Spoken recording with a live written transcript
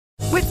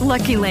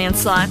Lucky Land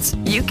Slots,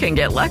 you can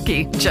get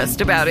lucky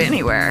just about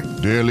anywhere.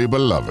 Dearly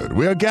beloved,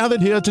 we are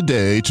gathered here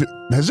today to...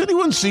 Has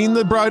anyone seen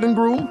the bride and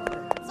groom?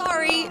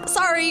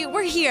 Sorry,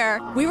 we're here.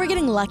 We were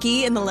getting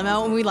lucky in the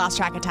limo and we lost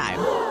track of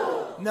time.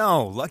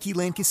 No, Lucky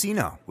Land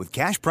Casino, with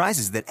cash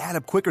prizes that add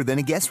up quicker than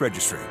a guest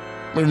registry.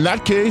 In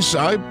that case,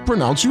 I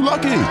pronounce you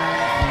lucky.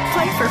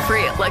 Play for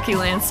free at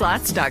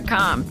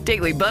LuckyLandSlots.com.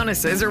 Daily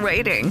bonuses are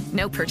waiting.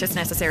 No purchase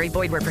necessary.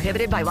 Void where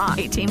prohibited by law.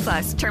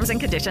 18+. Terms and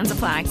conditions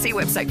apply. See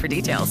website for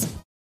details.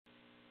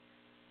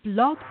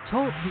 Blog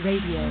Talk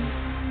Radio.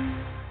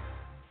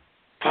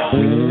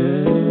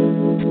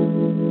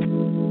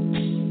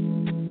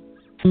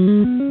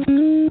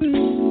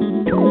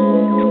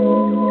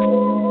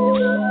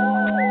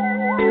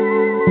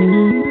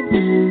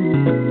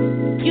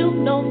 You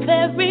know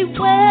very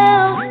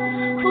well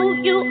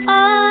who you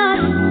are.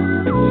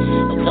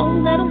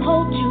 Don't let them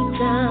hold you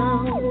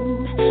down.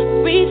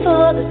 Reach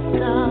for the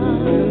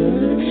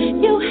stars.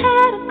 You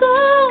had a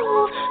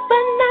goal,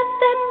 but not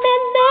that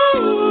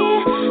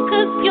many.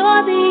 'Cause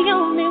you're the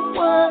only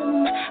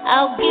one.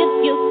 I'll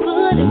give you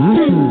good and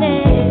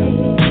plenty.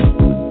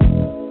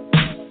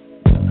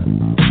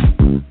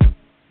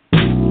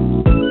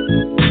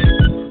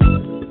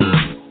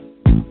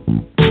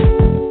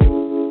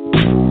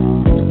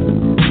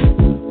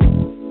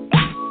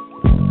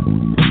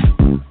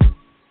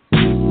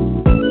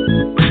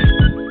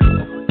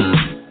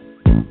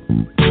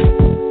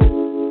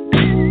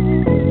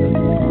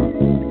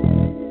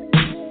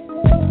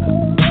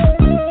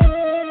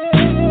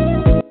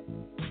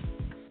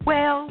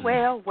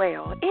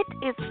 Well, it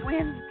is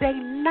Wednesday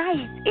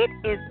night. It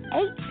is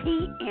 8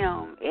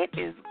 p.m.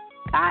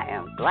 I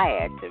am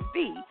glad to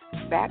be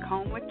back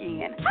home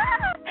again.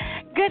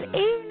 Good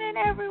evening,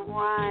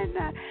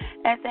 everyone,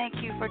 and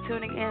thank you for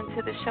tuning in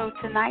to the show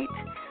tonight.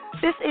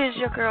 This is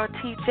your girl,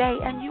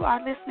 TJ, and you are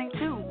listening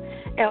to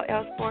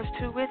LL Sports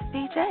 2 with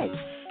DJ,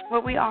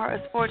 where we are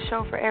a sports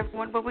show for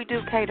everyone, but we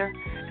do cater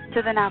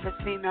to the novice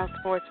female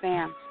sports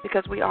fan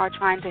because we are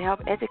trying to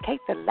help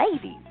educate the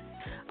ladies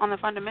on the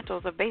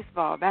fundamentals of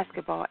baseball,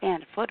 basketball,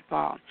 and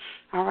football.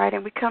 All right,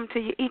 and we come to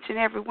you each and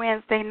every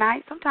Wednesday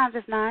night. Sometimes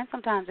it's 9,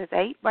 sometimes it's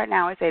 8. Right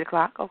now it's 8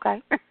 o'clock,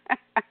 okay?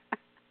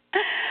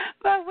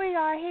 But we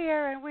are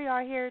here, and we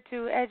are here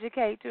to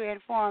educate, to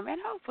inform,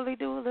 and hopefully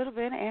do a little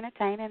bit of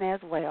entertaining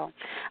as well.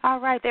 All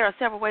right, there are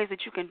several ways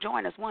that you can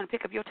join us. One,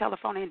 pick up your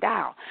telephone and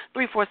dial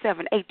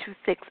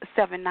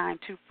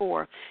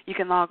 347-826-7924. You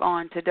can log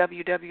on to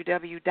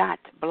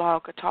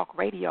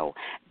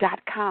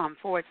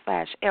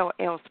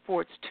www.blogtalkradio.com/LL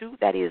Sports 2.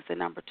 That is the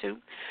number 2.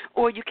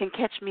 Or you can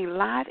catch me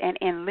live and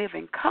in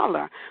living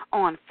color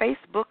on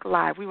Facebook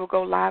Live. We will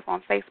go live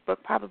on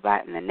Facebook probably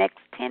about in the next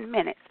 10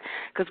 minutes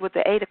because with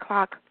the 8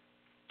 o'clock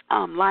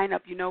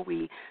lineup, you know,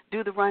 we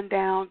do the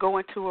rundown, go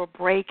into a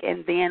break,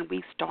 and then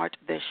we start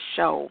the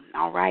show.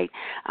 All right.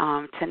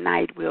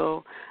 Tonight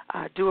we'll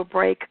do a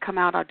break, come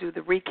out, I'll do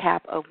the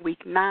recap of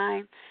week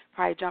 9,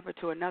 probably jump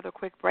into another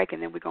quick break,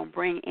 and then we're going to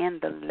bring in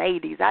the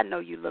ladies. I know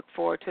you look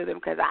forward to them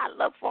because I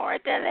look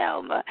forward to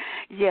them.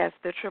 Yes,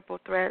 the triple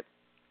threat,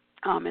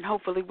 and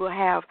hopefully we'll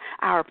have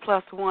our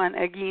 +1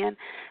 again.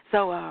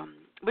 So,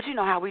 but you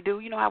know how we do.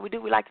 We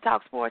like to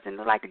talk sports and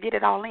we like to get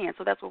it all in,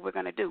 so that's what we're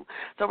going to do.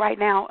 So right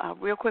now,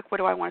 real quick, what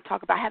do I want to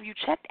talk about? Have you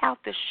checked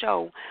out the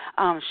show,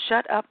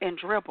 Shut Up and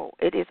Dribble?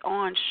 It is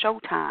on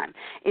Showtime.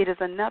 It is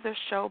another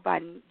show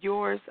by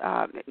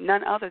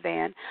none other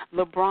than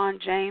LeBron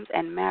James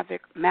and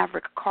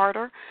Maverick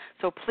Carter.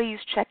 So please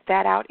check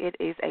that out. It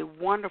is a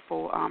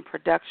wonderful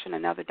production,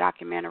 another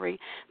documentary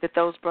that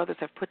those brothers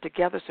have put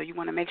together, so you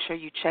want to make sure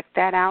you check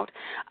that out.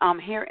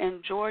 Here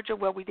in Georgia,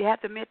 well, we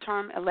had the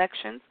midterm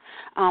elections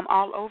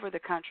all over the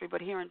country,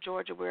 but here in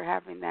Georgia we're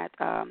having that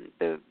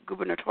the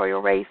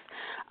gubernatorial race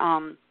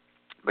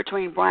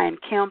between Brian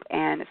Kemp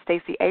and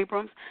Stacey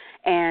Abrams,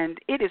 and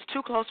it is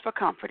too close for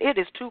comfort. It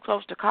is too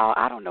close to call.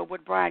 I don't know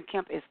what Brian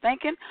Kemp is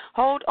thinking.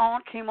 Hold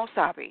on,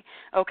 Kemosabe.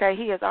 Okay,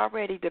 he has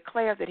already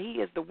declared that he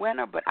is the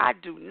winner, but I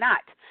do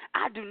not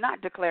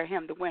declare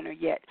him the winner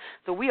yet.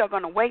 So we are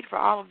going to wait for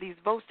all of these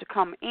votes to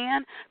come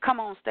in.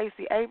 Come on,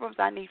 Stacey Abrams,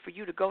 I need for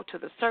you to go to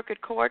the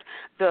circuit court,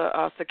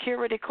 the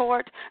security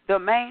court, the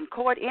main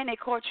court, any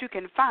court you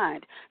can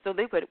find, so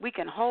we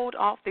can hold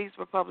off these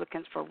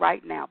Republicans for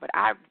right now. But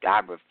I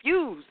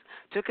refuse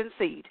to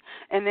concede.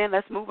 And then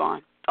let's move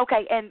on.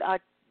 Okay, and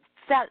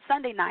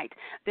Sunday night,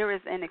 there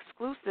is an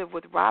exclusive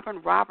with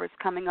Robin Roberts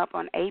coming up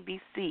on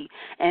ABC,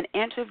 an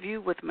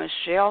interview with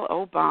Michelle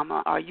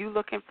Obama. Are you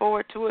looking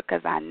forward to it?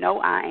 Because I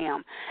know I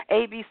am.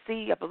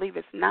 ABC, I believe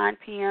it's 9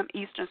 p.m.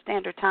 Eastern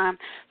Standard Time,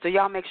 so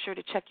y'all make sure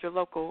to check your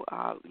local,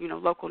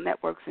 local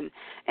networks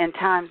and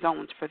time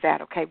zones for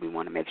that, okay? We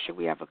want to make sure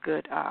we have a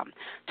good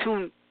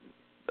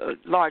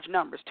large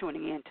numbers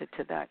tuning in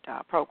to that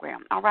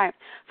program. All right,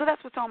 so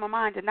that's what's on my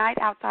mind tonight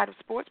outside of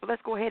sports, but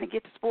let's go ahead and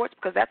get to sports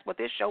because that's what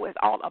this show is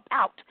all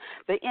about.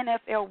 The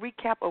NFL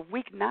recap of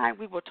Week 9,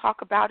 we will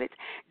talk about it.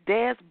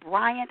 Dez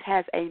Bryant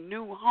has a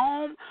new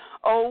home.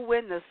 Oh,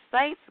 when the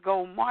Saints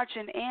go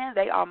marching in,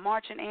 they are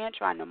marching in,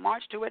 trying to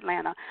march to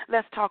Atlanta.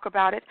 Let's talk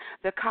about it.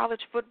 The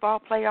college football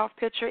playoff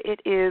picture, it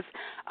is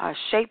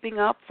shaping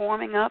up,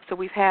 forming up, so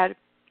we've had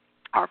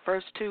our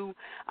first two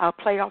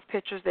playoff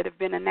pictures that have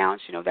been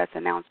announced. You know, that's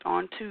announced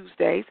on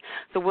Tuesdays.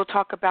 So we'll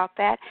talk about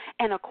that.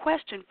 And a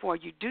question for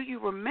you. Do you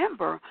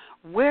remember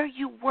where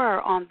you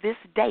were on this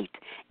date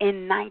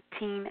in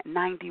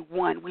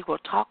 1991? We will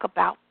talk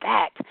about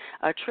that.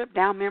 A trip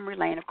down memory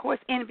lane. Of course,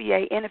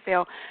 NBA,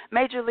 NFL,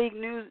 Major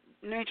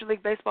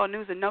League Baseball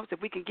news and notes,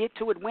 if we can get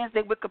to it.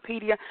 Wednesday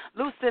Wikipedia,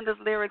 Lucinda's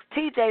lyrics,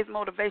 TJ's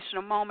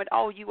motivational moment.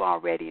 Oh, you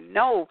already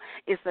know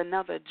it's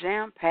another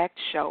jam-packed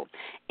show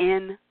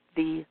in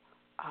the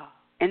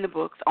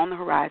books, on the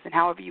horizon,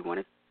 however you want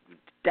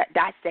to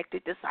dissect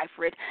it,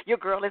 decipher it. Your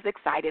girl is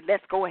excited.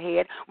 Let's go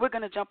ahead. We're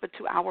going to jump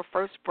into our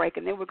first break,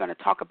 and then we're going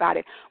to talk about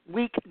it.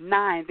 Week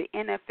 9, the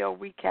NFL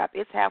recap.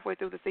 It's halfway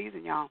through the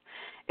season, y'all.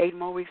 8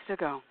 more weeks to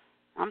go.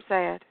 I'm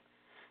sad.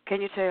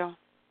 Can you tell?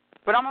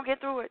 But I'm going to get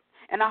through it,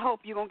 and I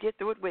hope you're going to get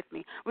through it with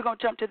me. We're going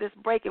to jump to this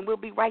break, and we'll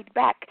be right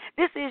back.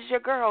 This is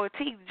your girl,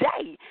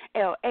 TJ,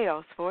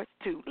 LL Sports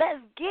 2. Let's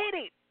get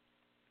it.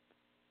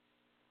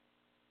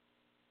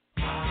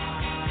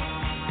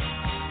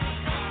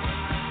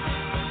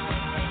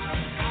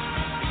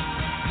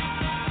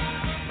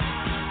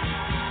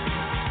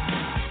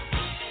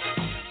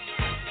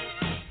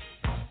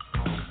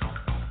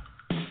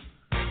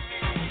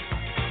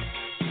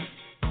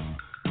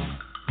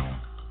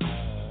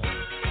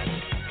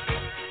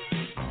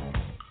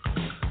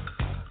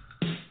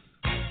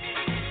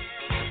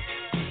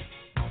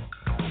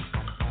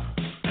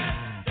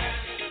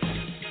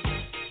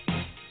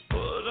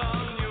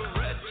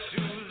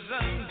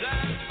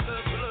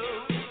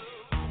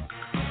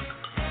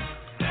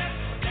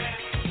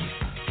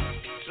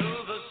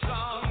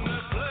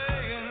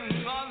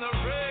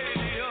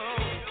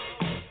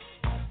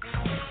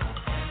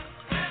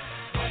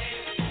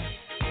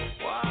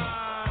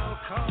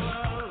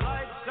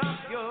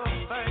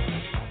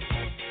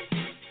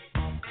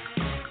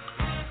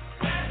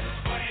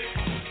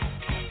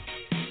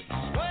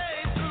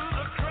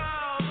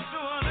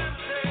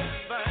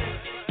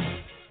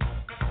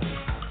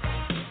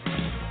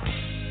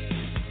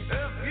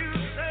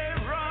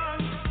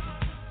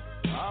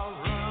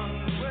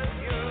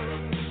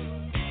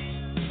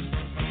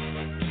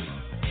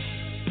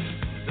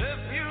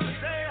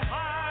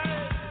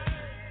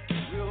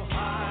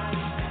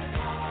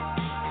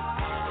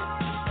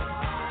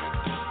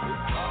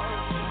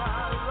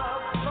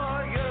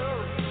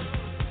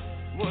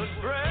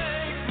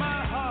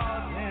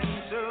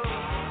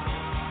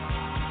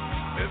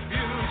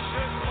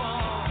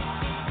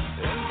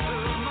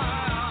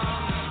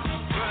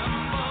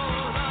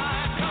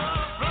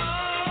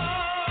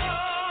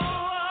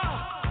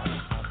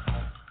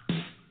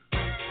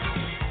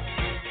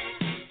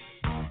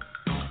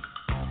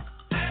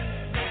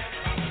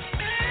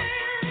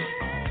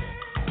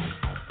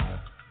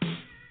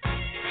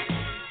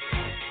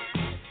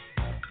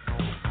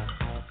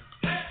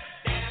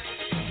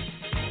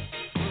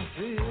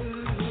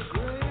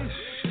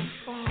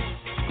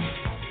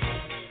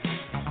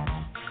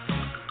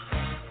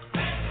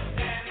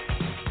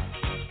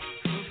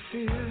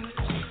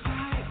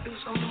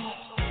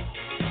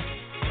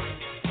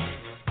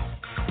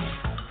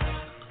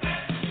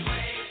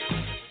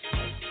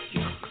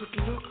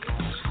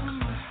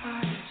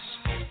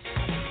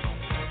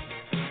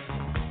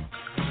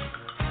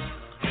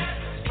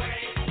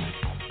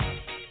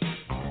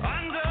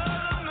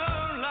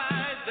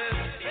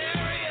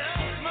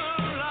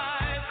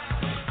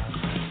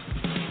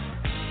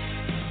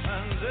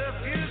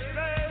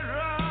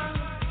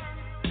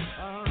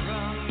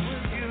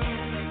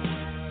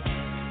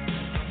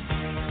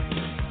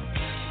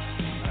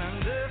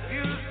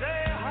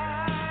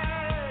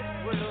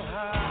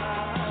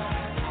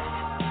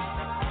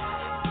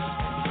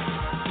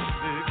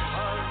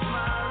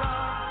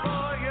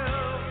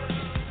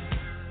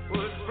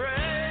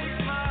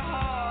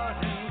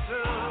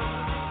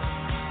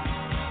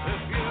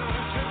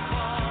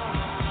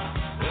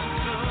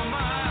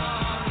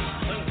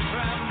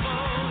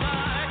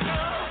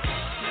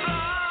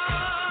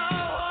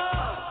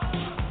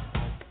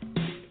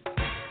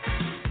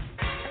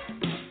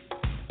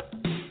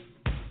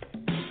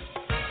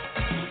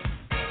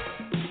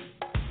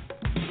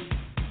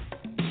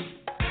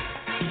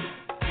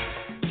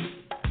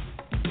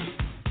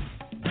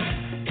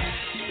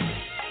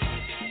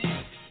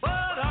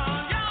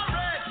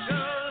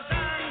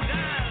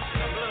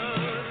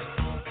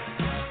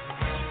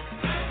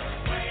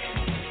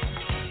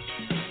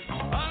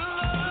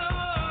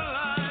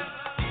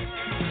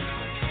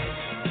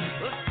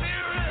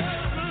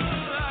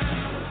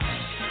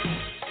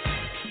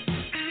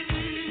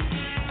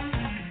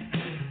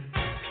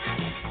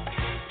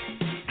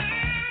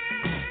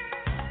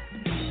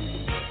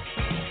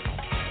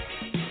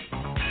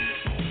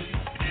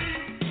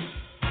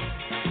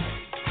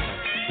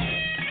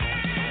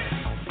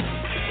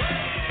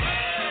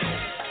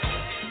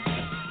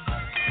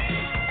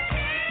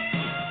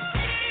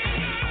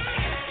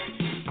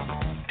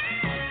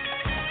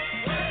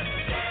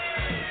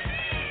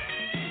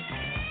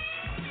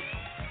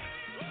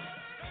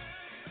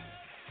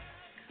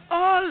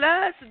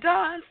 let's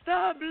dance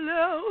the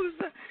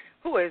blues.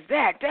 Who is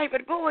that?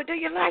 David Bowie, do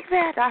you like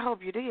that? I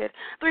hope you did.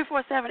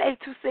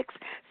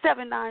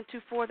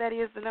 347-826-7924. That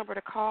is the number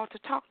to call to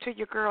talk to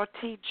your girl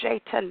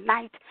TJ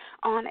tonight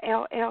on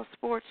LL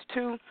Sports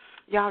 2.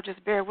 Y'all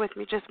just bear with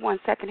me just 1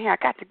 second here. I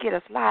got to get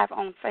us live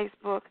on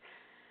Facebook.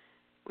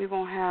 We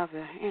won't have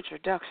the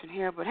introduction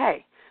here, but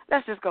hey,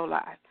 let's just go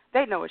live.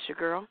 They know it's your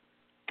girl.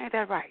 Ain't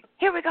that right?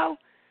 Here we go.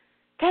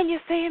 Can you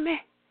see me?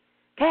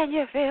 Can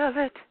you feel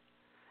it?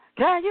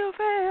 Can you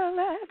feel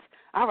it?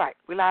 All right,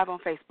 we live on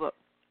Facebook.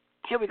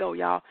 Here we go,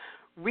 y'all.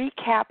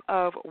 Recap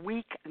of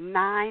Week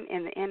 9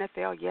 in the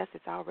NFL. Yes,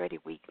 it's already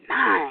Week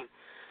 9.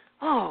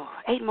 Oh,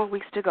 8 more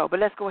weeks to go, but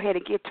let's go ahead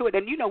and get to it.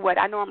 And you know what?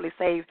 I normally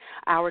save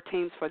our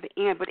teams for the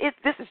end, but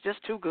this is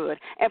just too good.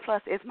 And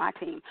plus, it's my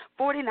team.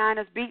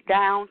 49ers beat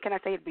down. Can I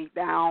say it? Beat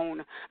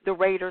down the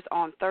Raiders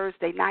on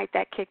Thursday night.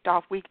 That kicked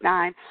off Week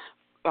 9.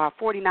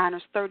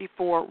 49ers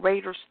 34,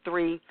 Raiders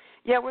 3.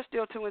 Yeah, we're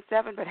still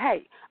 2-7, but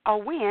hey, a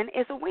win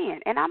is a win,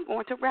 and I'm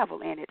going to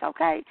revel in it,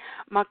 okay?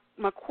 My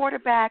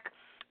quarterback,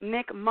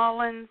 Nick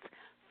Mullins,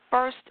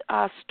 first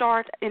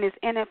start in his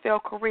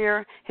NFL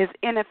career, his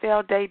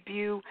NFL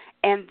debut,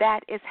 and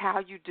that is how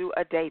you do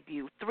a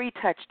debut. 3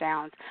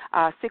 touchdowns,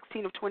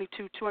 16 of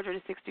 22,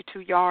 262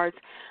 yards.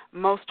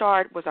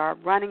 Mostard was our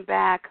running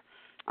back.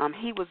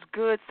 He was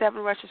good, 7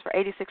 rushes for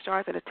 86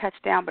 yards and a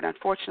touchdown, but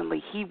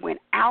unfortunately he went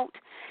out.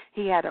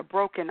 He had a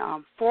broken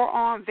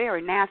forearm,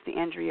 very nasty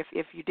injury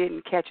if you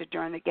didn't catch it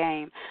during the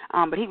game,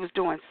 but he was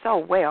doing so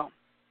well.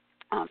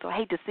 So I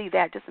hate to see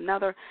that. Just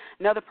another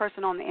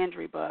person on the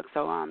injury bug.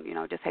 So,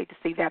 just hate to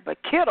see that.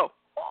 But Kittle,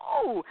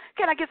 oh,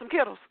 can I get some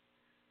Kittles?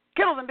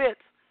 Kittles and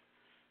bits.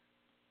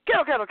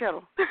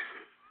 Kittle.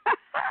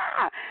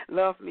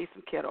 Love me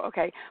some Kittle.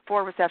 Okay,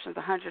 4 receptions,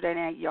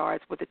 108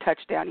 yards with a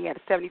touchdown. He had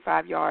a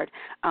 75-yard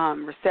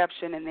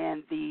reception, and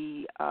then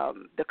the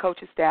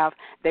coaching staff,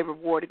 they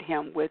rewarded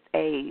him with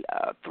a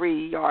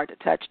 3-yard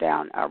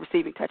touchdown,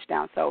 receiving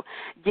touchdown. So,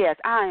 yes,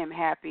 I am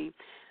happy.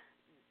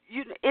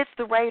 It's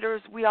the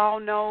Raiders. We all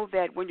know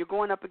that when you're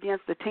going up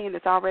against a team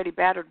that's already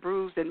battered,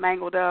 bruised, and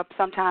mangled up,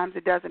 sometimes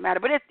it doesn't matter.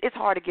 But it's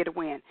hard to get a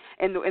win.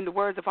 In the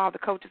words of all the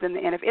coaches in the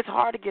NFL, it's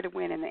hard to get a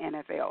win in the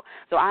NFL.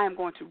 So I am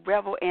going to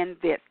revel in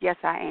this. Yes,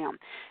 I am.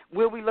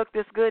 Will we look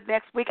this good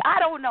next week? I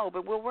don't know,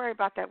 but we'll worry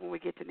about that when we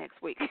get to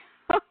next week.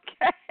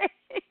 Okay?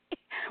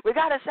 We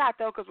got a shot,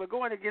 though, because we're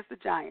going against the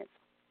Giants.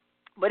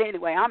 But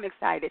anyway, I'm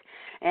excited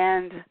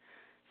and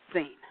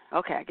seen.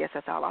 Okay, I guess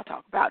that's all I'll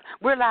talk about.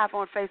 We're live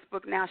on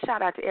Facebook now.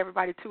 Shout out to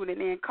everybody tuning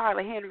in.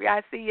 Carla Henry,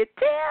 I see you.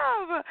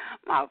 Tim,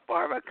 my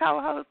former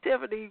co-host,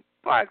 Tiffany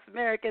Parks,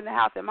 Merrick in the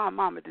house, and my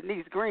mama,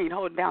 Denise Green,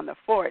 holding down the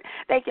fort.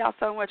 Thank y'all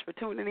so much for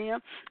tuning in,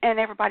 and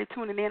everybody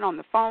tuning in on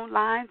the phone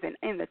lines and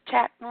in the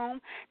chat room.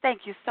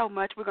 Thank you so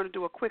much. We're going to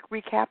do a quick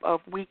recap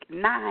of Week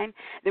 9.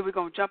 Then we're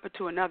going to jump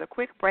into another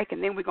quick break,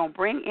 and then we're going to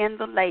bring in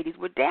the ladies.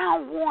 We're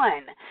down 1,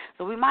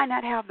 so we might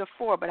not have the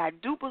 4, but I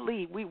do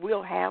believe we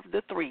will have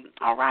the 3.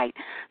 All right?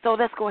 So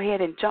let's go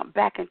ahead and jump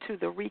back into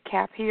the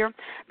recap here.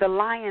 The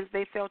Lions,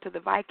 they fell to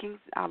the Vikings.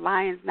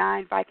 Lions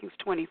 9, Vikings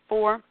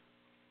 24.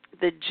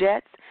 The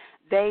Jets,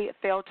 they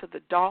fell to the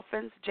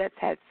Dolphins. Jets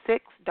had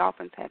 6.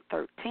 Dolphins had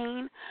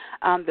 13.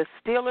 The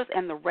Steelers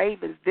and the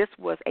Ravens, this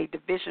was a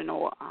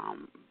divisional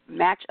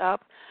matchup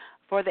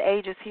for the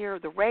ages here.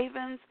 The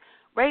Ravens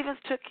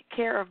took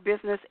care of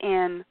business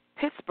in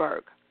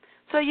Pittsburgh.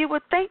 So you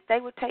would think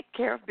they would take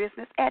care of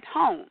business at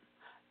home.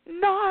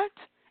 Not.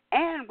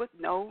 And with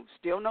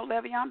still no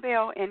Le'Veon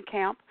Bell in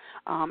camp,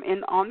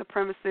 on the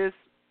premises,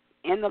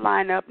 in the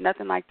lineup,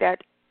 nothing like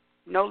that.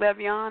 No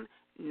Le'Veon.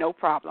 No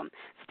problem.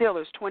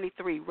 Steelers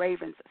 23,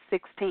 Ravens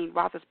 16,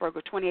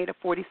 Roethlisberger 28 of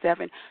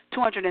 47,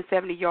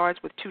 270 yards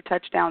with 2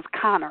 touchdowns.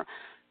 Connor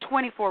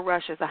 24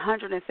 rushes,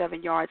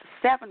 107 yards,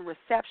 7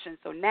 receptions.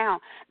 So now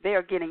they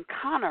are getting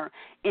Connor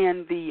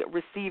in the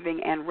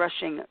receiving and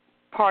rushing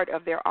part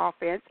of their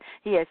offense.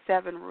 He had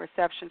 7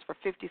 receptions for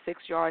 56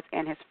 yards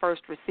and his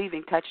first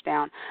receiving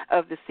touchdown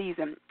of the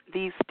season.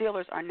 These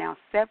Steelers are now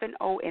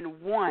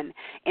 7-0-1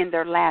 in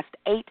their last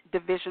 8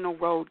 divisional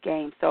road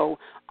games. So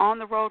on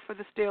the road for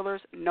the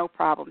Steelers, no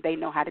problem. They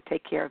know how to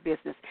take care of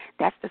business.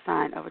 That's the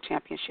sign of a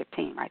championship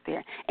team right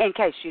there, in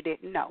case you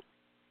didn't know.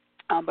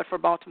 But for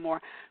Baltimore,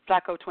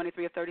 Flacco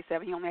 23 of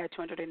 37. He only had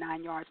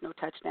 209 yards, no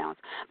touchdowns.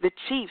 The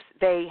Chiefs,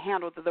 they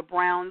handled the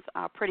Browns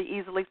pretty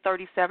easily,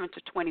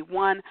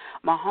 37-21.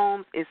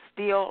 Mahomes is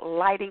still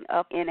lighting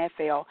up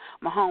NFL.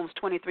 Mahomes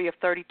 23 of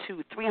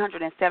 32,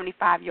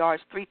 375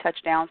 yards, 3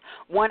 touchdowns,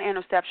 1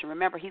 interception.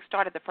 Remember, he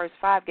started the first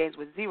 5 games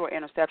with 0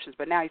 interceptions,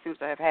 but now he seems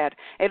to have had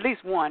at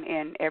least 1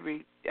 in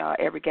every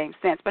game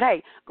since. But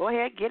hey, go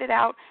ahead, get it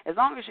out. As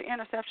long as your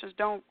interceptions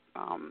don't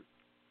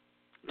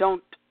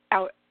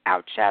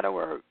outshadow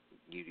or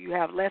you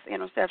have less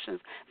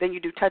interceptions than you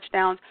do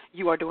touchdowns,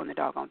 you are doing the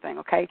doggone thing,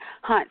 okay?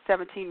 Hunt,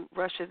 17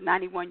 rushes,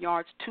 91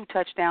 yards, 2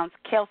 touchdowns.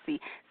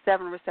 Kelsey,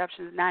 7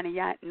 receptions,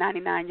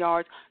 99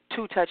 yards,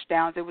 2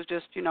 touchdowns. It was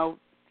just,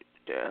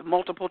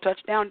 multiple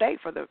touchdown day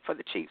for the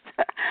Chiefs.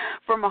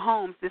 For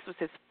Mahomes, this was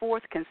his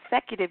fourth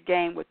consecutive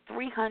game with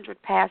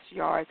 300 pass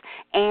yards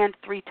and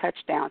 3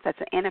 touchdowns. That's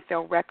an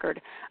NFL record.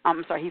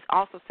 He's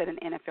also set an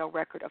NFL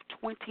record of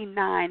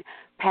 29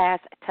 pass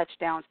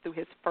touchdowns through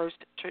his first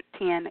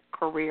 10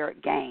 career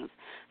games.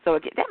 So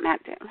again,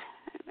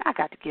 I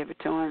got to give it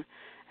to him.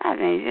 I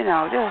mean, just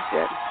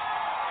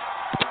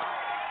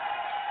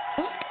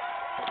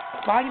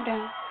volume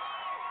down.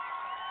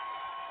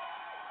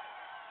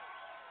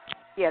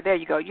 Yeah, there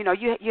you go.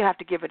 You have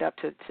to give it up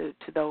to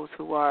those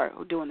who are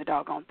doing the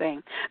doggone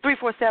thing.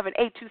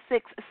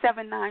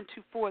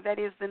 347-826-7924. That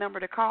is the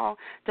number to call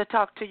to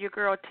talk to your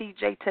girl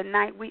TJ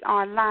tonight. We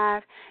are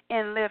live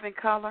in living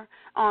color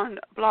on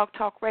Blog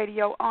Talk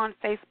Radio, on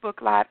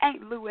Facebook Live.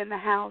 Ain't Lou in the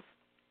house?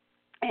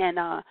 And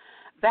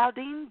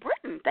Valdine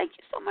Britton, thank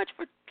you so much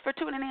for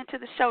tuning in to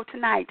the show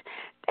tonight.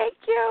 Thank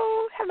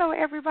you. Hello,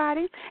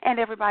 everybody, and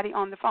everybody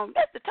on the phone.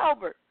 Mr.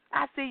 Tolbert,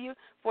 I see you.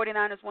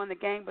 49ers won the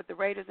game, but the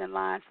Raiders in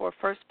line for a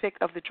first pick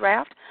of the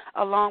draft,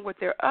 along with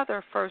their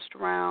other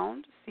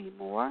first-round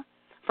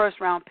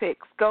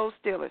picks. Go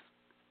Steelers.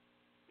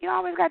 You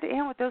always got to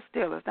end with those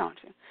Steelers,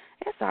 don't you?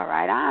 It's all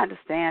right. I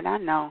understand. I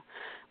know.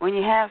 When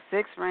you have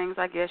 6 rings,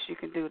 I guess you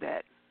can do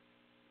that.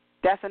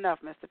 That's enough,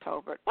 Mr.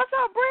 Tolbert. What's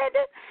up,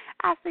 Brandon?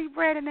 I see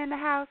Brandon in the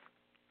house.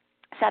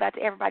 Shout out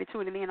to everybody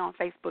tuning in on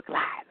Facebook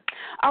Live.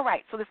 All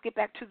right, so let's get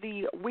back to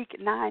the Week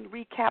 9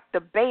 recap. The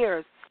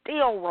Bears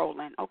still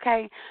rolling,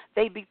 okay?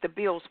 They beat the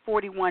Bills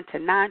 41-9.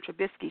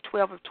 Trubisky,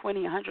 12 of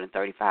 20,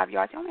 135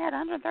 yards. He only had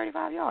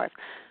 135 yards.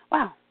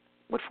 Wow.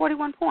 With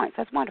 41 points.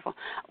 That's wonderful.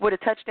 With a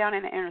touchdown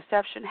and an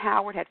interception,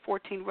 Howard had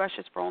 14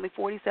 rushes for only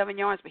 47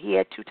 yards, but he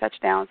had 2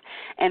 touchdowns.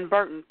 And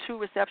Burton, 2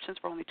 receptions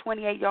for only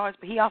 28 yards,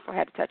 but he also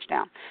had a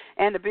touchdown.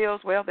 And the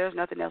Bills, well, there's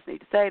nothing else I need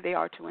to say. They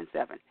are 2-7.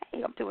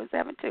 Hey, I'm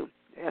 2-7 too.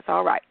 That's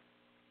all right.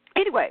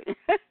 Anyway,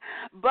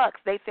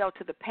 Bucks, they fell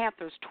to the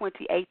Panthers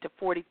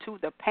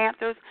 28-42. The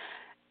Panthers,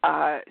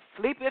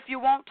 sleep if you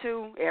want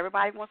to.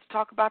 Everybody wants to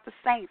talk about the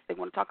Saints. They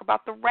want to talk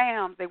about the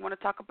Rams. They want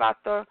to talk about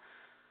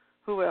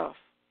who else?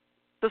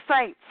 The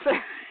Saints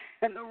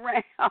and the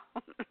Rams.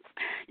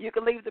 You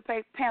can leave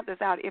the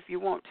Panthers out if you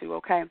want to,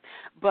 okay?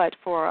 But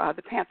for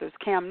the Panthers,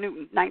 Cam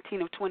Newton,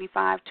 19 of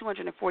 25,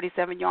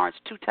 247 yards,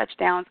 2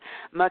 touchdowns.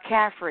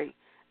 McCaffrey,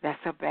 that's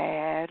a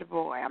bad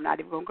boy. I'm not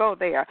even going to go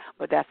there,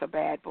 but that's a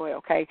bad boy,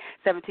 okay?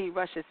 17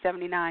 rushes,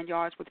 79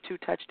 yards with 2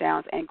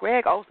 touchdowns. And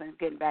Greg Olsen is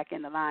getting back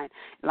in the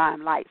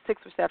limelight.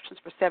 6 receptions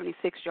for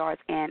 76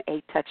 yards and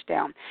a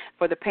touchdown.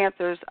 For the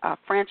Panthers,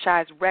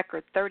 franchise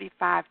record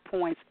 35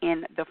 points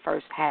in the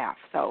first half.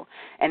 So,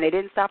 and they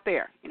didn't stop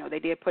there. They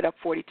did put up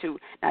 42.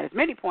 Not as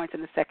many points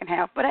in the second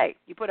half, but hey,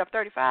 you put up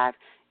 35.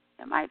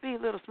 It might be a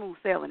little smooth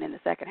sailing in the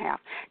second half.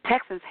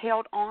 Texans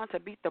held on to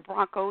beat the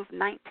Broncos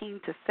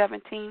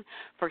 19-17.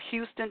 For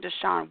Houston,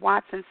 Deshaun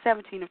Watson,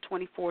 17 of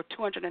 24,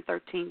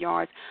 213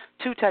 yards,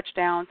 2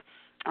 touchdowns.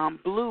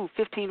 Blue,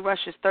 15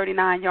 rushes,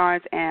 39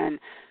 yards, and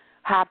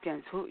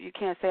Hopkins, who you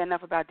can't say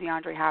enough about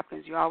DeAndre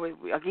Hopkins. You always,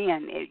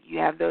 again, you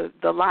have the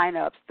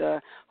lineups,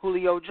 the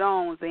Julio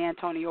Jones, the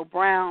Antonio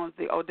Browns,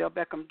 the Odell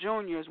Beckham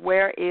Jr.'s.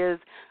 Where is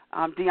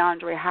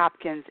DeAndre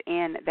Hopkins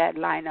in that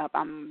lineup?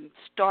 I'm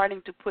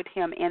starting to put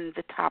him in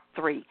the top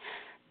 3.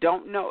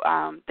 Don't know.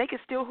 Think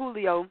it's still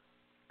Julio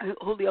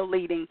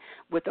leading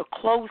with a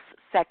close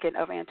second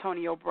of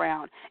Antonio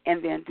Brown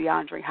and then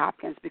DeAndre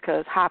Hopkins,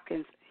 because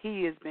Hopkins,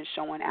 he has been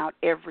showing out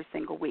every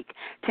single week.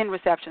 10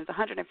 receptions,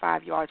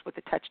 105 yards with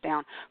a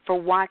touchdown.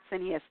 For Watson,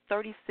 he has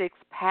 36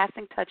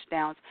 passing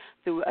touchdowns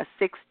through a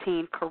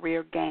 16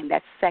 career game.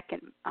 That's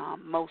second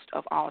most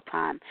of all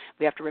time.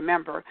 We have to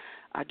remember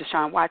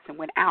Deshaun Watson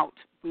went out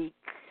week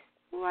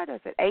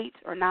 8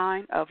 or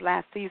 9 of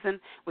last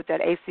season with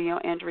that ACL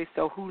injury,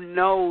 so who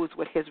knows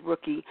what his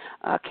rookie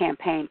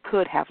campaign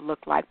could have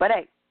looked like. But,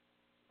 hey,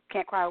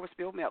 can't cry over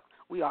spilled milk.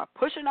 We are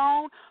pushing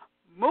on.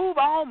 Move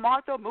on,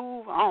 Martha,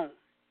 move on.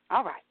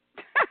 All right.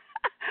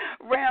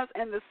 Rams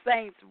and the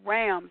Saints.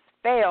 Rams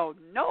failed.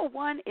 No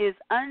one is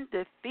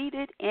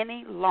undefeated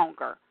any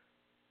longer.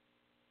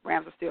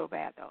 Rams are still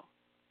bad, though.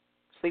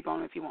 Sleep on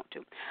them if you want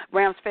to.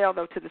 Rams fell,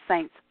 though, to the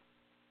Saints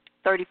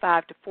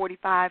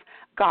 35-45.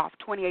 Goff,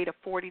 28 of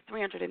 40,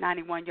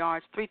 391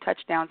 yards, 3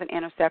 touchdowns and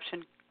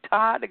interception.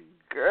 Todd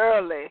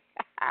Gurley,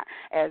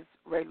 as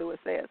Ray Lewis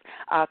says,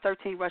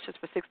 13 rushes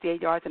for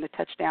 68 yards and a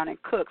touchdown.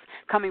 And Cooks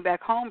coming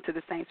back home to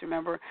the Saints.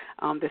 Remember,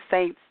 the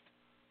Saints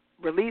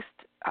released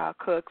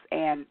Cooks,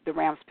 and the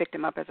Rams picked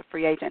him up as a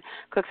free agent.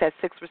 Cooks had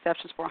 6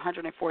 receptions for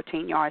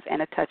 114 yards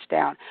and a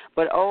touchdown.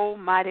 But, oh,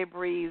 mighty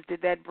Breeze,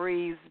 did that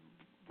breeze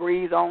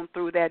on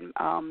through that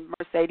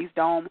Mercedes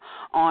Dome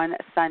on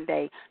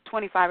Sunday.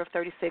 25 of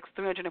 36,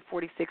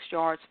 346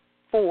 yards,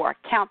 4.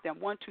 Count them,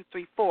 1, 2,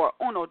 3, 4.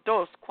 1, 2,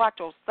 3, 4,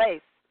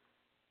 6.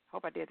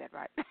 Hope I did that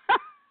right.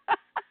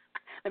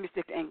 Let me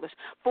stick to English.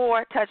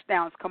 4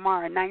 touchdowns.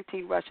 Kamara,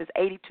 19 rushes,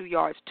 82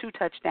 yards, 2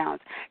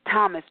 touchdowns.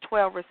 Thomas,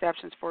 12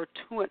 receptions for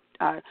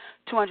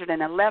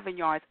 211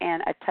 yards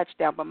and a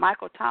touchdown. But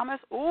Michael Thomas,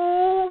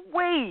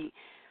 ooh-wee.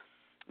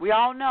 we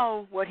all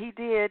know what he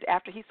did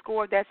after he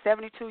scored that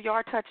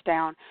 72-yard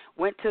touchdown.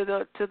 Went to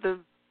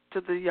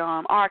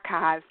the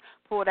archives,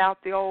 pulled out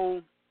the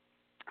old.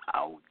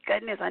 Oh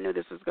goodness, I knew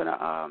this was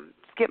gonna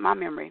skip my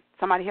memory.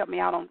 Somebody help me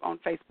out on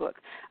Facebook.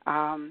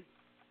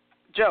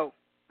 Joe.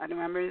 I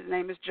remember his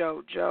name is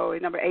Joe. Joe,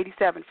 number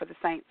 87 for the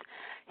Saints.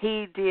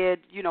 He did,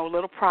 a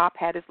little prop,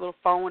 had his little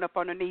phone up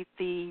underneath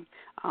the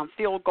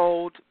field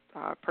goal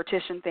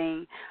partition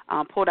thing,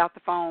 pulled out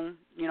the phone,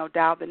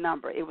 dialed the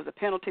number. It was a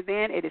penalty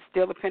then. It is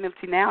still a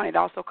penalty now, and it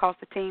also cost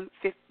the team,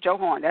 Joe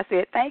Horn, that's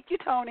it. Thank you,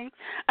 Tony.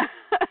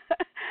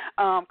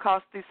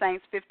 Cost the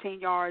Saints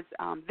 15 yards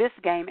this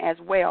game as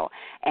well.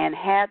 And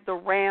had the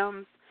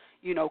Rams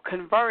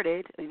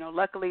converted,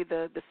 luckily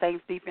the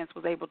Saints defense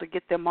was able to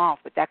get them off,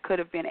 but that could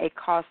have been a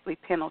costly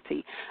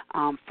penalty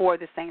for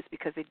the Saints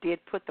because it did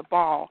put the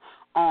ball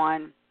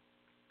on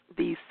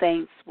the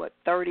Saints,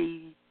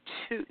 32?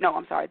 No,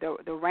 I'm sorry,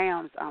 the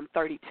Rams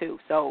 32.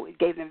 So it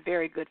gave them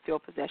very good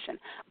field possession,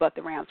 but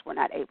the Rams were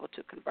not able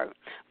to convert.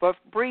 For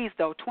Brees,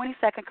 though,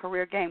 22nd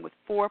career game with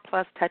 4+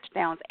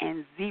 touchdowns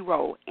and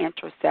 0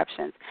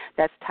 interceptions.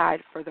 That's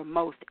tied for the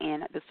most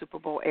in the Super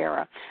Bowl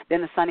era.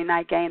 Then the Sunday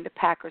night game, the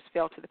Packers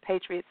fell to the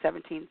Patriots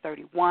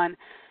 17-31.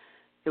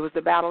 It was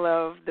the battle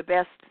of the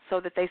best, so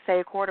that they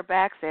say,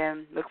 quarterbacks,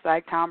 and looks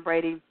like Tom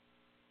Brady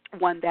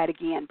won that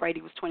again.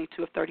 Brady was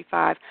 22 of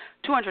 35,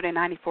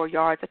 294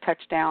 yards, a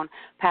touchdown.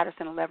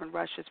 Patterson, 11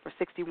 rushes for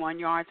 61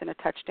 yards and a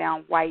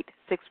touchdown. White,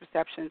 6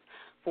 receptions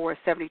for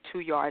 72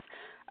 yards.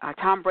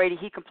 Tom Brady,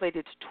 he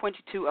completed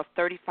 22 of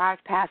 35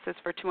 passes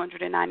for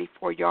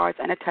 294 yards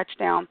and a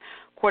touchdown.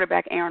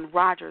 Quarterback Aaron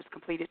Rodgers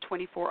completed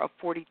 24 of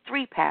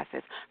 43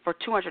 passes for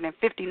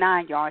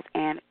 259 yards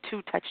and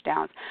 2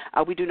 touchdowns.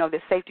 We do know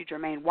that safety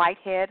Jermaine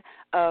Whitehead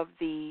of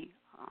the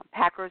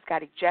Packers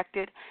got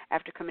ejected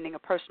after committing a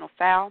personal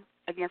foul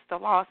against the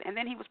loss, and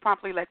then he was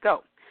promptly let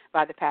go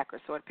by the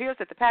Packers. So it appears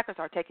that the Packers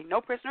are taking no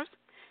prisoners.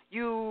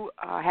 You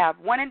have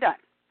one and done.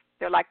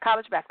 They're like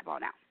college basketball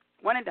now.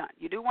 One and done.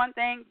 You do one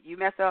thing, you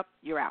mess up,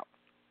 you're out.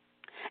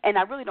 And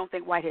I really don't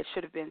think Whitehead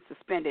should have been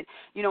suspended.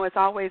 It's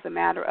always a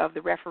matter of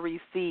the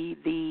referees see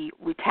the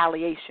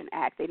retaliation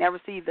act. They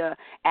never see the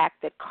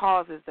act that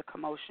causes the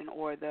commotion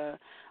or the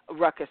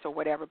ruckus or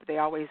whatever, but they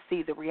always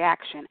see the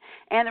reaction.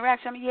 And the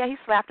reaction, he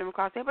slapped him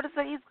across the head, but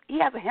he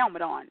has a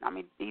helmet on.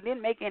 He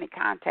didn't make any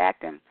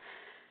contact, and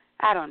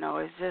I don't know.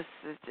 It's just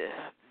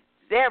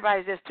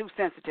everybody's just too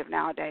sensitive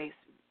nowadays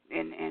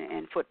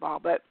in football.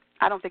 But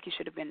I don't think he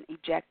should have been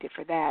ejected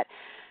for that.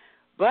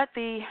 But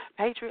the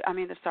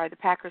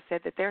Packers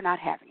said that they're not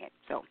having it,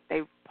 so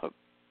they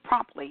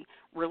promptly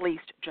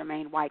released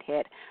Jermaine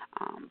Whitehead.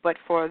 But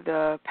for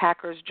the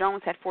Packers,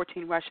 Jones had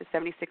 14 rushes,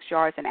 76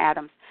 yards, and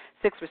Adams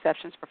 6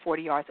 receptions for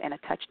 40 yards and a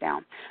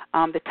touchdown.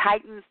 The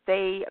Titans,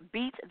 they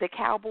beat the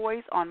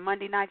Cowboys on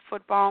Monday Night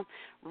Football.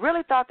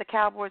 Really thought the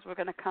Cowboys were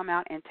going to come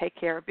out and take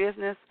care of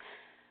business.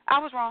 I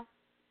was wrong.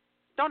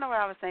 Don't know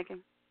what I was thinking.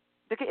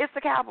 It's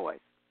the Cowboys.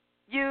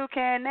 You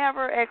can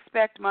never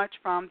expect much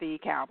from the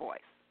Cowboys.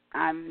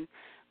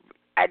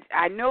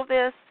 I know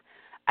this.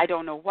 I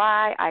don't know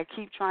why. I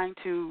keep trying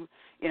to,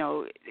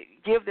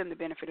 give them the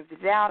benefit of the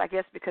doubt, I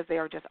guess because they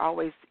are just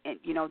always,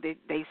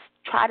 they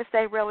try to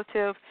stay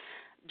relative.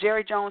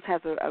 Jerry Jones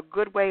has a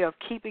good way of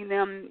keeping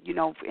them,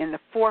 in the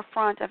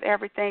forefront of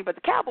everything. But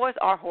the Cowboys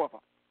are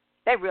horrible.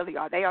 They really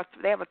are. They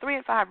have a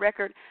 3-5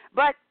 record.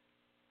 But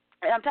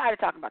I'm tired of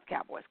talking about the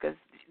Cowboys because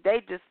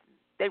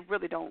they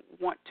really don't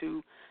want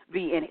to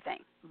be anything,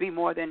 be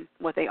more than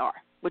what they are,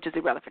 which is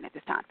irrelevant at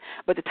this time.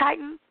 But the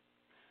Titans,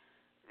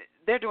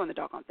 they're doing the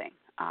doggone thing.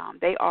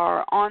 They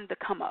are on the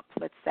come up,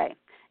 let's say.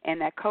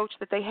 And that coach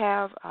that they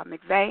have,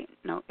 McVay,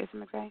 no, is it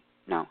McVay?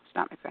 No, it's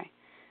not McVay.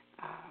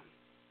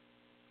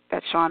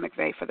 That's Sean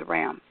McVay for the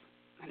Rams.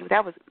 I knew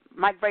that was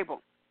Mike Vrabel,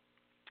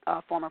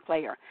 former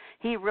player.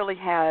 He really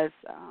has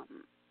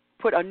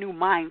put a new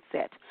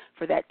mindset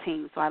for that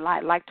team, so I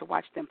like to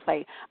watch them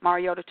play.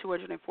 Mariota,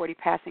 240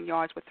 passing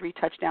yards with 3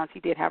 touchdowns. He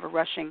did have a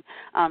rushing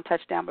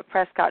touchdown, but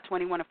Prescott,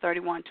 21 of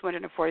 31,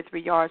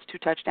 243 yards, 2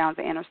 touchdowns,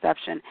 an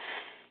interception.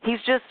 He's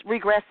just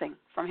regressing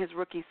from his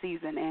rookie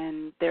season,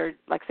 and they're,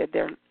 like I said,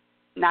 they're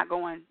not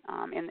going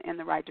in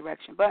the right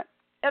direction. But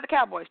they're the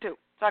Cowboys, too,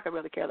 so I could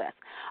really care less.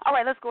 All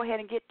right, let's go ahead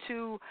and get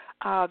to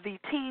the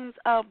teams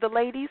of the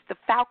ladies. The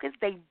Falcons,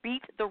 they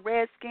beat the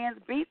Redskins,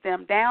 beat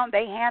them down.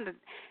 They handed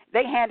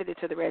it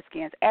to the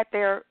Redskins at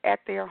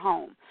their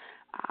home.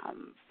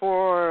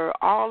 For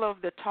all of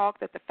the talk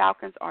that the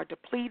Falcons are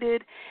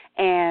depleted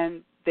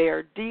and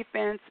their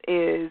defense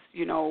is,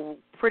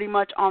 pretty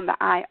much on the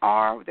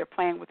IR, they're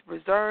playing with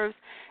reserves,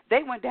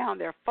 they went down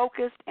there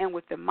focused and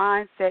with the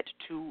mindset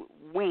to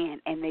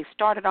win, and they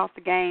started off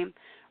the game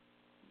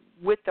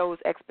with those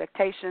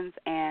expectations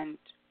and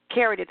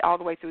carried it all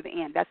the way through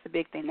the end. That's the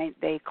big thing.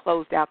 They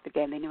closed out the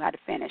game. They knew how to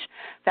finish.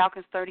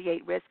 Falcons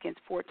 38, Redskins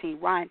 14.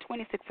 Ryan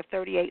 26 of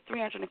 38,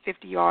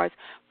 350 yards,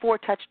 4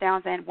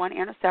 touchdowns, and 1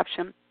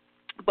 interception.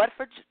 But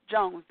for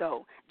Jones,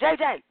 though,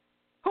 JJ,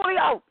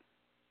 Julio,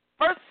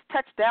 first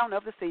touchdown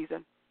of the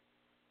season.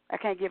 I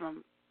can't give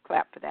him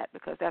clap for that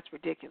because that's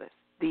ridiculous.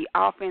 the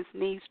offense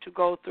needs to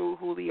go through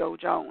Julio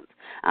Jones.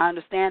 I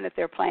understand that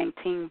they're playing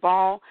team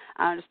ball.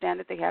 I understand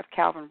that they have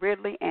Calvin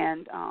Ridley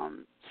and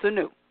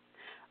Sanu.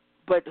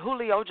 But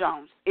Julio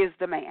Jones is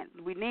the man.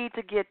 We need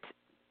to get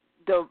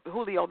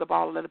Julio the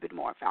ball a little bit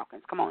more,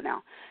 Falcons. Come on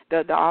now.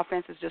 The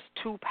offense is just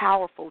too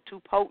powerful, too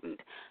potent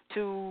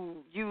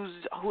to use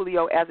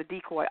Julio as a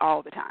decoy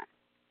all the time.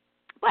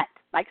 But,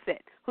 like I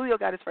said, Julio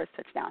got his first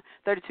touchdown,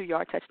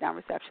 32-yard touchdown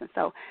reception.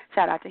 So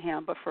shout out to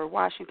him. But for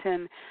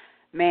Washington,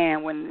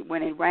 man, when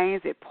it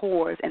rains, it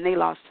pours, and they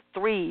lost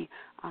 3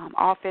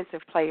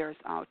 offensive players,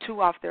 2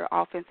 off their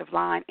offensive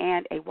line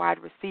and a wide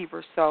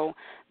receiver. So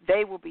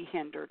they will be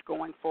hindered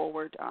going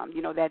forward.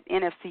 That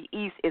NFC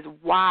East is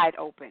wide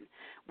open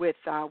with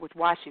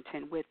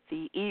Washington, with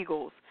the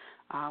Eagles.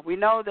 We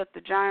know that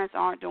the Giants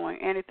aren't doing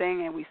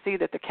anything, and we see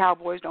that the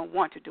Cowboys don't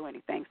want to do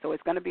anything. So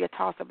it's going to be a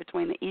toss-up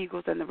between the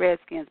Eagles and the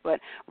Redskins.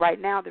 But right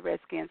now the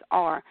Redskins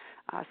are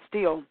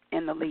still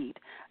in the lead.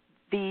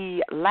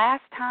 The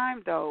last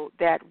time, though,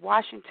 that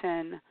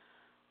Washington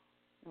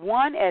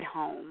won at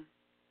home,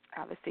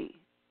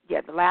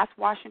 the last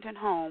Washington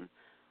home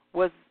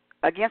was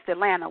against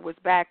Atlanta was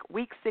back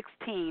week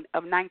 16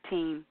 of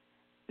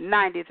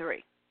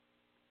 1993.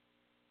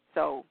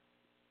 So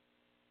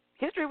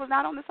history was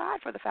not on the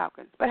side for the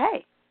Falcons. But,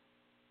 hey,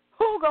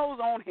 who goes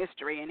on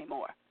history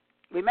anymore?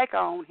 We make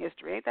our own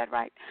history, ain't that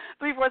right?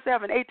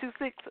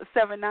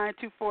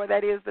 347-826-7924,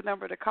 that is the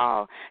number to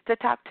call to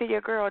talk to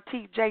your girl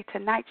TJ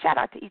tonight. Shout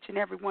out to each and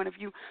every one of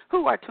you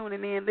who are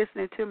tuning in,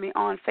 listening to me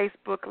on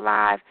Facebook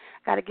Live.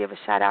 Got to give a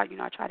shout out.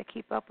 I try to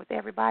keep up with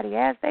everybody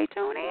as they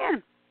tune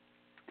in.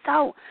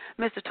 So,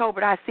 Mr.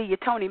 Tolbert, I see you.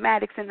 Tony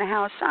Maddox in the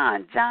house.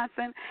 Sean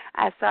Johnson,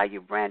 I saw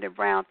you. Brandon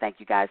Brown, thank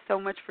you guys so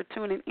much for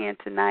tuning in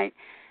tonight.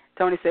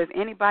 Tony says,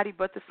 anybody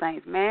but the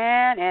Saints.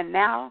 Man, and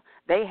now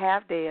they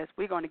have theirs.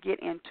 We're going to get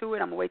into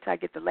it. I'm going to wait till I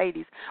get the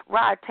ladies.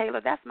 Rod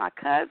Taylor, that's my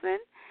cousin.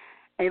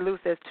 Hey, Lou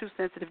says, too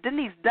sensitive.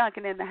 Denise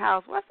Duncan in the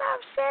house. What's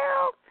up,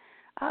 Cheryl?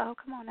 Oh,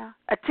 come on now.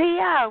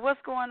 Atia, what's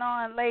going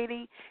on,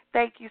 lady?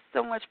 Thank you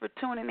so much for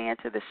tuning in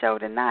to the show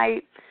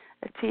tonight.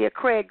 Atia,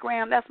 Craig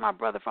Graham, that's my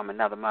brother from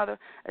another mother.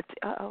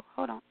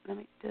 Hold on. Let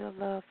me do a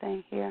little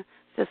thing here.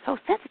 It's just so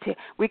sensitive.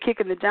 We're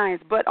kicking the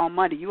Giants' butt on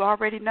Monday. You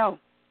already know.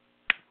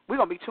 We're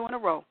going to be 2 in a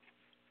row.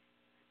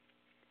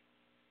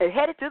 And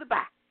headed to the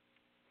bye.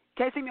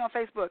 Can't see me on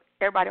Facebook,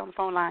 everybody on the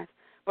phone lines,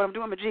 but I'm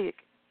doing my jig.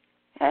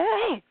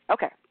 Hey,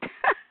 okay.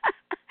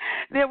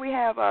 Then we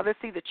have,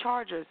 the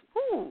Chargers.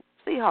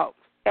 Seahawks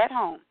at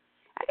home.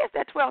 I guess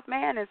that 12th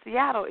man in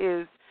Seattle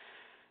is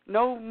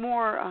no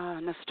more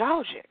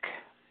nostalgic.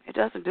 It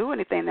doesn't do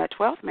anything, that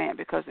 12th man,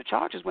 because the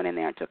Chargers went in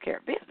there and took care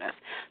of business.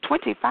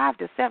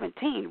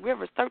 25-17.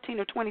 Rivers 13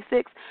 of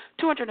 26,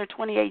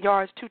 228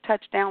 yards, 2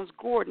 touchdowns.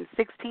 Gordon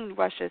 16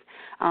 rushes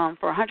for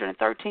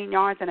 113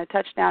 yards and a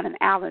touchdown. And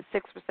Allen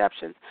 6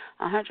 receptions,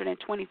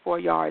 124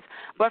 yards.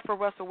 But for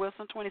Russell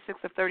Wilson, 26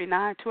 of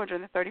 39,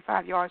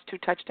 235 yards, 2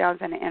 touchdowns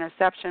and an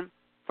interception.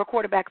 For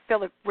quarterback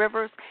Phillip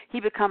Rivers, he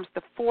becomes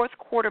the 4th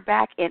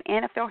quarterback in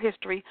NFL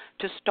history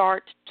to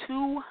start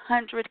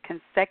 200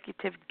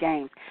 consecutive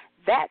games.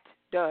 That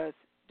does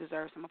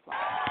deserve some applause.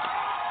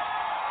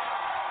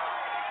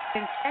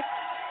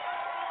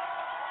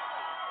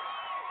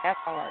 That's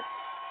hard.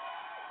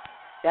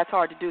 That's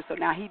hard to do. So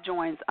now he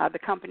joins the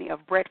company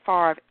of Brett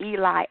Favre,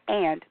 Eli,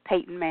 and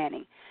Peyton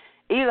Manning.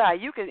 Eli,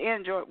 you can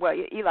enjoy. Well,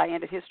 Eli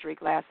ended his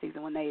streak last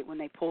season when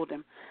they pulled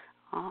him.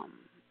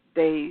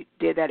 They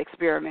did that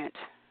experiment.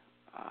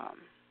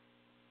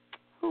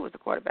 Who was the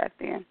quarterback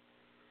then?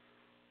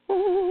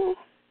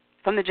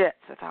 From the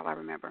Jets. That's how I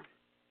remember.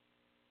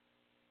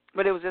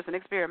 But it was just an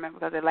experiment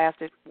because it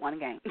lasted 1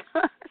 game.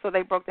 So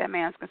they broke that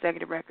man's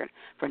consecutive record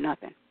for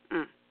nothing.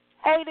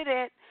 Hated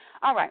it.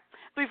 All right.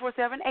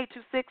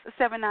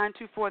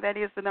 347-826-7924. That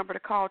is the number to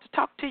call to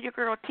talk to your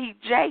girl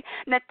TJ.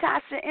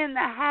 Natasha in the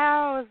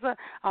house,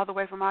 all the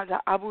way from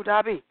Abu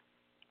Dhabi,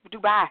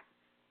 Dubai.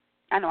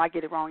 I know I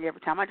get it wrong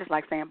every time. I just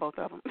like saying both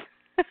of them.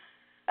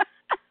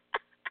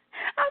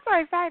 I'm so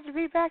excited to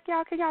be back,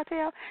 y'all. Can y'all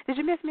tell? Did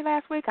you miss me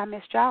last week? I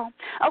missed y'all.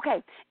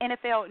 Okay,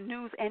 NFL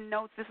news and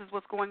notes. This is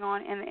what's going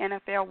on in the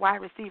NFL.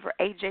 Wide receiver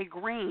A.J.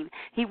 Green.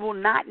 He will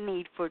not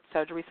need foot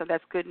surgery, so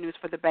that's good news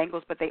for the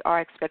Bengals, but they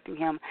are expecting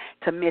him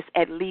to miss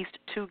at least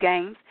 2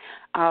 games.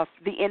 The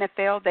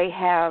NFL, they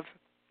have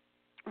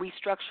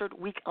restructured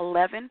Week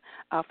 11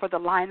 for the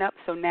lineup,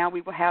 so now we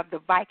will have the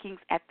Vikings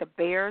at the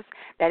Bears.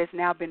 That has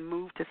now been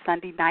moved to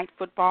Sunday night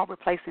football,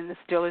 replacing the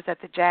Steelers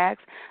at the Jags.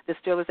 The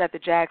Steelers at the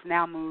Jags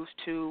now moves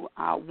to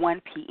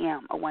 1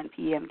 p.m., a 1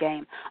 p.m.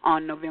 game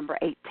on November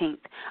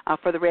 18th.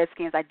 For the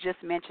Redskins, I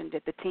just mentioned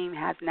that the team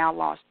has now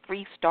lost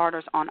 3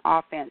 starters on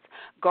offense: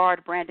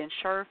 guard Brandon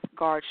Scherf,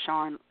 guard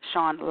Sean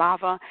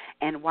Lava,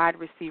 and wide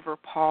receiver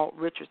Paul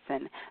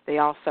Richardson. They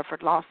all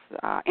suffered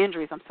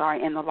injuries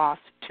in the loss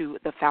to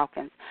the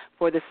Falcons.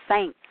 For the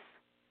Saints,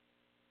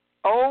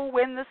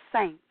 when the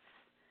Saints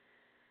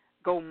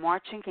go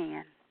marching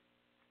in,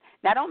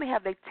 not only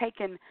have they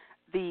taken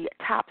the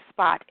top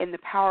spot in the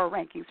power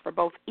rankings for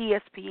both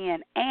ESPN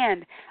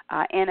and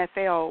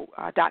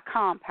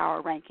NFL.com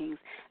power rankings.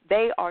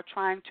 They are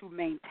trying to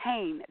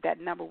maintain that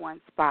number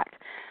one spot.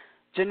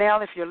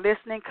 Janelle, if you're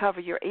listening, cover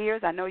your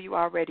ears. I know you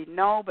already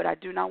know, but I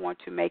do not want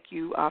to make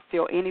you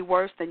feel any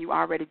worse than you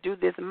already do.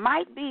 This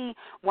might be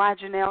why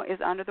Janelle is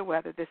under the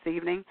weather this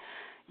evening.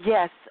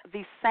 Yes,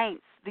 the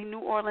Saints, the New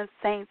Orleans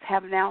Saints,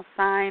 have now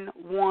signed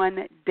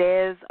one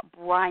Dez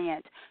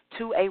Bryant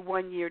to a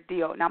one-year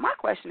deal. Now, my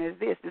question is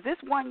this. Is this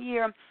 1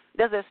 year,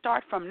 does it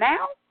start from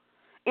now?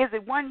 Is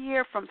it 1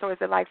 year from, so is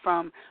it like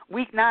from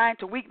week 9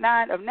 to week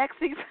 9 of next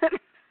season?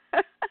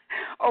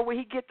 Or will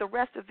he get the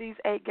rest of these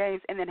 8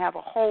 games and then have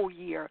a whole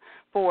year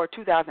for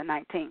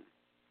 2019?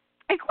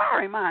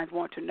 Inquiring minds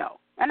want to know,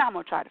 and I'm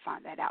going to try to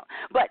find that out.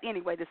 But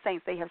anyway, the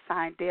Saints, they have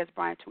signed Dez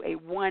Bryant to a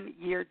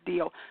one-year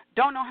deal.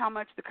 Don't know how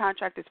much the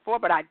contract is for,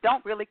 but I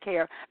don't really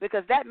care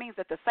because that means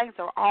that the Saints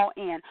are all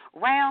in.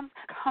 Rams,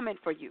 coming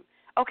for you.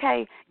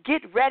 Okay,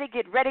 get ready,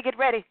 get ready, get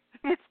ready.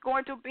 It's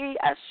going to be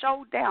a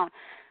showdown.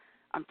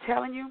 I'm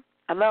telling you,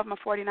 I love my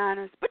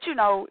 49ers, but you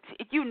know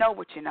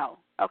what you know,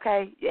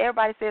 okay?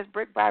 Everybody says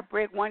brick by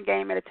brick, one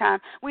game at a time.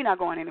 We're not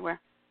going anywhere.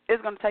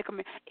 It's going to take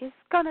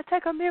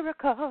a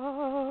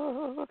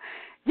miracle.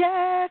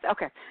 Yes.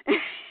 Okay.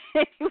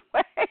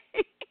 Anyway,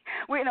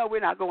 we know we're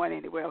not going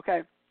anywhere,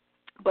 okay?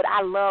 But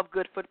I love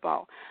good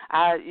football.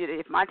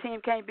 If my team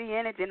can't be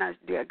in it, then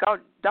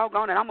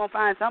doggone it, I'm going to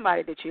find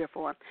somebody to cheer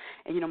for.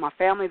 And, you know, my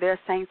family, they're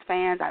Saints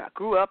fans. I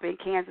grew up in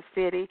Kansas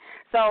City.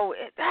 So,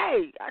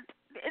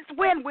 it's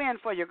win-win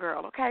for your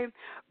girl, okay?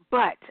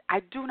 But I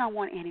do not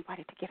want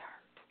anybody to get hurt.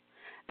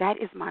 That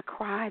is my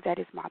cry. That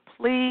is my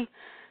plea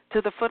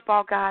to the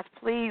football guys.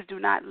 Please do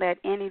not let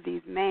any of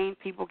these main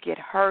people get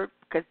hurt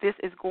because this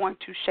is going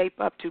to shape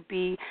up to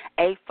be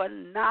a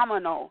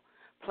phenomenal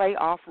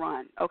playoff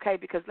run, okay?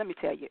 Because let me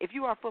tell you, if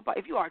you are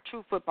a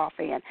true football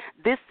fan,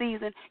 this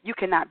season you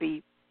can't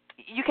be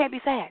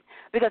sad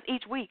because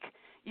each week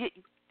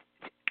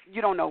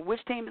you don't know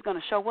which team is going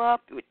to show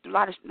up. A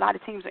lot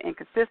of teams are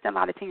inconsistent. A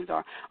lot of teams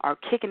are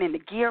kicking into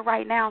gear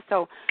right now.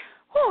 So,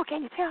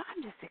 can you tell?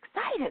 I'm just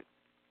excited.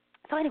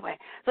 So anyway,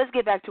 let's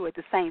get back to it.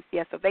 The Saints,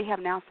 yes, so they have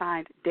now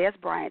signed Dez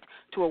Bryant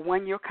to a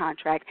one-year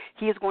contract.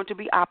 He is going to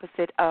be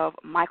opposite of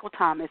Michael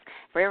Thomas.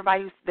 For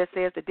everybody that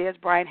says that Dez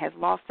Bryant has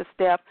lost a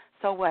step,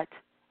 so what?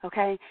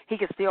 Okay? He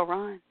can still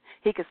run.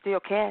 He can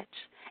still catch.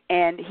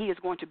 And he is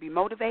going to be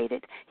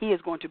motivated. He is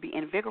going to be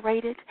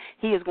invigorated.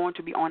 He is going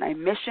to be on a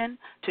mission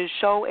to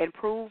show and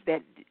prove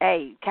that,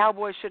 hey,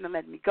 Cowboys shouldn't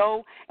have let me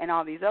go, and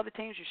all these other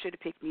teams, you should have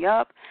picked me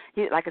up.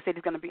 Like I said,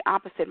 he's going to be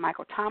opposite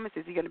Michael Thomas.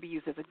 Is he going to be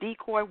used as a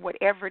decoy?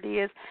 Whatever it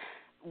is.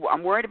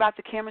 I'm worried about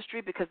the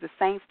chemistry because the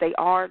Saints, they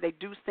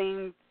do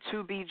seem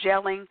to be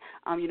gelling,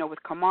 with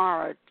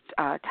Kamara,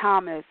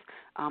 Thomas,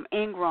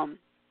 Ingram.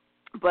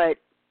 But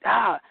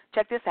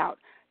check this out.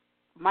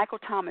 Michael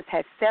Thomas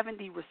had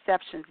 70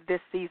 receptions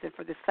this season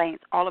for the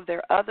Saints. All of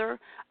their other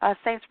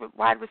Saints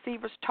wide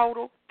receivers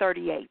total,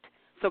 38.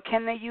 So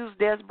can they use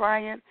Dez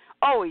Bryant?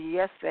 Oh,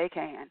 yes, they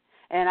can.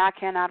 And I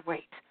cannot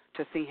wait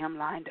to see him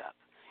lined up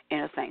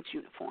in a Saints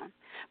uniform.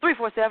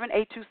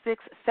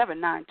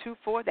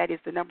 347-826-7924. That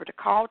is the number to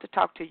call to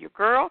talk to your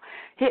girl.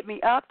 Hit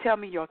me up. Tell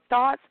me your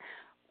thoughts.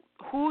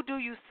 Who do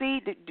you see?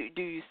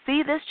 Do you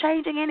see this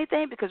changing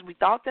anything? Because we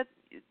thought that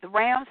the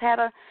Rams had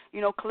a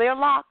clear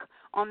lock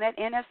on that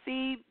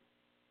NFC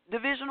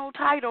divisional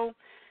title,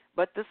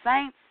 but the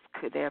Saints,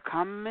 they're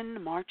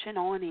coming marching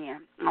on in.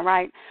 All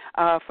right.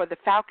 For the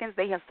Falcons,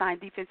 they have signed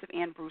defensive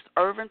end Bruce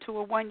Irvin to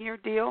a one-year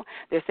deal.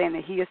 They're saying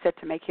that he is set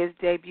to make his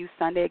debut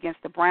Sunday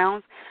against the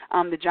Browns.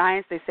 The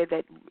Giants, they said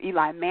that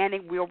Eli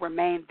Manning will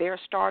remain their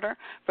starter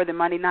for the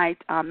Monday night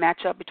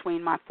matchup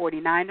between my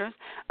 49ers.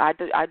 I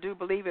do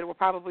believe it will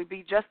probably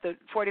be just the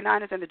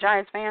 49ers and the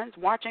Giants fans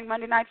watching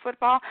Monday Night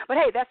Football. But,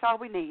 hey, that's all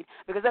we need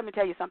because let me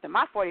tell you something.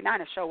 My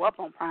 49ers show up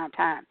on prime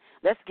time.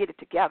 Let's get it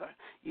together.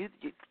 You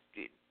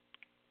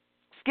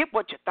skip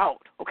what you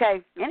thought,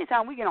 okay?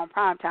 Anytime we get on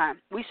prime time,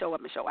 we show up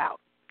and show out.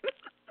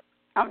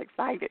 I'm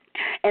excited.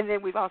 And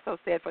then we've also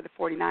said for the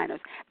 49ers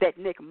that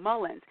Nick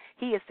Mullins,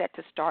 he is set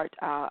to start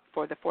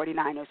for the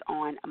 49ers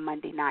on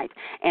Monday night.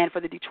 And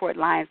for the Detroit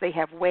Lions, they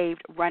have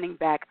waived running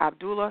back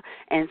Abdullah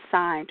and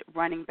signed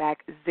running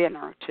back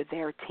Zinner to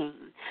their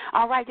team.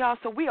 All right, y'all,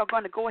 so we are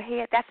going to go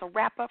ahead. That's a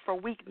wrap-up for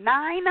Week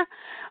 9.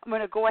 I'm going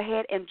to go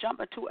ahead and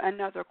jump into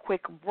another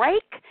quick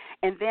break.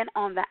 And then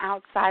on the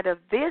outside of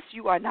this,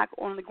 you are not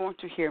only going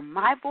to hear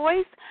my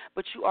voice,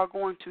 but you are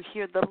going to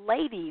hear the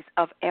ladies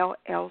of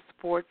LL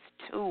Sports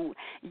 2.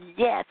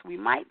 Yes, we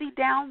might be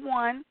down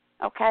 1,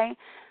 okay?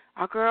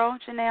 Our girl,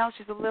 Janelle,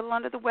 she's a little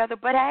under the weather,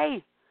 but,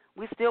 hey,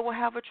 we still will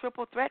have a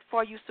triple threat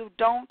for you, so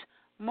don't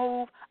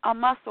move a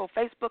muscle.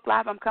 Facebook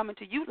Live, I'm coming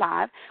to you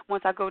live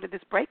once I go to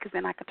this break because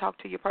then I can talk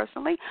to you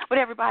personally. But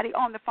everybody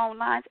on the phone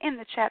lines, in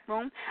the chat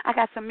room, I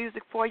got some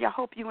music for you. I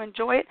hope you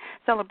enjoy it.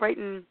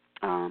 Celebrating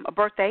a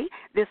birthday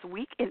this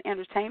week in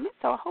entertainment,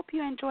 so I hope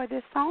you enjoy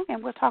this song,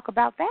 and we'll talk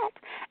about that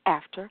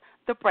after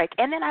the break.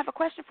 And then I have a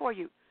question for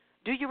you.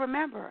 Do you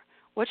remember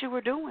what you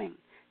were doing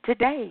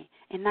today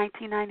in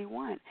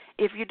 1991.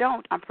 If you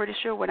don't, I'm pretty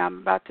sure what I'm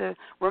about to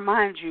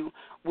remind you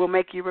will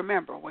make you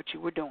remember what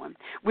you were doing.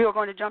 We are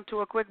going to jump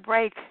to a quick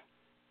break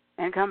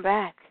and come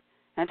back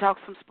and talk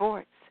some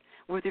sports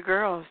with your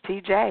girls,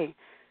 TJ,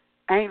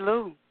 Aunt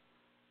Lou,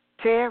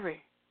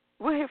 Terry.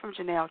 We'll hear from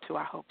Janelle, too,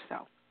 I hope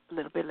so, a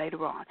little bit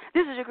later on.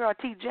 This is your girl,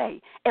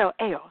 TJ,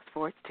 LL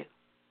Sports 2.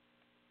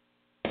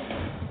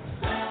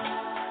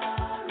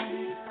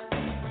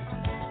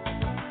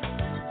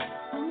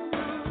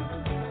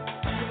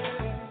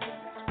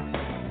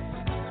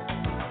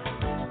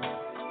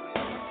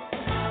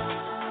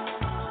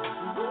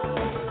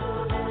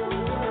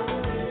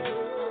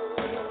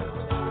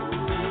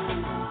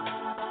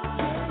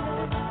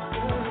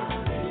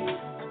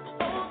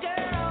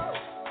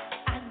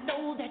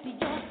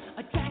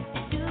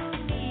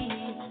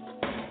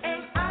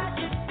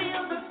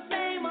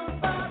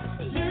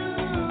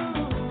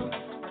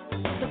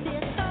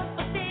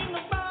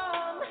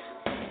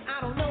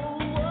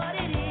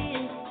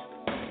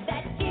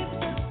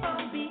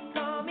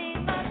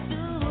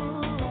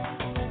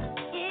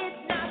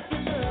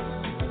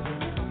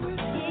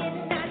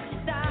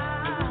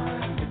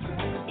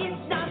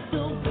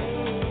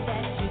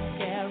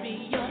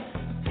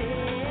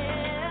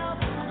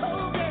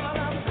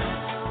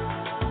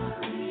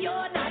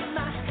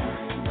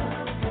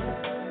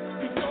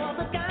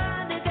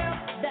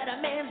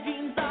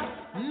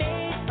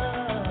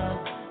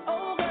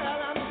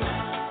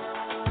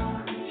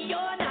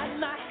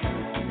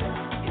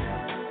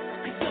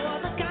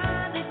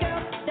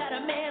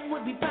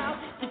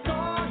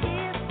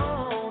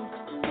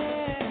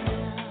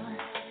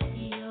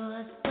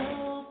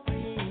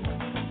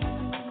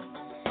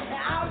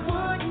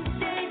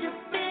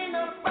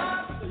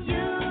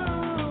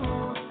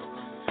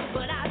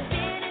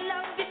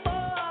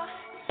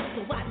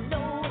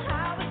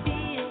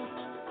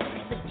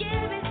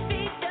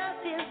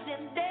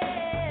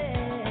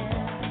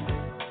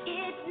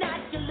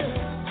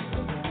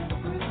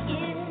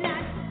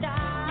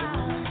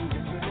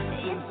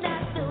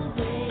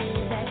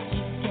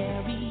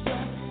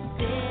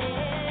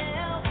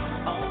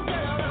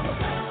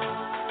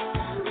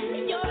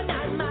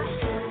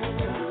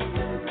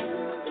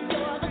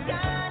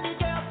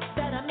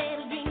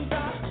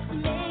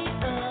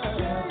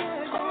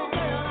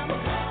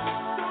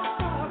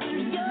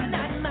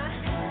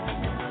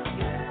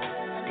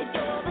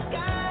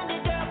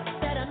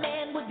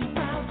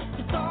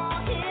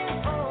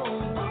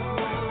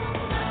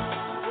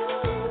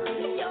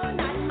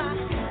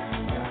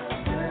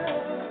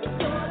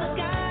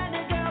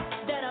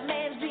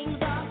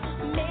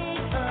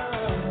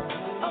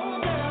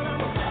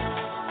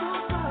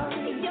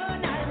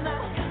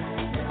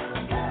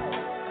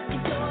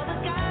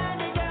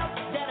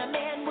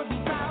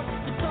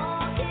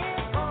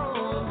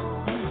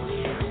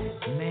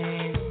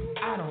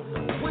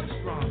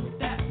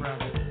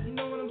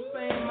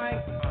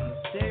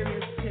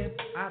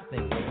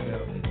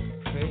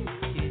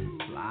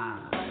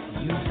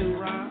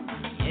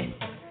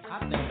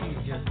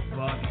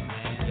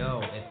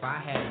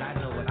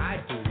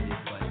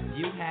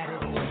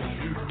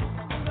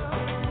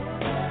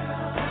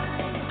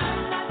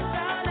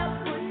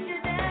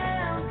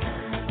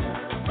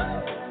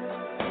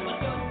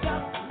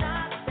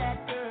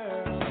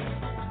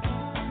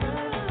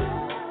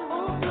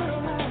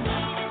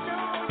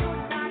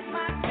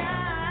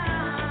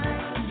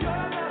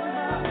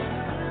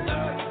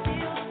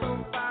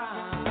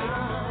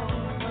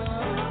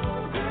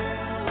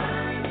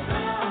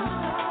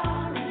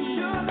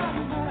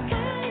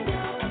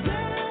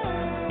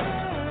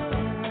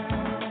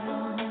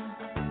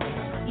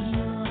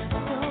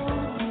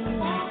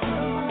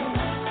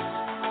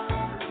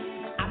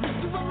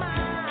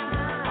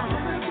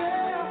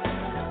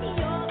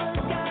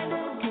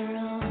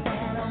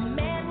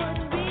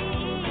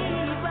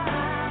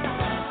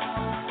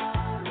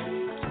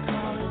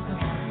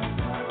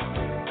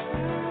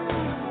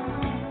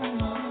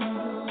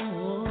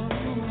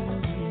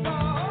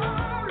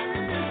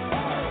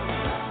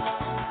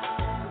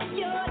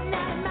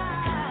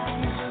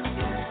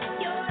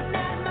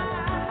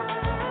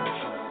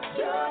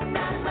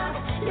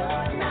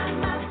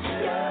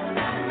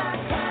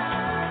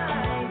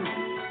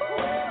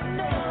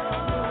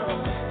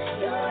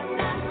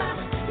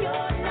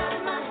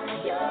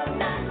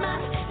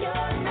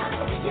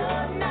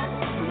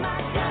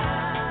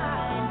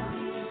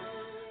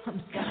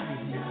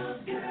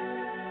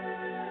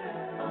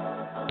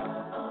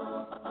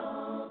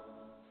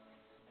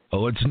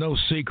 Oh, it's no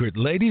secret.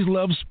 Ladies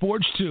love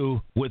sports, too,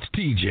 with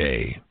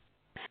TJ.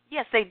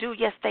 Yes, they do.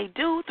 Yes, they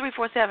do.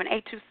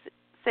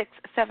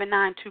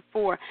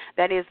 347-826-7924.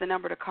 That is the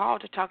number to call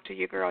to talk to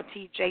your girl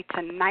TJ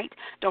tonight.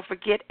 Don't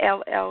forget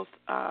LL's,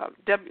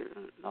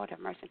 Lord have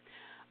mercy,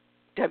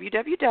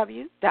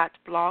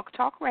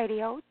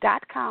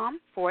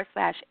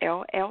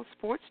 www.blogtalkradio.com/LL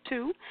Sports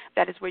 2.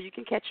 That is where you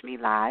can catch me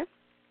live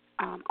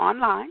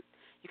online.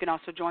 You can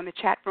also join the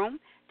chat room.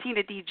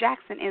 Tina D.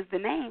 Jackson is the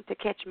name to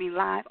catch me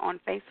live on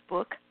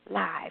Facebook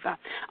Live.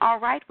 All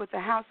right, with the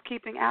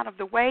housekeeping out of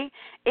the way,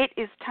 it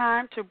is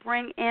time to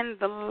bring in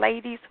the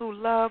ladies who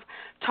love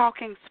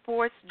talking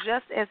sports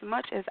just as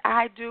much as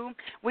I do.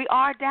 We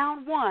are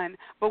down one,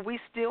 but we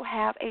still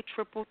have a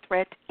triple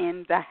threat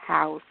in the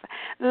house.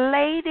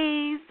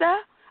 Ladies,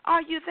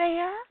 are you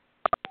there?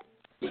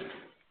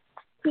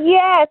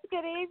 Yes,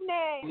 good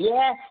evening.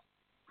 Yes.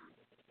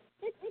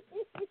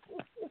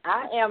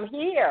 I am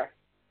here.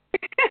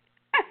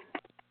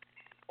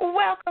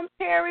 Welcome,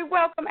 Terry.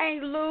 Welcome,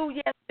 Aunt Lou.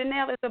 Yes,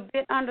 Janelle is a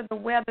bit under the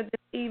weather this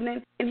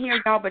evening. You can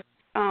hear y'all, but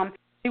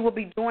she will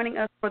be joining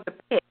us for the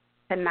pick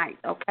tonight,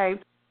 okay?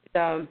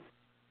 A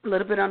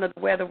little bit under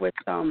the weather with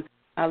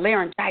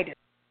laryngitis,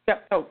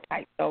 strep throat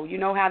type. So you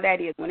know how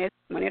that is. When it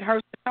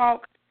hurts to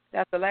talk,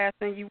 that's the last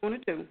thing you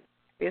want to do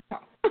is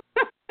talk.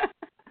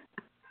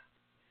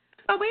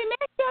 But we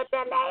miss you,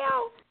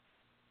 Janelle.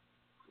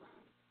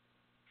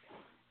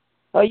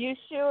 Are you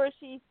sure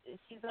she's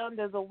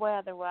under the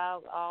weather?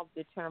 Well, I'll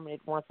determine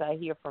it once I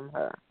hear from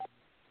her.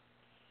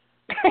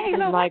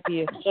 It might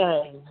be a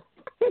shame.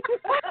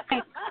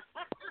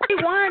 She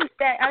won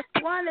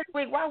this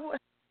week.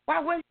 Why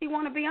wouldn't she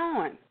want to be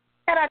on?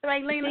 Shout out to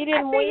Ailena. She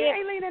didn't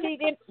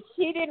win.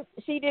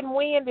 She didn't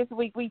win this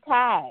week. We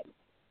tied.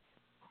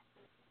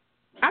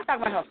 I'm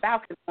talking about her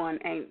Falcons one,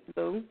 Aunt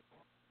Lou.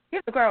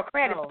 Give the girl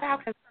credit. The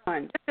Falcons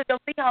won. Just because your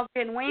Seahawks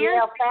didn't win.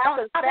 Yeah,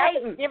 Falcons.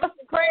 Give us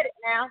some credit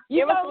now.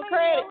 Give us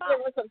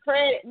some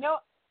credit. No,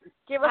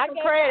 give us some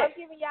credit. I'm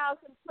giving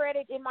y'all some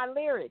credit in my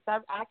lyrics.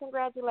 I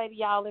congratulated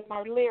y'all in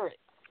my lyrics.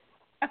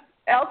 Okay,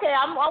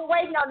 I'm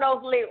waiting on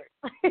those lyrics.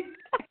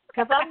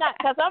 Because I'm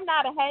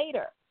not a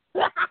hater.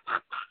 I'm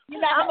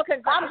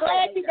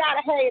glad you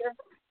got a hater.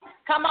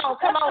 Come on,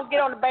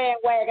 get on the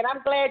bandwagon.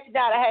 I'm glad you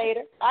got a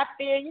hater. I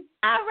feel you.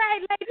 All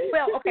right, ladies.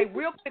 Well, okay,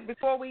 real quick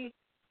before we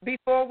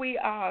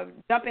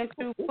jump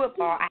into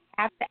football, I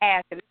have to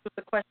ask, and this was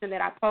the question that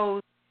I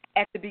posed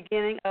at the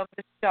beginning of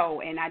the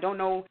show, and I don't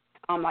know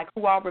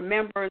who all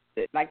remembers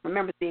the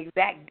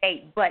exact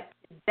date, but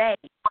today,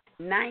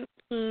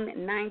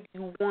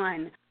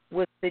 1991,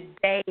 was the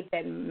day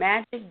that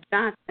Magic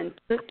Johnson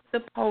took to the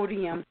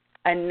podium,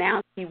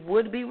 announced he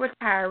would be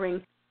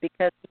retiring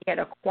because he had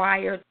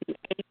acquired the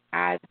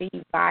HIV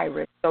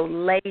virus. So,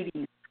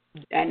 ladies,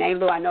 and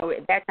Lou, I know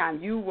at that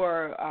time you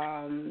were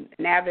an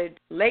avid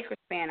Lakers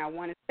fan, I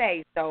want to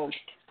say. So,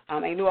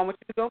 Lou, I want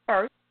you to go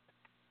first.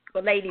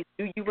 But, ladies,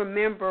 do you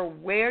remember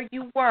where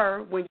you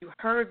were when you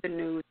heard the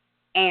news,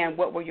 and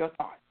what were your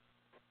thoughts?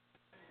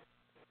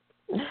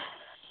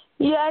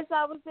 Yes,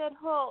 I was at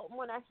home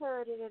when I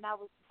heard it, and I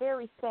was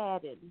very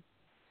saddened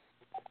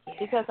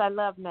because I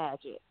love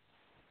Magic.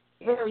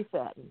 Very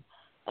saddened.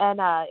 And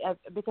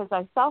because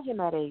I saw him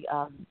at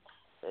a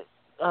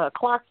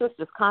Clark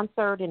Sisters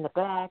concert in the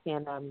back,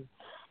 and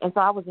so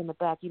I was in the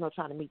back,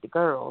 trying to meet the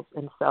girls,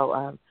 and so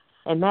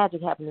and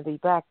Magic happened to be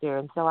back there,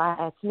 and so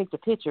I sneaked a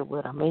picture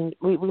with him. I mean,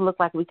 we looked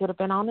like we could have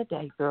been on a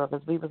date, girl,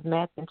 because we was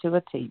matching to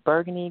a T,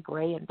 burgundy,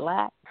 gray, and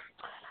black.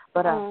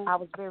 But I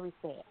was very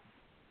sad.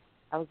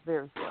 I was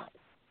very sad.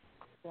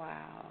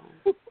 Wow.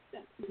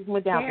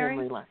 Went down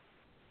memory lane.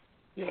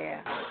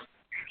 Yeah.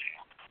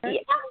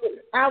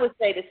 I would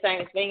say the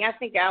same thing. I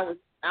think I was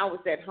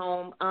at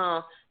home,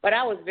 but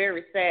I was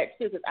very sad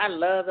too because I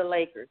love the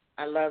Lakers.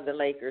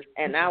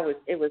 And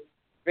it was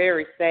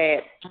very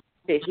sad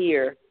to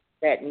hear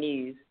that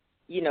news.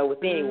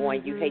 With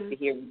anyone, you hate to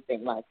hear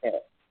anything like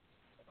that.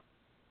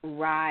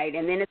 Right,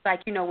 and then it's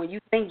like when you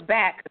think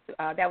back,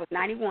 that was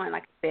 91.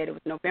 Like I said, it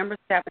was November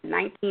 7th,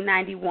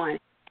 1991,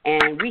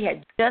 and we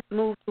had just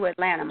moved to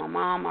Atlanta. My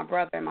mom, my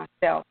brother, and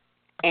myself.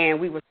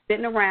 And we were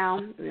sitting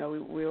around, we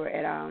were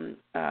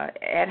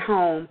at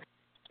home,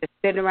 just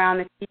sitting around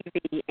the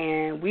TV,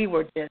 and we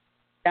were just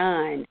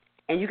stunned.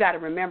 And you got to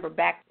remember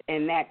back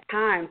in that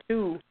time,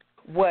 too,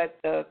 what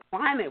the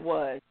climate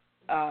was,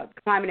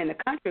 climate in the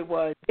country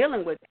was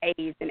dealing with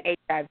AIDS and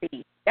HIV.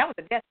 That was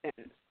a death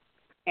sentence.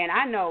 And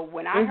I know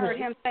when I heard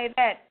him say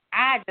that,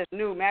 I just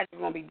knew Magic was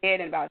going to be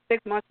dead in about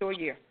 6 months to a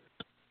year.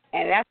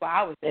 And that's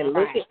why I was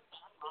crying.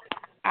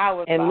 I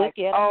was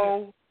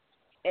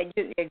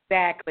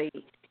exactly.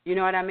 You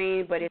know what I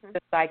mean? But it's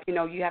just like,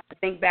 you have to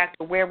think back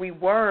to where we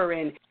were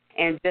and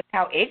just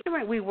how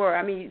ignorant we were.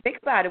 I mean, think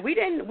about it. We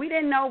didn't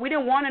know, we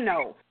didn't want to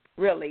know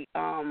really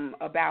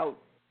about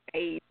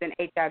AIDS and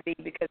HIV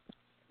because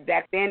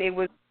back then it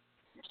was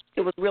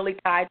really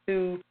tied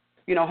to,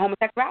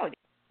 homosexuality.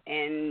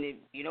 And if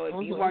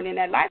you weren't in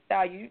that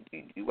lifestyle, you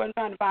weren't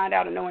trying to find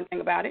out or know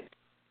anything about it.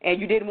 And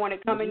you didn't want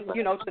it coming, to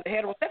the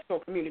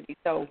heterosexual community.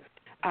 So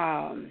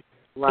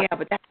right. Yeah,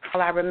 but that's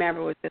all I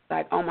remember was just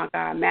like, oh, my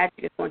God,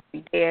 Magic is going to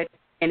be dead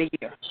in a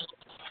year.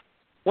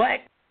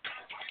 What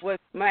was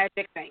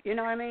Magic think? You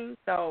know what I mean?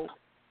 So,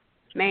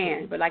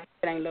 man, but like you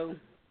said, Aunt Lou,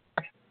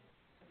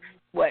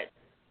 what,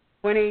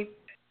 20,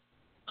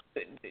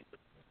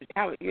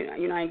 how, I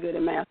ain't good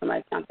at math.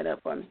 Somebody count it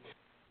up for me.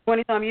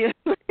 20-some years.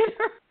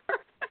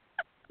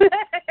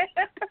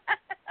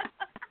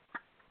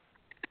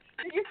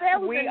 You said it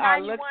was in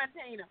 91,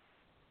 Tina.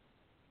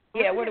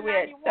 Yeah, what are we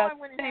at? 91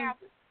 when it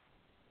happened?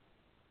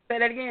 Say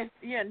that again.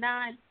 Yeah,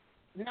 9.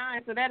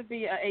 So that'd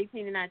be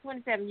 18 and 9,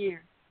 27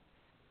 years.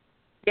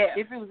 Yeah.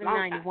 If it was in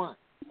long 91.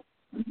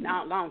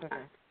 Time. Long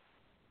time.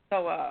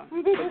 So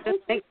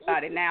just think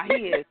about it now.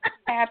 He is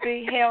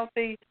happy,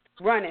 healthy,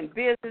 running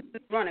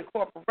businesses, running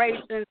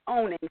corporations,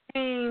 owning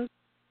teams.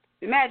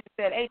 Magic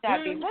said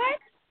HIV. What?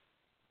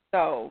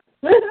 So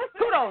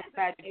kudos to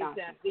Magic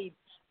Johnson. HIV.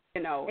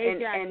 You know,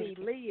 HIV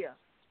Leah.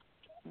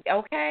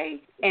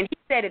 Okay, and he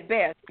said it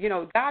best. You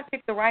know, God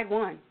picked the right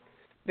one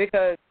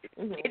because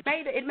it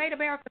made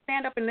America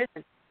stand up and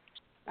listen.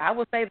 I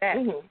will say that.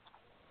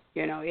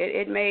 You know,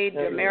 it made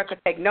America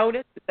take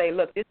notice to say,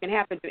 look, this can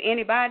happen to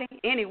anybody,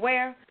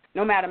 anywhere,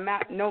 no matter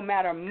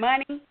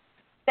money,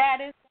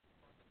 status,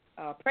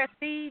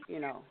 prestige. You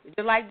know,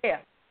 just like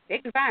death, they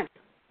can find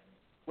you.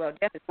 Well,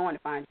 death is going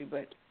to find you,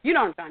 but you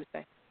know what I'm trying to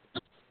say.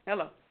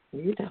 Hello.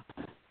 You know.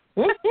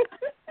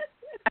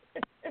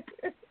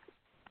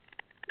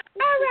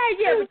 All right,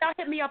 yeah, but y'all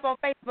hit me up on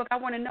Facebook. I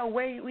want to know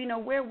where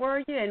were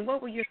you and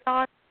what were your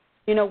thoughts?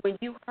 You know, when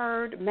you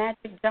heard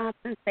Magic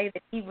Johnson say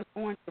that he was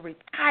going to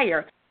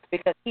retire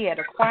because he had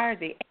acquired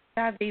the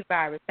HIV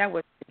virus. That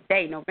was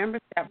today, November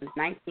 7th,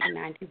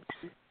 1991.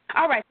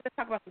 All right, so let's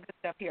talk about some good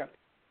stuff here.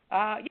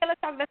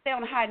 Let's stay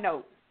on a high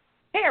note.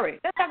 Terry,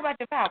 let's talk about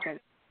your Falcons.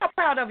 How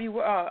proud of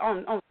you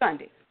on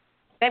Sunday?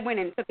 They went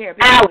and took care of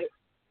business.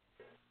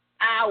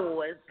 I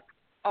was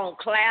on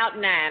cloud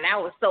 9. I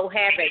was so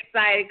happy,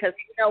 excited because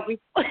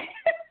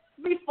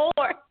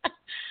before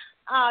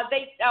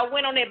they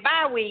went on their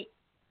bye week,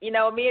 me and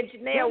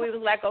Janelle, we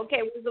was like,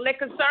 okay, we was a little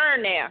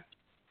concerned there,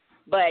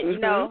 but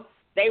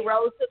they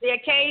rose to the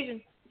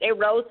occasion.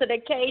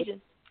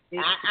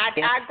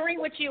 I agree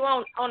with you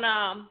on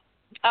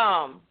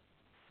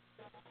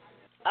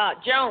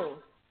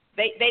Jones.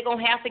 They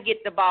gonna have to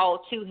get the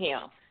ball to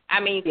him. I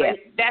mean,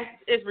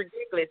 it's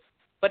ridiculous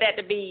for that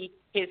to be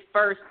his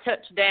first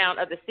touchdown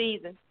of the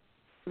season.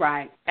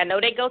 Right. I know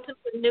they go to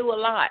the new a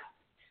lot,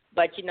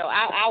 but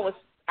I was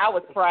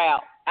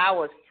proud. I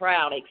was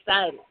proud,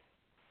 excited.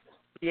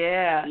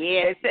 Yeah.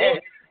 Yeah.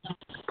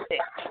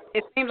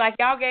 It seemed like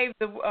y'all gave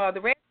the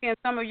Redskins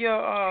some of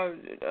your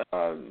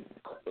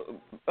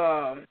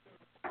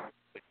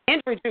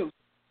injury juice.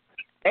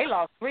 They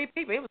lost 3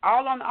 people. It was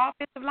all on the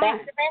offensive line.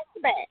 Back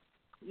to back.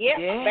 Yep,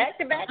 yeah. Back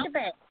to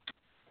back.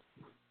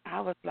 I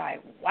was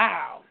like,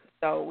 wow.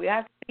 So we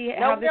have to see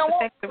how this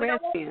affects the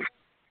Redskins.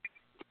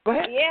 Go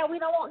ahead. Yeah, we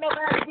don't want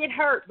nobody to get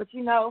hurt, but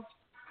it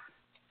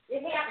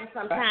happens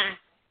sometimes.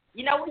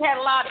 We had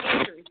a lot of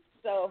injuries,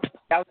 so.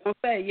 I was going to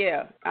say,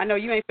 yeah. I know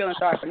you ain't feeling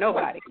sorry for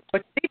nobody,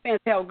 but the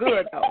defense held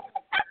good, though.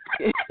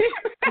 Don't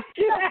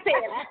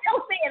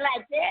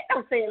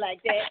say it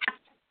like that.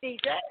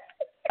 DJ.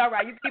 All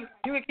right, you can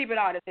keep it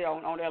honest here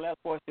on LL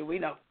Sports, too. We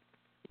know.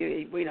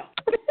 We know.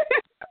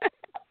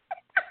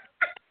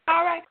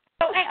 All right.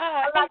 So,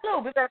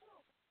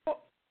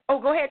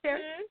 go ahead,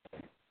 Terry.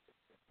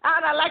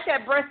 I like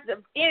that burst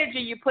of energy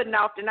you're putting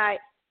off tonight.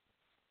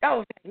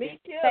 Oh, me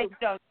too.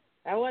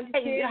 I want to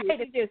hear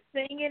you just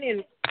singing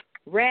and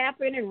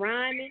rapping and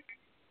rhyming.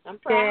 I'm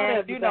proud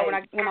of you. You know,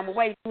 when I'm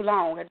away too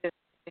long, it just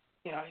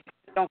it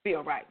don't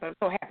feel right. But I'm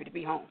so happy to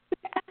be home.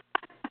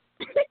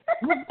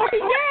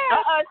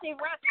 She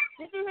run.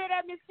 Did you hear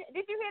that, Miss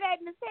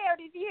Terry?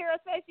 Did you hear her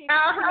say she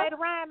made a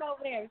rhyme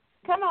over there?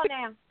 Come on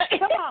now.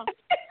 Come on.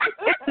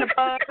 It's in the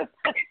blood.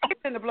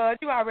 It's in the blood.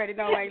 You already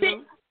know, ain't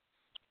you?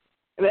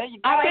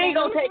 I ain't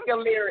gonna take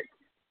your lyrics.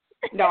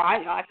 No,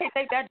 I can't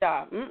take that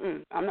job.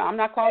 I'm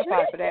not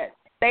qualified for that.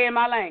 Stay in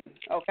my lane,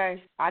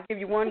 okay? I'll give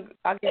you one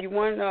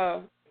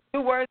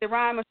 2 words that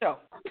rhyme a show.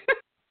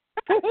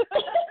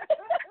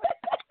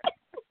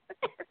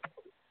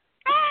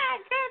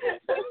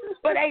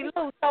 But hey,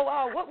 Lou, so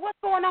what's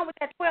going on with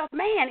that 12th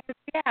man in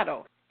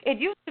Seattle? It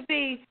used to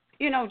be,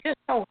 just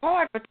so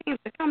hard for teams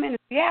to come into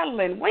Seattle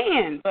and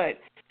win, but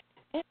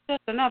it's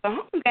just another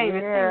home game.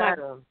 It seems like.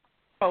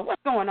 So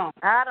what's going on?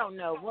 I don't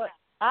know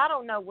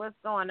what's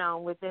going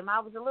on with them. I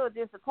was a little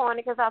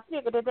disappointed because I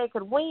figured that they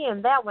could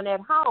win that one at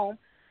home,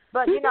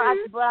 but I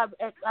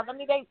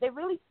mean they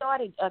really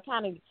started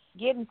kind of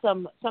getting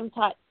some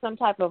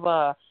type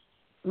of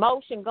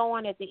motion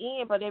going at the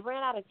end, but they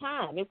ran out of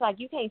time. It's like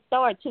you can't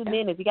start 2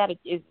 minutes.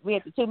 We're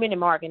at the 2-minute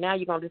mark, and now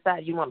you're gonna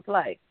decide you want to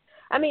play.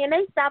 I mean, and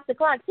they stopped the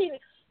clock.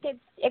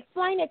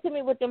 Explain it to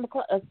me with them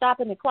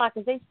stopping the clock,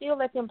 because they still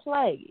let them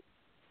play.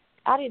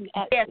 I didn't.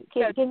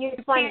 Can you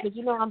explain it?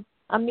 Because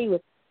I'm new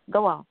with.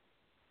 Go on.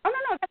 Oh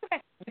no, that's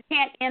okay. You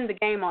can't end the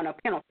game on a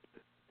penalty,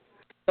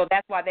 so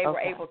that's why they were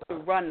able to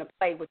run the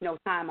play with no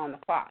time on the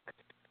clock.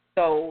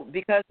 So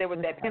because there was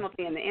that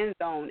penalty in the end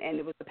zone and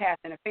it was the pass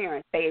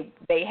interference, they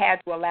had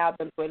to allow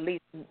them to at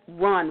least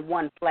run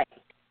one play.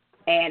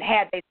 And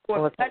had they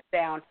scored a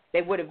touchdown,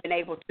 they would have been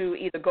able to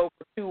either go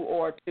for 2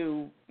 or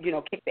to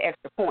kick the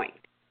extra point.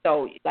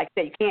 So, like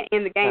I said, you can't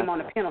end the game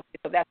on a penalty,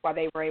 so that's why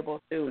they were able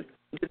to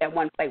do that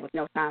one play with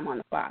no time on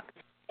the clock.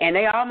 And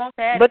they almost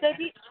had But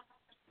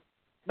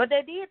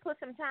they did put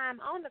some time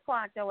on the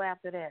clock, though,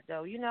 after that,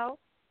 though,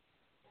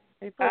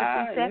 They put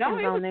a few seconds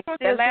on there.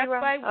 The last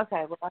play,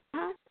 okay, well,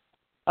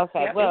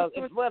 Okay, Yeah, well,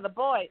 the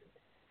boy,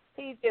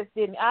 he just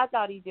didn't. I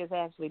thought he just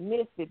actually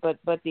missed it, but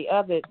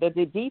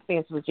the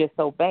defense was just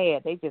so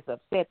bad. They just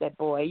upset that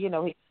boy. You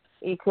know,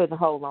 he couldn't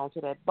hold on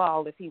to that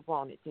ball if he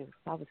wanted to.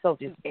 I was so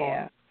disappointed.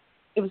 Yeah.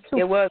 It was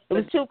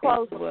too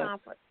close for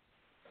comfort.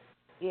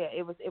 Yeah,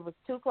 it was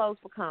too close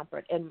for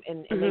comfort, and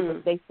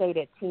they stayed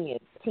at 10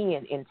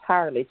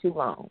 entirely too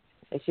long.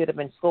 They should have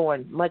been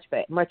scoring much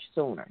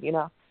sooner. You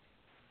know.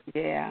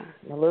 Yeah.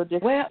 A little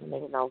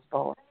disappointed in those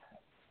boys.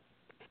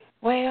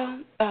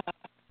 Well,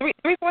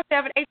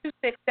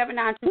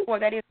 347-826-7924.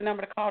 That is the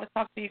number to call to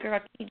talk to your girl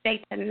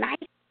TJ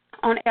tonight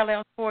on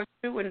LL Sports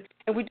 2. And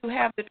we do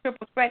have the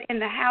triple threat in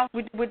the house.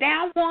 We're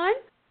down one.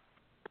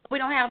 We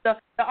don't have the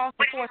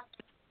Austin Force.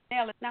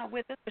 Nell is not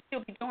with us, but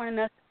she'll be joining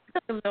us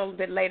just a little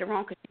bit later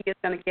on because she is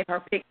going to get her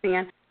picks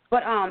in.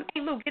 But,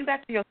 hey, Lou, getting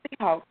back to your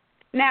Seahawks.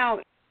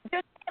 Now,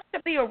 there seems to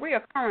be a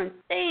reoccurring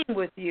theme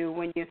with you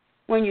when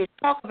you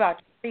talk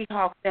about your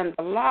Seahawks and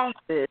the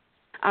losses.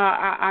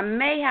 I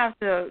may have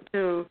to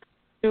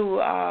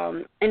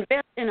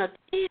invest in a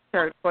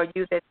T-shirt for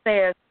you that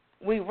says,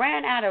 "We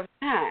ran out of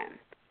time."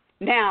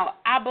 Now,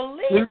 I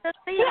believe the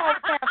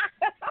Seahawks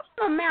have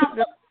some amount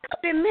of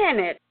 50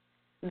 minutes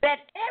that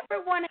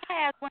everyone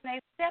has when they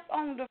step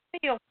on the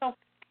field. So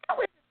how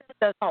is it that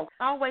the Seahawks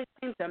always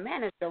seem to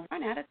manage to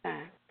run out of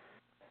time?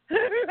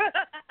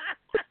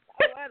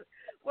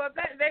 Well,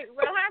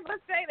 I'm going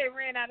to say they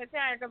ran out of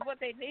time because what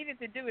they needed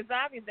to do is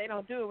obvious. They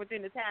don't do it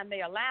within the time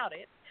they allowed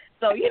it.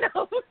 So, you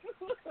know.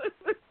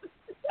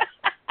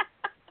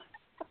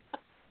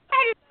 I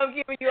just don't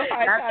give you a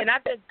hard time. And I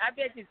bet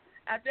you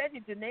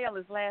Janelle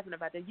is laughing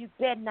about that. You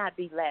better not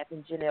be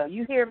laughing, Janelle.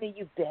 You hear me?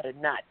 You better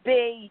not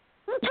be.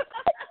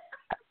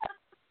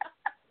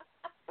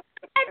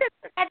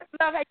 I just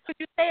love how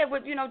you say it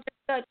with, just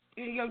such,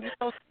 you're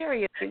so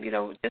serious and,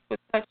 just with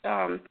such,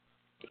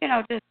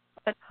 just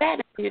such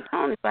sadness in your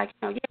tone. It's like,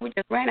 yeah, we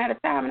just ran out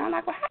of time. And I'm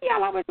like, well, how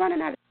y'all always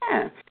running out of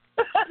time?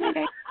 I mean,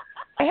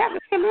 they have the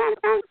same amount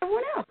of time as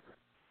everyone else.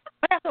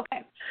 But that's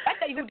okay. I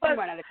tell you who did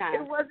run out of time.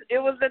 It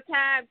was the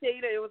time,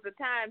 Tina. It was the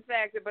time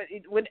factor. But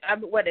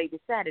they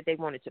decided they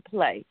wanted to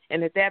play.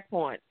 And at that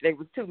point, there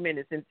was 2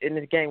 minutes and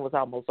the game was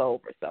almost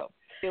over. So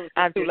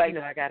I too late.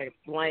 I got to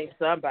blame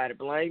somebody.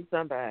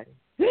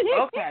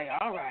 Okay,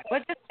 all right.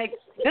 But just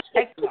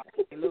take the loss.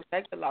 You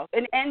take the loss.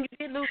 And you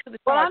did lose to the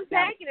Chargers.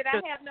 Well, I'm taking it. I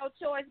have no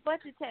choice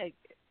but to take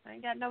it. I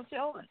ain't got no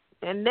choice.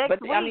 And next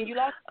week, you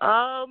lost.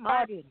 Oh,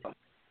 my goodness.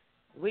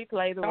 We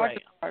play the Rams.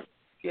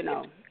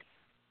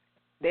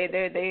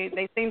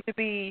 They seem to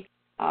be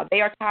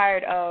they are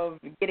tired of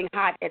getting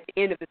hot at the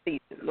end of the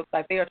season. Looks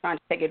like they are trying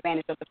to take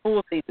advantage of the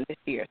full season this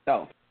year.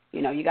 So,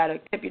 you got to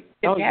tip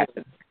your hat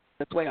as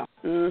well.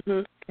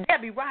 Mm-hmm.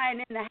 Debbie Ryan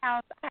in the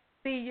house. I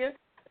see you.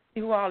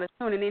 Who all is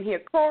tuning in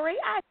here. Corey,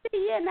 I see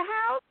you in the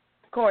house.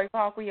 Corey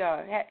Falk, we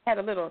had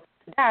a little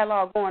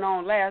dialogue going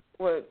on the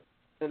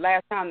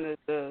last time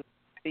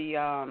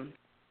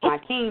my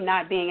team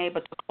not being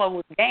able to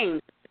close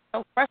games. It's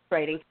so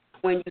frustrating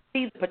when you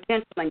see the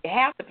potential and you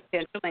have the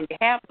potential and you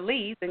have the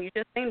leads and you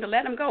just seem to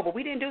let them go. But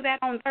we didn't do that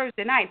on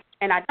Thursday night,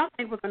 and I don't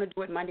think we're going to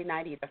do it Monday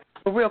night either.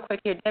 But real quick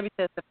here, Debbie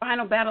says the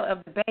final battle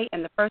of the Bay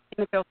and the first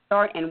NFL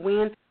start and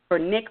win for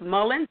Nick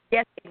Mullins.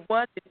 Yes, it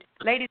was.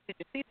 Ladies, did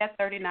you see that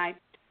Thursday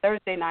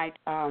night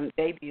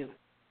debut?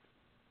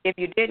 If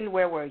you didn't,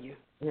 where were you?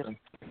 Yeah.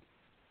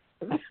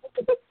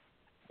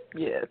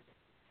 Yes.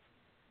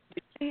 Did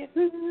you see it?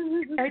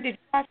 Did you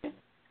watch it?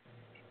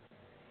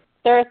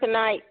 Thursday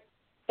night,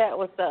 that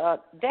was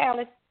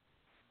Dallas.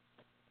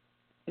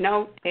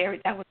 No, Terry,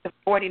 that was the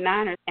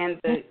 49ers and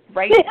the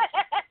Raiders.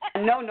 I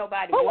know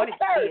nobody wanted to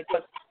see it,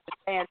 but the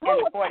fans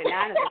and the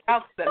 49ers, the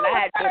Hawks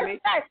lied to me.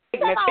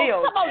 Come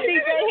on,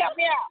 DJ, help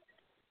me out.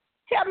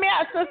 Help me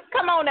out, sister.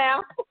 Come on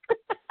now.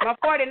 My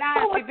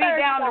 49ers, we beat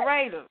down the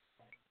Raiders.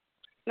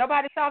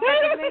 Nobody saw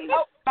that to me?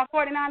 My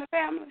 49er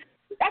family?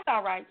 That's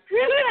all right.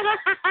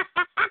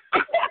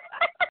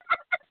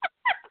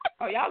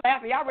 Oh, y'all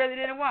laughing. Y'all really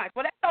didn't watch.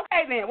 Well, that's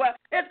okay then. Well,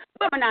 there's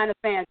some Niners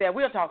fans there.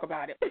 We'll talk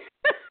about it.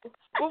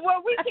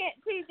 Well, we can't,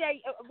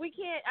 TJ,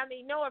 I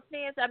mean, no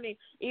offense. I mean,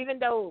 even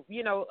though,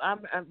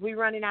 we're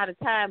running out of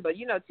time, but,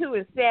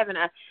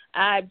 2-7,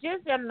 I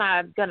just am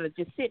not going to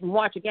just sit and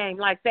watch a game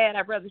like that.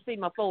 I'd rather see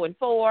my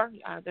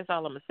 4-4. That's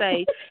all I'm going to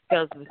say,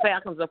 because the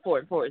Falcons are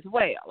 4-4 as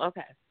well.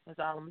 Okay, that's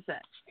all I'm going to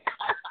say.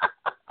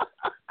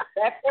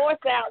 That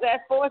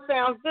 4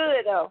 sounds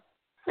good, though.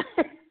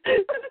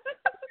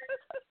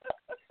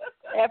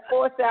 That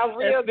 4 sounds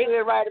real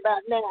good right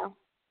about now.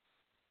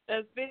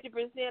 That's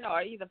 50%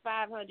 or either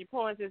 500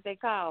 points as they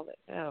call it.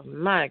 Oh,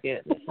 my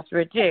goodness. It's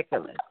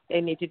ridiculous.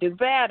 They need to do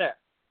better.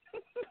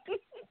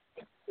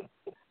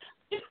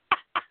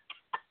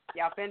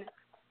 Y'all finished?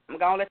 I'm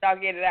going to let y'all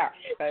get it out.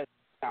 Okay.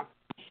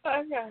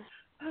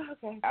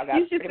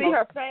 You should see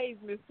her face,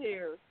 Miss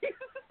Terry.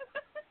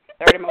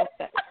 30 more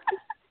seconds.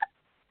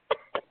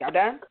 Y'all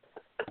done?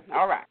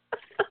 All right.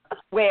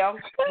 Well,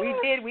 we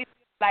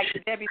like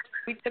Debbie,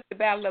 we took the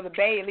Battle of the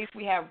Bay. At least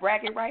we have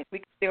bragging rights. We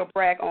can still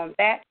brag on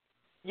that.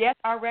 Yes,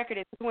 our record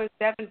is 2-7,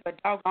 but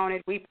doggone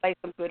it, we play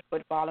some good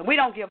football, and we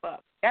don't give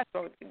up. That's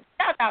what.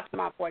 Shout out to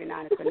my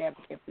 49ers for never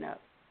giving up.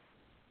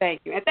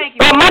 Thank you, and thank you.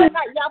 Well, Monday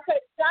night, y'all play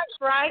the Giants,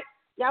 right?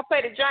 Y'all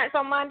play the Giants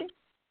on Monday?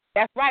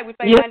 That's right. We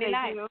play Monday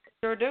night.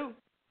 Sure do.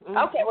 Mm-hmm.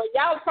 Okay, well,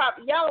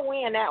 y'all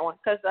win that one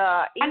because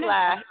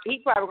Eli, he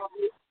probably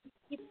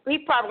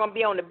gonna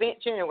be on the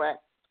bench anyway.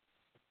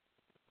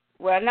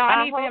 Well, no,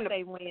 I need hope for him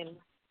to win.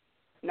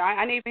 No,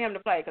 I need for him to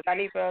play because I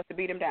need for us to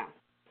beat him down.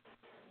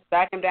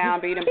 Back him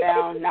down, beat him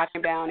down, knock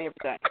him down,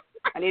 everything.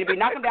 I need to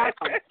knock him down.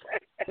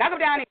 Knock him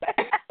down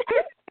anyway.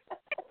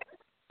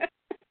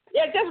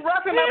 Yeah, just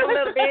rough him up a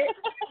little bit.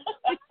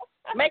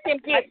 Make him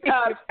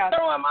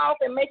throw him off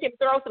and make him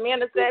throw some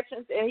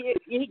interceptions, and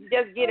he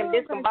just get him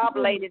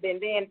discombobulated,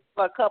 and then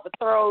for a couple of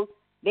throws,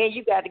 then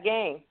you got the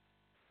game.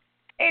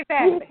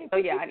 Exactly. So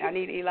yeah, I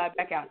need Eli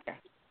back out there.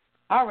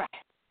 All right.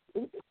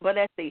 Well,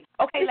 let's see.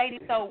 Okay,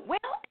 ladies. So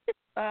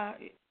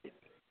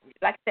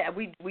like I said,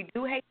 we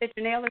do hate that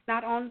Janelle is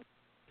not on,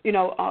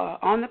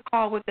 on the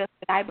call with us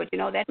tonight, but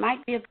that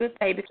might be a good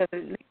thing because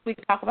at least we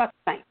can talk about the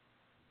Saints.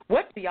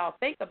 What do y'all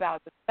think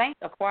about the Saints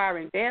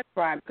acquiring Dez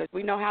Bryant? Because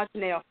we know how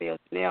Janelle feels.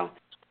 Janelle,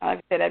 like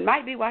I said, that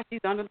might be why she's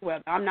under the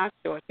weather. I'm not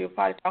sure. She'll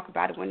probably talk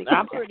about it when he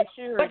comes. I'm pretty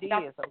sure it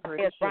is. I'm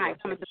pretty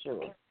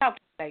sure. Talk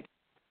to me, lady.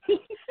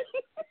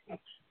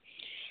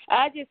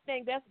 I just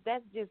think that's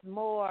just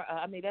more.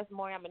 That's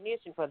more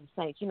ammunition for the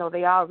Saints.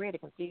 They already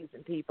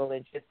confusing people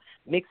and just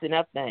mixing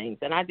up things.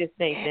 And I just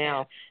think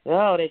now,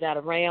 they got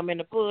a ram in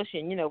the bush,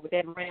 and with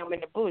that ram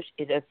in the bush,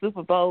 the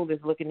Super Bowl is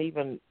looking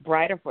even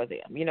brighter for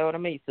them. You know what I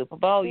mean? Super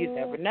Bowl, you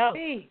never know.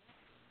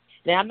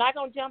 Now I'm not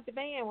gonna jump the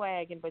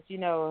bandwagon, but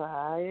that's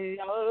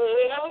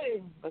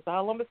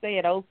all I'm gonna say.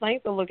 Those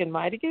Saints are looking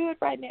mighty good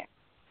right now.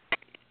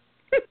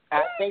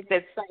 I think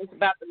that Saints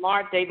about to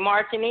march. They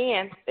marching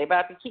in. They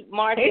about to keep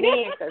marching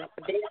in because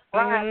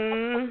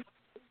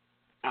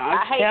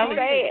I hate to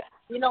say it.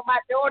 My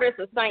daughter's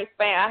a Saints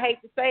fan. I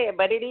hate to say it,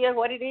 but it is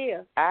what it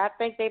is. I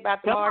think they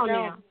about to march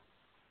on.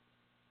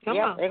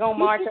 Yeah, they're gonna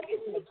march on.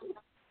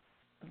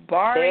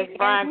 Barry,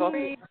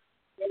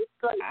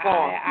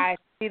 I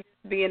see this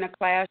being a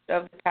clash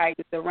of the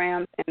Titans, the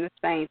Rams, and the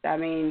Saints. I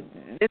mean,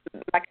 this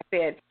is, like I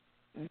said,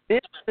 this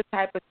is the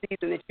type of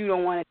season that you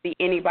don't want to see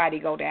anybody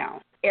go down.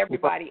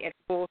 Everybody at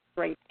full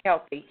strength,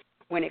 healthy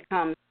when it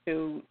comes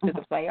to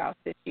the playoffs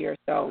this year.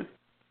 So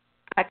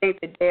I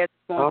think that Dez is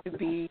going to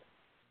be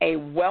a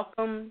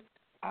welcome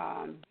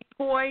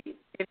decoy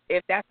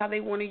if that's how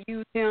they want to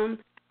use him.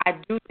 I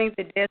do think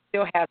that Dez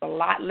still has a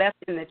lot left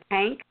in the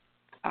tank.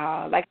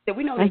 Like I said,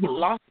 we know they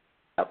lost,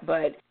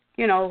 but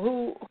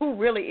who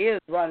really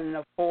is running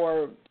a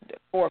 4-4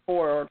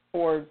 or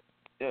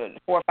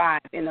 4-5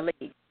 in the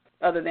league?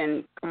 Other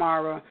than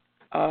Kamara,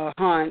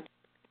 Hunt,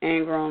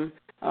 Ingram.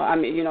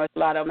 It's a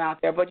lot of them out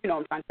there, but you know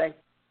what I'm trying to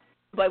say.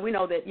 But we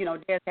know that,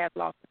 Dez has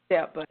lost a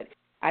step, but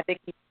I think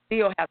he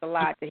still has a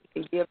lot that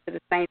he can give to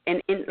the Saints.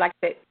 And like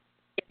I said,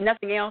 if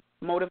nothing else,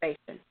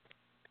 motivation.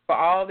 For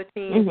all the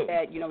teams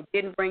that,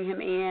 didn't bring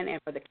him in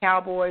and for the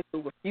Cowboys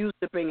who refused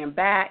to bring him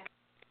back.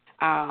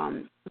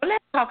 But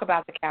let's talk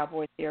about the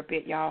Cowboys here a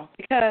bit, y'all,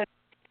 because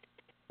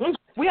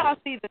we all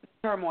see the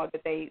turmoil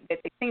that they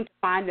seem to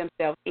find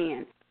themselves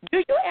in. Do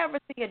you ever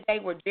see a day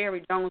where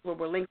Jerry Jones will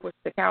relinquish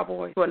the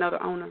Cowboys to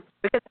another owner?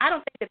 Because I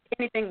don't think that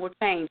anything will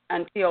change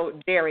until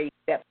Jerry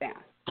steps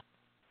down.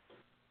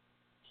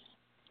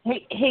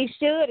 He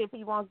should if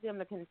he wants them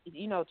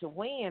to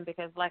win,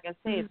 because like I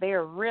said,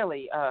 they're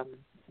really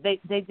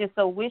they just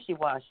so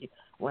wishy-washy.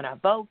 When I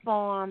vote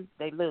for them,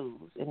 they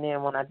lose, and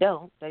then when I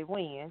don't, they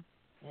win.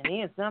 And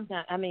then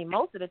sometimes,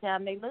 most of the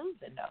time they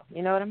losing though.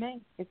 You know what I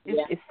mean? It's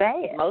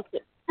sad. Most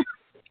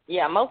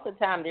of the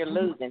time they're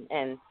losing,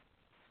 and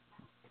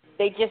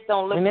they just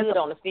don't look good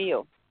on the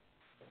field.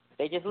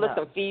 They just look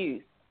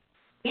confused.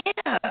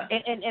 Yeah,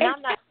 and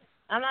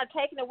I'm not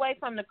taking away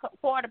from the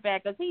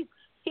quarterback because he's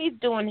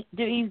doing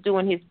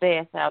his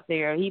best out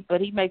there.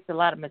 But he makes a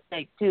lot of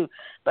mistakes too.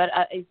 But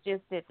it's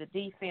just that the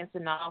defense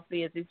and the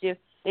offense, it's just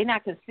they're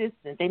not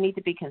consistent. They need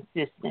to be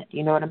consistent.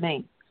 You know what I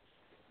mean?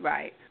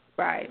 Right.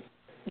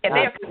 Yeah, they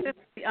are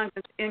consistently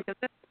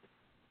inconsistent.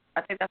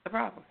 I think that's the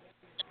problem.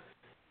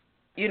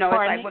 It's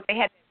like what they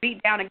had to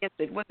beat down against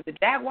the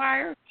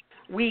Jaguars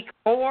week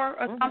 4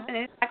 or something.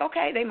 And it's like,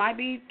 okay, they might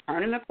be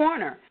turning the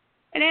corner.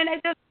 And then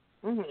they just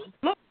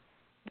look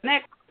the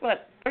next, 3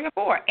 or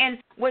 4.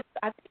 And what's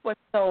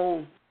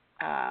so,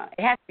 it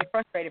has to be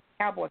frustrating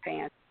for Cowboy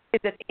fans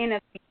is that the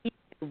NFC East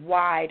is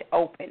wide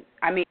open.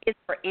 It's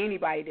for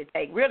anybody to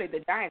take. Really, the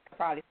Giants could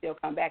probably still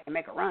come back and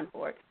make a run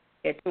for it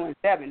at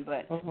 2-7.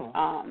 But,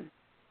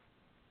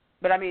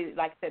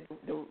 like I said,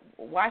 the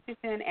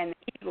Washington and the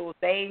Eagles,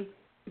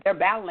 they're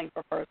battling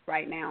for first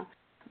right now.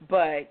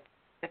 But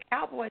the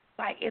Cowboys,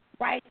 it's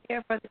right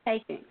there for the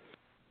taking.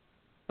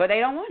 But they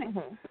don't want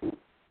it.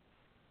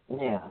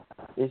 Yeah.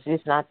 It's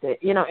just not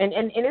that,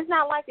 and it's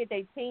not like that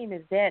their team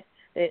is that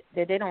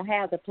they don't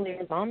have the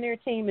players on their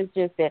team. It's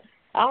just that,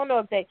 I don't know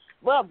if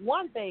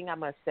one thing I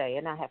must say,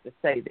 and I have to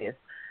say this,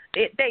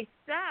 They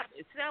stopped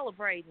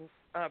celebrating,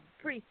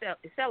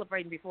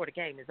 celebrating before the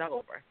game is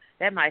over.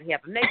 That might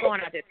happen. They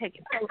going out there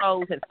taking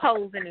photos and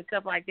posing and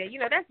stuff like that.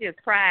 That's just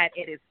pride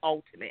at its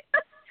ultimate.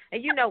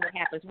 And you know what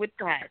happens with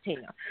pride,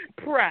 Tina.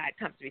 Pride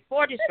comes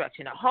before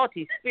destruction, a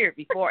haughty spirit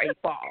before a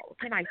fall.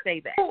 Can I say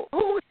that?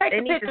 Who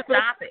they need to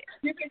stop it.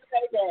 You can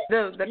say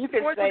that. The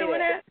sports are doing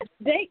that?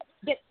 They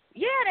be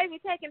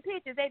taking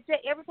pictures.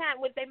 Every time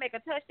they make a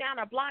touchdown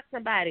or block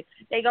somebody,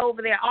 they go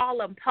over there,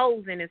 all of them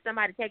posing, and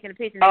somebody taking a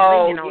picture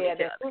and leaning on each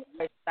other.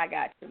 I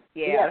got you.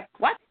 Yeah.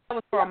 What that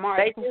was for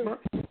Amari Cooper.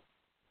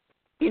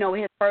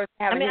 His first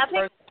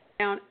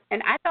touchdown,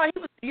 and I thought he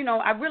was.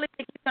 I really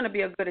think he's going to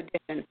be a good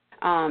addition.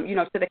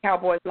 To the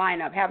Cowboys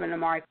lineup, having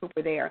Amari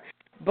Cooper there.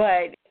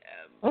 But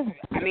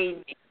he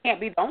can't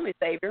be the only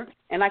savior.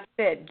 And like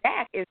you said,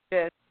 Dak is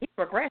he's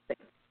progressing.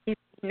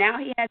 Now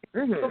he has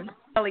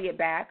Elliott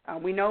back.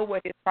 We know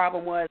what his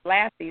problem was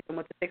last season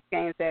with the 6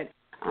 games that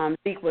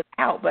Zeke was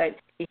out, but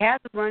he has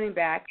a running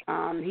back.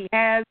 He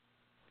has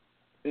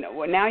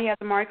now he has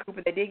Amari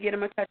Cooper. They did get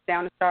him a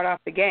touchdown to start off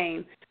the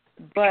game,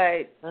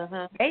 but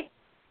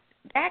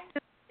Dak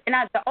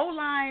the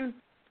O-line.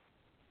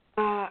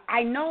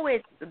 I know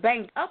it's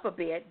banged up a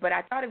bit, but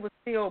I thought it was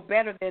still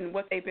better than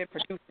what they've been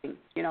producing,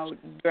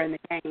 during the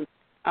game.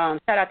 Shout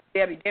out to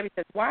Debbie. Debbie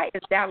says, why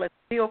is Dallas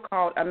still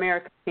called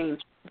America's team?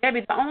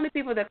 Debbie, the only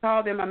people that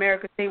call them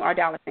America's team are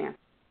Dallas fans.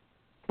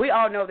 We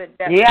all know that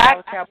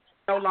Dallas Cowboys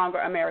is no longer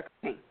America's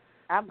team.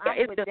 I'm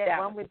with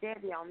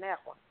Debbie on that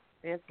one.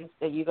 That's what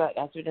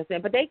I'm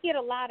saying. But they get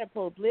a lot of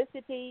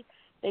publicity.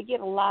 They get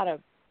a lot of,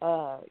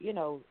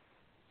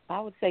 I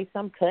would say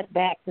some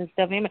cutbacks and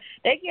stuff.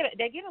 They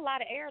get a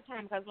lot of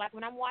airtime because, like,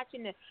 when I'm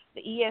watching the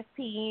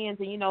ESPNs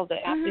and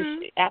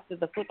after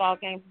the football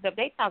games and stuff,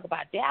 they talk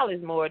about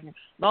Dallas more than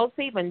most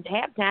people. And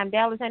halftime,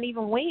 Dallas ain't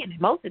even winning.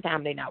 Most of the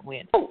time, they're not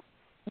winning. Oh,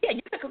 yeah,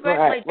 you can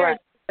congratulate Jerry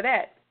for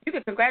that. You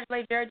can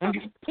congratulate Jerry Jones.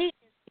 He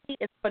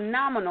is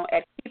phenomenal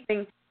at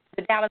keeping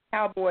the Dallas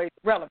Cowboys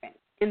relevant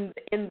in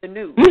the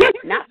news,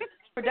 not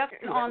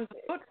production on the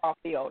football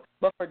field,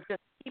 but for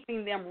just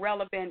keeping them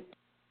relevant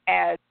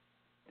as.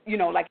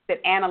 Like I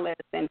said,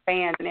 analysts and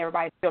fans and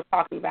everybody still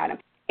talking about him.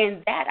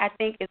 And that, I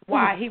think, is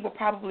why he will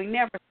probably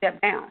never step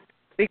down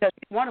because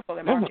he's wonderful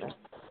in marketing.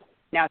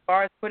 Now, as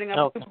far as putting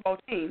up a Super Bowl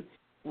team,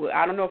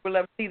 I don't know if we'll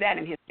ever see that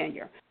in his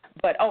tenure.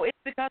 But, it's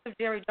because of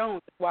Jerry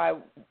Jones is why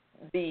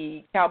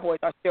the Cowboys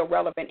are still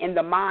relevant in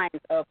the minds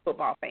of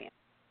football fans.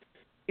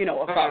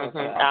 Across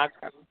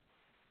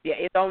yeah,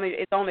 it's only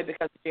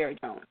because of Jerry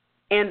Jones.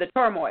 And the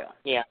turmoil.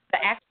 Yeah. The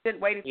accident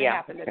waiting to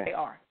happen that they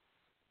are.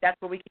 That's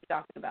what we keep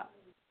talking about.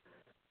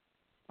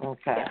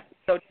 Okay. Yeah.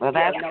 So they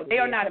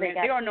are not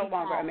American. They are no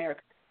longer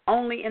American.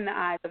 Only in the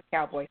eyes of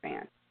Cowboy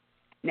fans.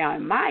 Now,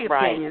 in my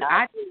opinion,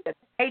 I think that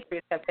the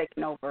Patriots have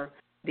taken over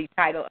the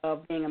title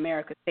of being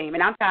America's team,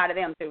 and I'm tired of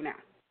them too now.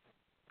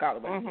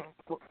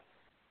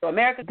 So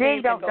America's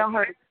team don't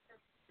hurt.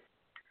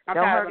 I'm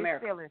tired of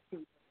America.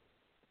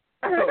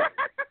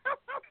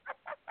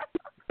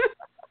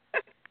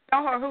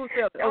 Don't hurt who's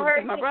feelings? Don't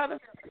hurt my brother.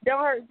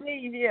 Don't hurt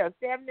these. Yeah,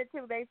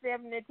 7-2. They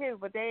 7-2,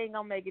 but they ain't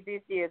gonna make it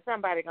this year.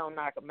 Somebody gonna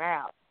knock them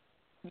out.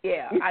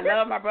 Yeah, I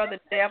love my brother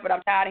to death, but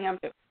I'm tired of him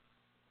too.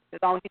 As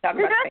long as he's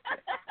talking about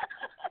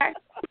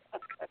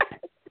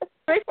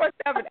the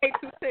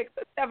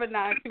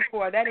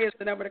 347-826-7924. That is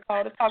the number to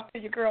call to talk to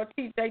your girl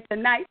TJ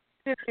tonight.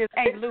 This is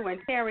Aunt Lou and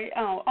Terry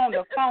on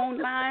the phone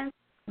line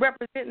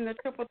representing the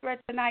triple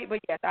threat tonight. But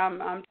yes,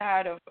 I'm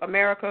tired of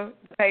America,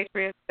 the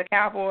Patriots, the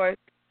Cowboys,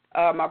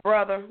 my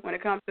brother when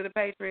it comes to the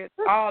Patriots,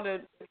 all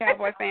the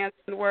Cowboy fans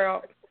in the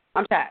world.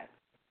 I'm tired.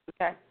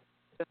 Okay,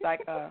 just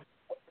like I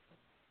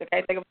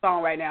can't think of a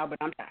song right now, but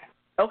I'm tired.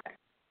 Okay.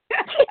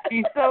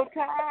 She's so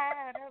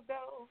tired of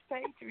those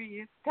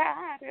Patriots,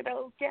 tired of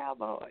those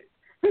Cowboys.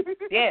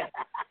 Yeah,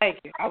 thank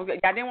you. I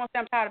didn't want to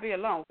say I'm tired of being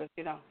alone because,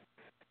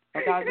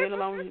 sometimes being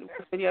alone is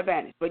to your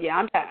advantage. But, yeah,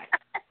 I'm tired.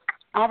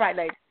 All right,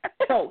 ladies.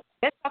 So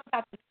let's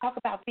talk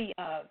about the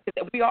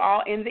we are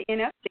all in the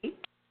NFC.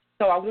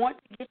 So I want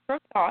to get your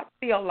thoughts,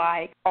 feel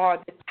like, are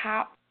the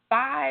top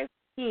 5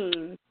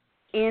 teams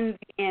in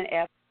the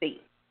NFC.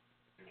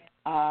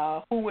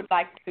 Who would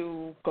like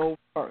to go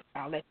first?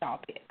 I'll let y'all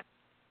pick.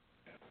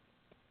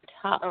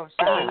 I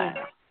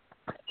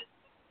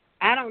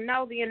don't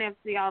know the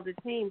NFC, all the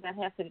teams. I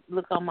have to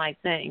look on my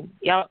thing.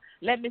 Y'all,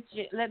 let Miss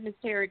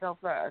Terry go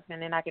first,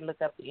 and then I can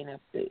look up the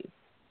NFC.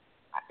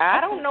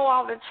 I don't know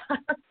all the time.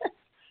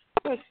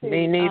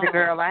 Me neither,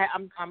 girl.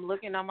 I'm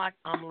looking on my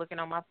phone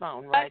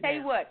right now. I tell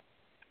you what,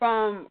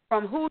 from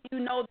who you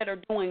know that are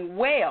doing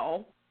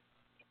well,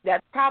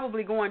 that's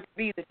probably going to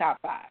be the top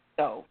 5.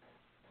 So.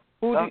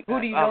 Who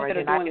do you know that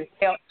are doing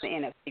well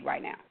in the NFC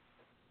right now?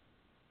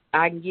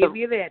 I can give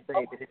you that,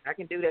 baby. I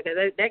can do that.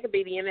 That could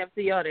be the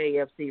NFC or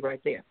the AFC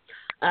right there.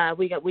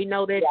 We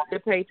know that the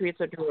Patriots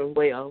are doing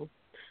well.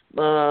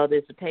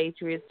 There's the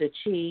Patriots, the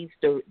Chiefs,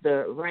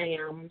 the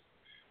Rams,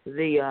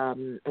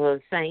 the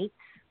Saints.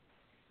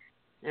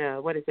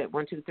 What is that?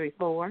 1, 2, 3,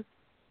 4.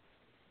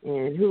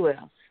 And who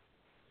else?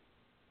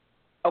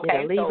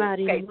 Okay,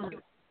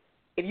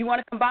 if you want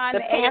to combine the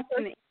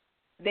AFC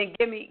Then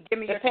give me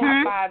your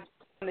top 5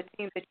 on the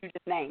teams that you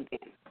just named.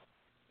 Then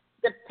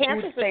the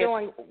Panthers are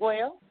doing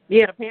well.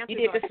 Yeah, the Panthers. You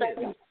did the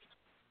same.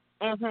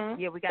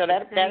 Yeah, we got so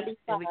that'll be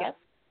 5.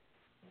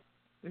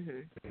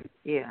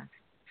 Yeah.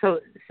 So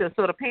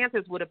the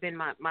Panthers would have been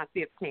my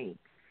 15.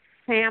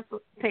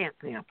 Panthers,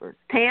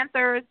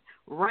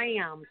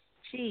 Rams,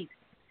 Chiefs,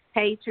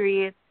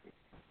 Patriots,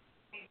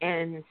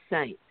 and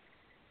Saints.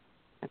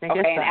 I think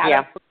that's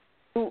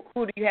and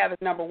who do you have as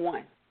number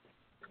 1?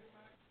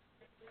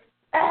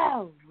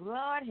 Oh,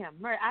 Lord have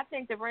mercy. I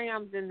think the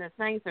Rams and the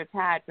Saints are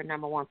tied for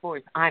number 1 for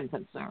as I'm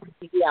concerned.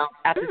 Yeah.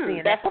 After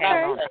seeing that's that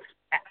game.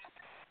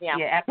 Yeah.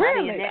 After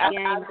seeing that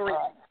game. I agree.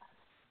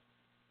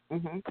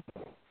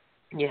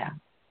 Yeah.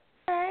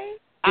 Okay.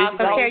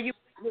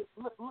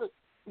 Look,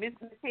 Miss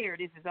Terry,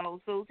 this is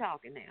old school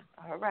talking now.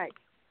 All right.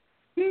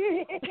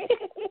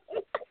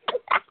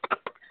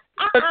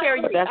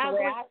 Terry, that's the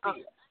way I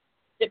see it.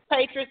 The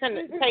Patriots and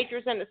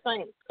the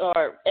Saints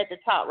are at the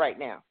top right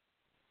now.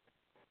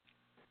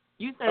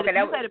 You said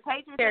the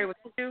Patriots. Terry was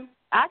 2.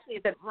 I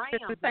said the Rams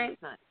and the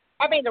Saints.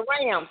 I mean the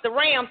Rams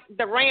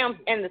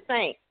and the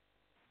Saints.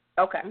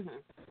 Okay.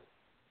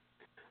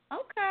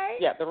 Okay.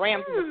 Yeah, the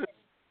Rams.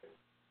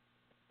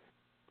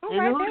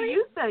 And who do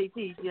you say,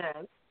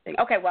 TJ?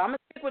 Okay, well, I'm going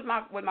to stick with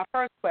my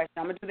first question.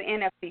 I'm going to do the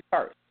NFC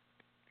first.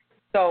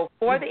 So,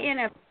 for the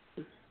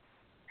NFC,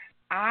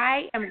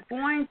 I am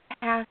going to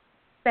have to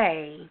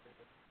say,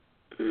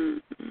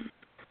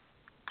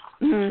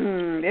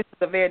 this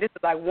is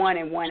like 1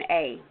 and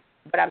 1A,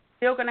 but I'm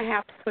still going to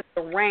have to put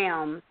the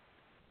Rams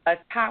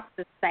atop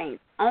the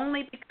Saints,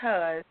 only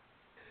because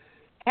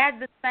had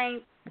the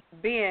Saints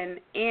been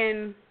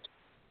in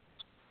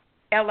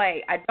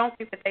L.A., I don't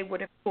think that they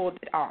would have pulled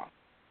it off.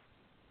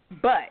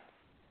 But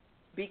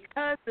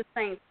because the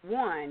Saints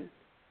won,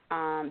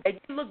 they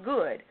did look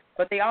good,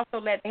 but they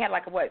also they had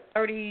like a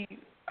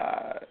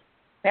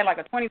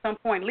 20-some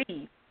point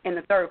lead in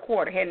the third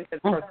quarter, heading to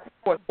the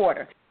fourth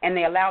quarter, and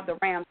they allowed the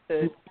Rams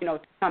to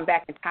come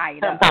back and tie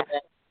it up.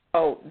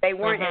 So they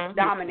weren't as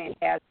dominant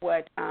as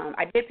what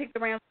I did pick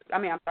the Rams. I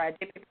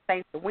did pick the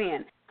Saints to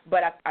win,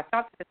 but I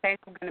thought that the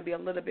Saints were going to be a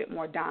little bit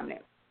more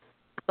dominant.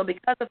 So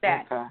because of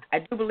that, I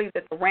do believe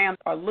that the Rams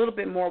are a little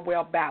bit more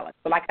well balanced.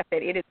 But like I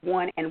said, it is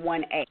 1 and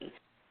 1A.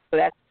 So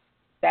that's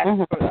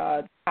for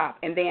the top.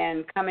 And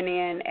then coming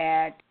in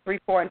at 3,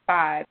 4, and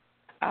 5,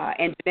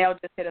 and Janelle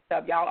just hit us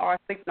up. Y'all are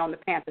sleeping on the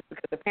Panthers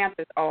because the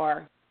Panthers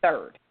are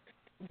third.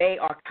 They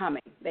are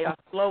coming. They are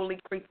slowly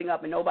creeping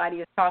up, and nobody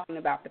is talking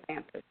about the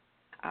Panthers.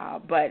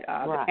 But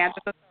the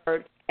Panthers are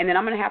third. And then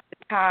I'm going to have to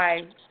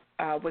tie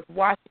with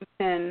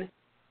Washington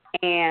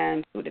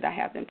and who did I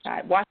have them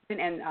tied? Washington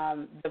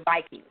and the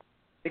Vikings,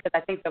 because I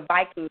think the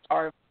Vikings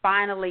are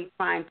finally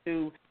trying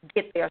to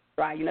get their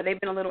stride. They've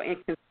been a little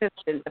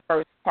inconsistent the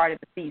first part of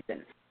the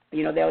season.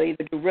 They'll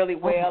either do really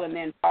well and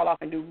then fall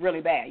off and do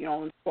really bad,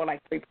 only score like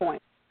 3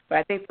 points. But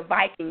I think the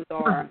Vikings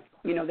are,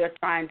 they're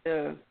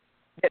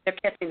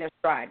catching their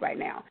stride right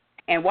now.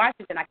 And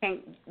Washington,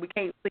 we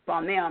can't sleep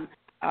on them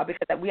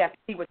because we have to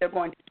see what they're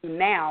going to do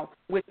now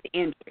with the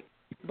injury.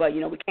 But,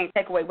 we can't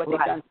take away what they've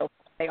done so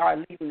far. They are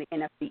leading the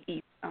NFC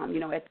East,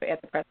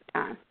 at the present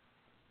time.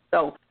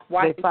 So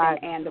Washington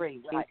and the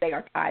Vikings, they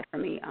are tied for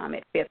me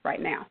at 5th right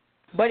now.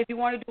 But if you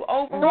want to do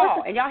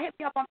overall, and y'all hit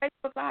me up on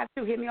Facebook Live,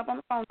 too. Hit me up on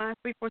the phone line,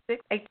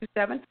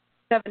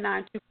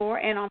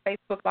 346-827-7924. And on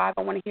Facebook Live,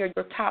 I want to hear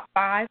your top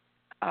 5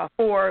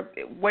 for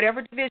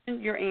whatever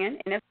division you're in,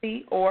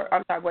 NFC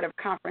whatever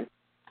conference,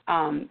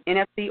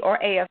 NFC or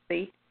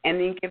AFC, and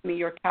then give me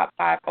your top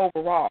 5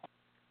 overall.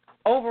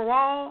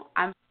 Overall,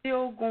 I'm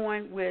still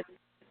going with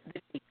the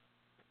Chiefs.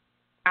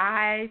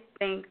 I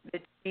think the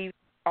Chiefs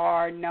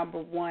are number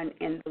 1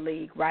 in the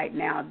league right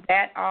now.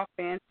 That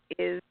offense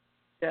is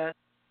just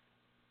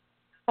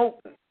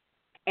open,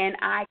 and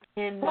I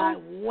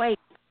cannot wait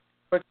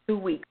for 2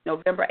 weeks,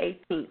 November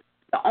 18th.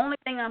 The only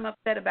thing I'm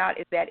upset about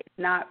is that it's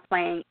not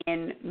playing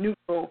in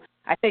neutral.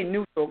 I say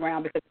neutral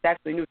ground because it's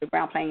actually neutral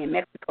ground playing in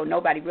Mexico.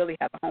 Nobody really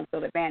has a home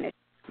field advantage.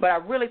 But I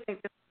really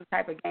think this is the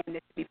type of game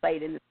that should be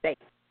played in the States.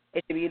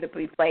 It should either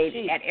be played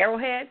at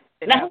Arrowhead,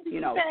 home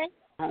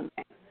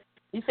game.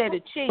 You said the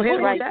Chiefs,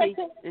 right?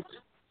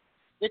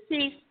 The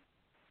Chiefs.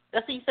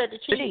 That's what you said, the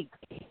Chiefs.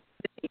 The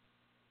Chiefs.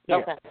 Yeah.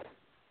 Okay.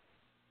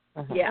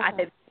 Yeah, I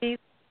said the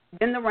Chiefs,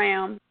 then the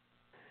Rams.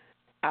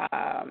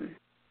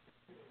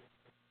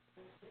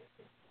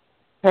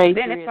 Then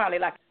it's probably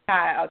like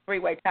a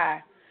 3-way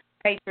tie.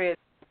 Patriots,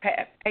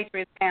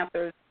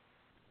 Panthers,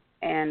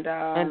 and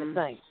the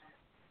Saints.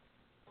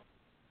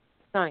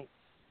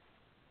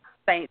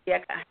 Saints, yeah,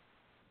 because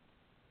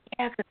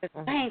the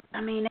Saints, the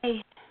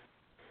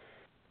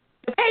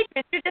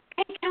Patriots, you just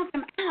can't count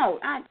them out.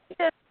 I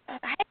hate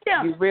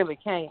them. You really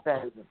can't,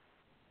 baby.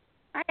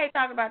 I hate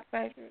talking about the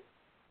Patriots.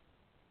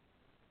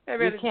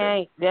 Really you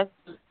can't.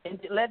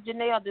 Let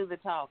Janelle do the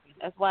talking.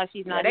 That's why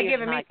she's not here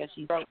tonight, because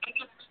she's... Yeah.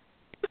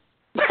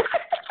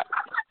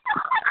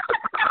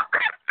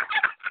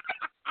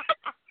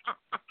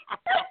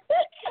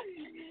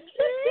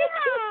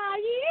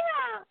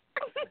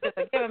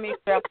 They're giving me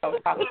strep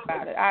throat talking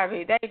about it.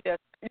 They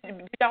just,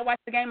 did y'all y'all watch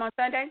the game on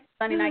Sunday?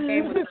 Sunday night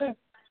game with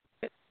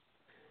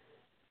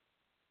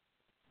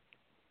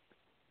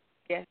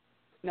Yes.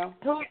 No.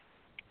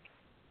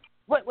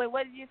 What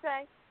did you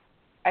say?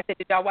 I said,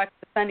 did y'all watch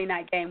the Sunday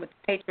night game with the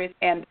Patriots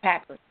and the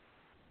Packers?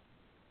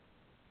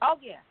 Oh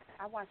yeah,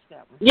 I watched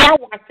that one. Yeah, I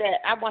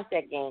watched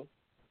that game.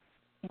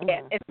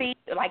 Yeah, and see,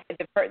 like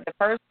the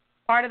first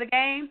part of the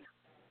game,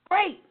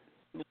 great.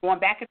 It was going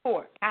back and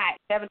forth, tied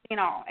 17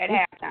 all at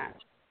halftime.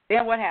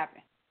 Then what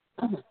happened?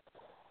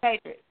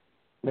 Patriots.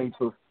 They just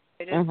took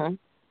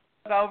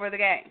over the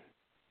game.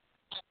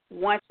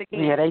 Once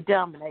again. Yeah, they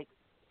dominate.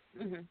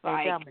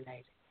 Like, they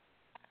dominate.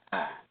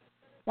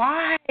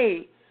 Why?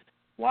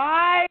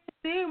 Why?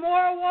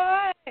 Seymour,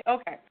 why?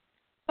 Okay.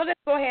 So let's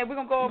go ahead. We're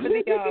going to go over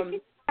the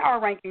power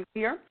rankings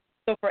here.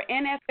 So for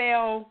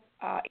NFL,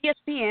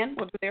 ESPN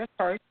will do theirs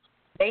first.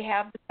 They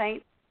have the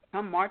Saints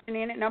come marching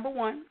in at number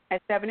 1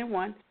 at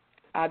 7-1.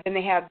 Then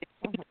they have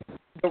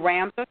the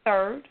Rams are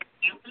third,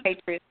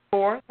 Patriots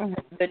fourth.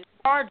 The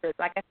Chargers,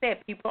 like I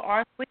said, people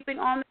are sleeping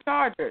on the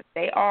Chargers.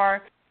 They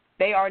are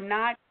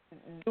not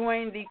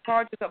doing the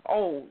Chargers of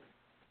old.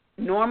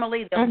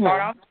 Normally they'll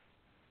start off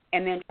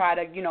and then try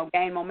to,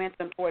 gain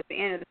momentum towards the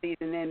end of the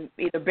season, then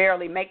either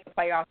barely make the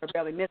playoffs or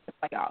barely miss the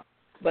playoffs.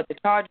 But the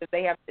Chargers,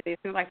 they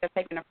seem like they're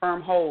taking a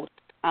firm hold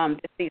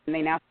this season.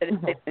 They now sit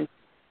at 6-2.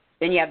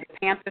 Then you have the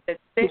Panthers at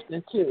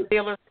 6-2,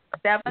 Steelers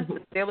 7.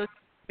 The Steelers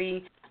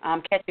be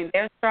catching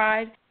their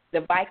stride.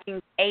 The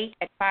Vikings 8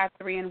 at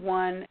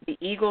 5-3-1. The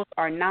Eagles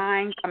are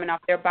 9 coming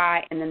off their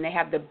bye, and then they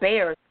have the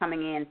Bears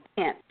coming in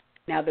 10th.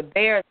 Now the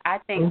Bears, I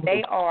think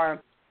they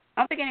are.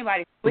 I don't think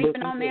anybody's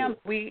sleeping on them.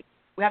 We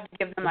have to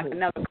give them like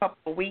another couple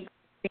of weeks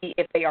to see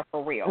if they are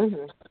for real.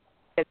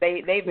 Because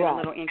they've been a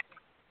little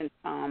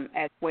inconsistent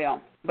as well.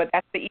 But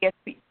that's the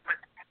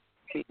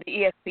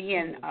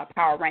ESPN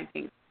power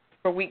rankings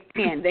for Week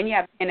 10. Then you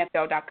have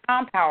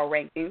NFL.com power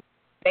rankings.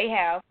 They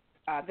have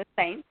the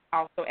Saints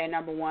also at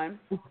number 1.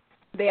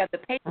 They have the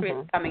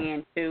Patriots coming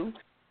in 2,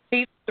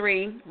 Chiefs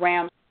 3,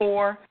 Rams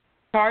 4,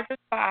 Chargers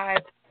 5,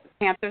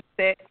 Panthers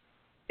 6,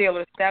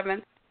 Steelers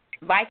 7,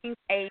 Vikings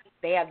 8.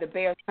 They have the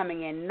Bears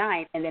coming in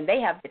 9th, and then they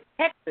have the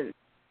Texans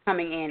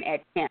coming in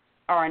at 10th,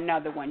 or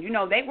another one.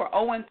 They were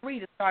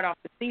 0-3 to start off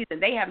the season.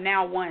 They have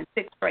now won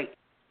 6 straight.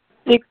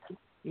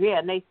 Yeah,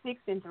 and they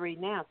 6-3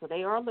 now, so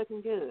they are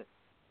looking good.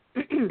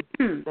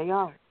 They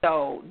are.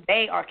 So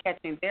they are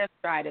catching their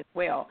stride as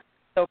well.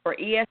 So for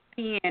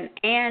ESPN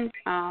and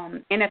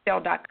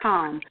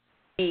NFL.com,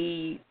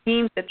 the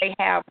teams that they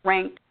have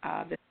ranked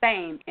the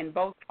same in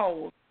both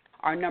polls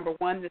are number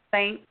 1, the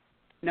Saints,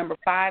 number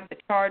 5, the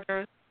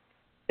Chargers,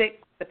 6,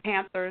 the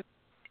Panthers,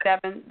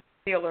 7,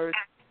 the Steelers,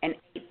 and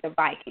 8, the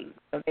Vikings.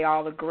 So they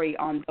all agree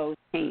on those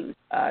teams.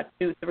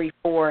 2, 3,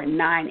 4,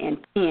 9,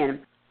 and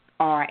 10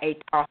 are a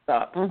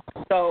toss-up.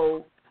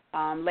 So,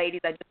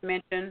 ladies, I just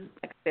mentioned,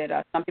 like I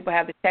said, some people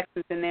have the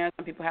Texans in there,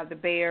 some people have the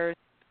Bears,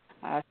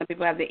 some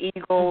people have the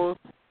Eagles,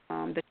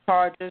 the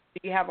Chargers. Do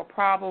you have a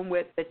problem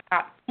with the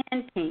top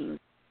 10 teams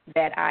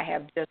that I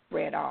have just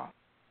read off?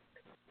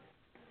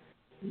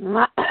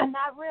 Not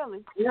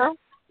really. No,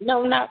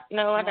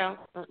 I don't.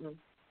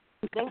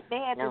 They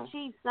had the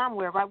Chiefs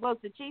somewhere, right? Was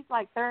the Chiefs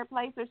like third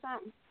place or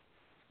something?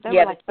 They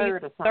were like the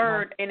third Chiefs or something.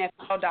 Third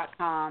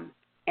NFL.com,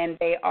 and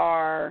they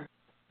are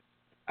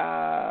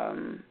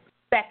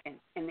second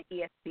in the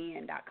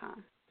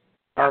ESPN.com.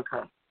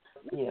 Okay.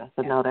 Yeah,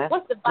 so no, that's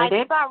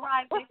they about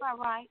right. They about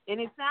right, and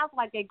it sounds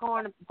like they're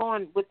going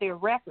with their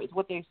records,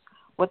 what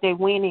their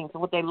winnings,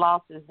 what their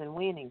losses and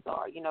winnings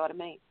are. You know what I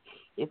mean?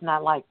 It's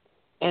not like,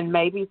 and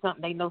maybe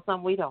something they know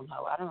something we don't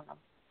know. I don't know.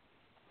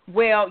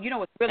 Well,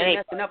 what's really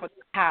messing up with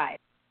the ties.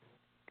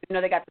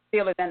 They got the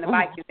Steelers and the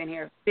Vikings in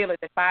here. Steelers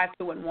at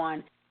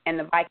 5-2-1, and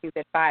the Vikings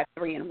at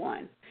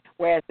 5-3-1.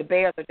 Whereas the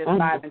Bears are just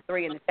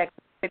 5-3, and the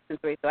Texans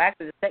 6-3. So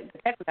actually, the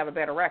Texans have a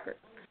better record.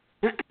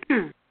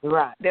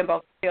 Right. Than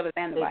both the Steelers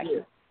and the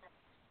Vikings.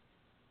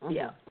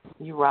 Yeah,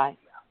 you're right.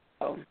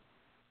 So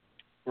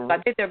I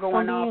think they're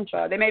going off.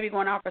 They may be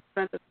going off a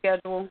strength of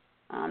schedule.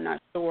 I'm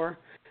not sure.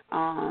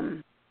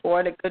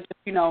 Or they could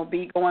just,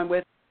 be going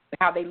with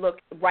how they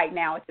look right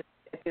now at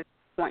this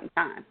point in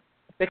time.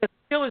 Because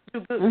the Steelers do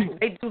good.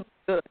 They do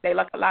good. They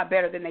look a lot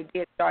better than they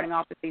did starting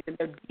off the season.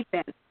 Their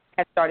defense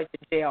has started to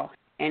gel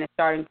and is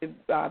starting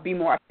to be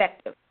more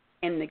effective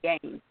in the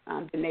game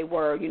than they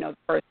were, the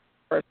first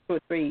 2 or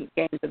 3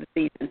 games of the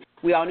season.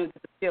 We all knew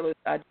that the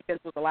Steelers' defense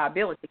was a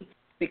liability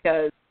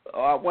because,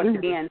 once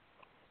again,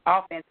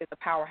 offense is a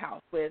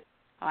powerhouse with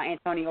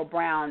Antonio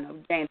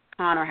Brown, James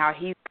Conner, how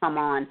he's come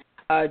on,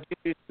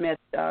 Juju Smith,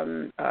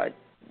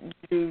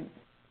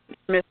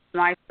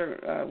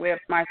 Smith-Smicer, Webb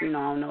Smicer, I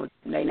don't know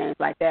their names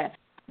like that.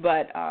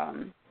 But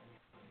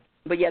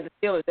yeah, the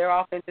Steelers, their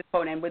offense is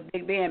potent. And with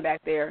Big Ben back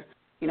there,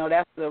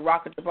 that's the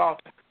rock of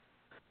Gibraltar.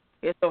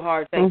 It's so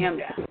hard to take him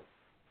down.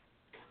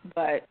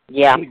 But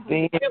yeah,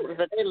 the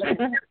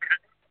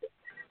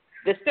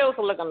Steelers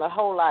are looking a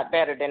whole lot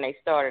better than they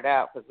started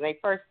out. Because when they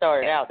first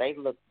started out, they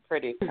looked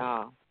pretty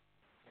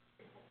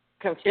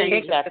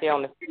confused out there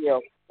on the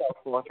field and so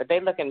forth. But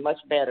they're looking much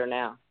better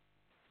now.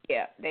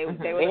 Yeah, they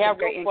have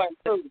room for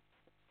improvement.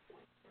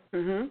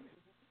 Mhm.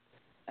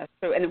 That's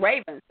true. And the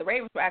Ravens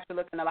were actually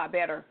looking a lot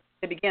better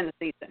to begin the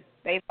season.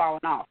 They've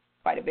fallen off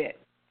quite a bit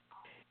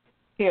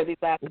here these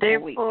last 4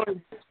 weeks.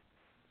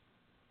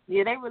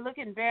 Yeah, they were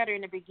looking better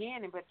in the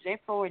beginning, but they're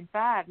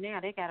 4-5 now.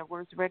 They got a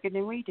worse record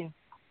than we do.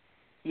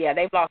 Yeah,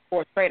 they've lost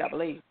 4 straight, I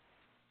believe.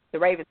 The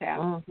Ravens have.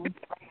 Mm-hmm.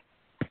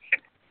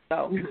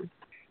 So,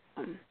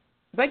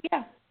 but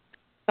yeah.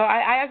 So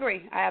I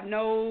agree. I have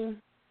no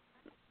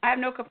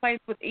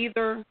complaints with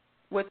either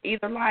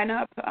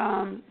lineup.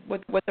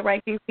 With the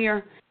rankings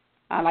here.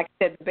 Like I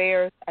said, the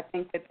Bears, I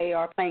think that they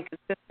are playing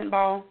consistent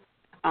ball.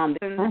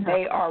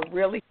 They are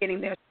really hitting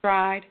their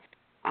stride.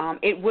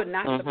 It would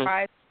not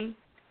surprise me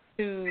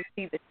to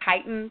see the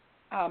Titans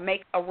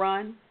make a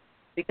run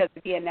because,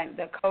 again,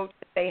 the coach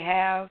that they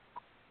have,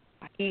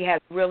 he has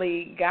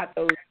really got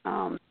those.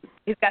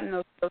 He's gotten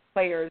those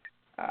players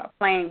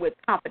playing with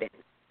confidence,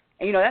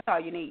 and that's all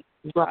you need.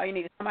 All you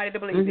need is somebody to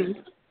believe in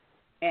you,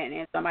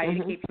 and somebody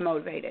to keep you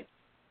motivated.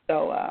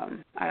 So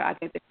I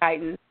think the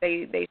Titans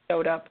they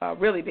showed up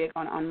really big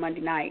on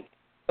Monday night.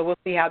 So we'll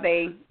see how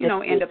they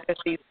end up their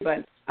season.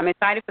 But I'm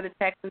excited for the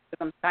Texans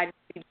because I'm excited to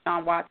see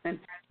Deshaun Watson.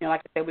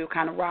 Like I said, we were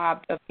kind of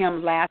robbed of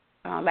him last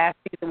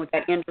season with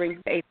that injury,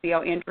 the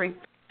ACL injury.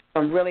 So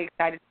I'm really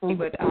excited to see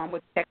what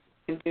the Texans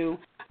can do.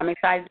 I'm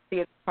excited to see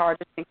if the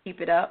Chargers can keep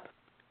it up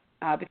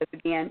because,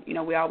 again,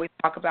 we always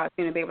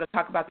seem to be able to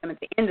talk about them at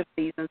the end of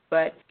seasons,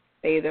 but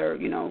they either,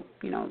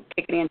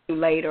 kick it in too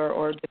late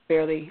or just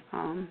barely,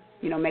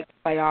 make the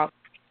playoffs.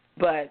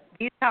 But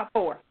these top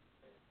 4,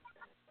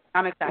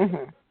 I'm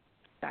excited.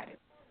 Excited.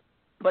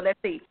 But let's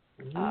see.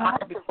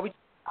 Before we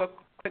go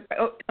quick,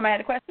 somebody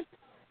had a question?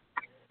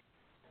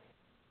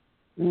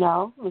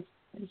 No. Ms.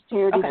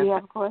 Terry, did you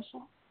have a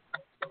question?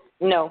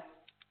 No.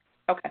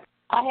 Okay.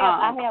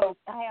 I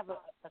have a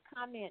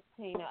comment,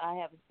 Tina. I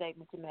have a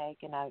statement to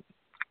make, and I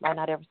might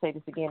not ever say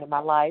this again in my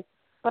life.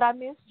 But I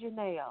miss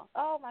Janelle.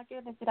 Oh, my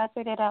goodness. Did I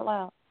say that out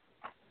loud?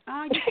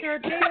 Oh, you sure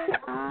did.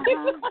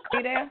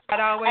 See there? I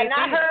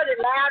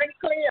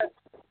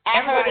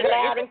heard it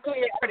loud and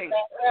clear.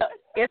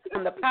 It's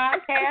on the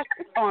podcast,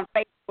 on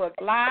Facebook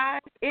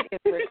Live. It is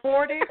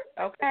recorded,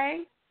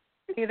 okay?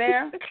 See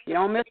there? You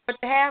don't miss what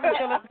you have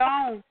until it's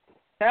gone.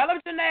 Tell them,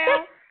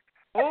 Janelle.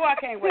 Oh, I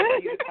can't wait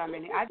for you to come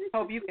in here. I just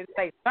hope you can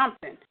say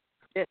something.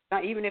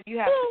 Even if you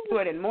have to do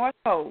it in Morse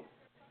code.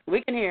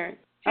 We can hear it.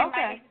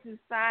 Okay.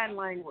 Sign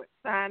language.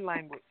 Just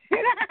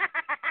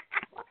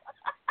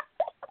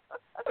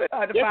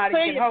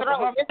clear your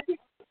throat.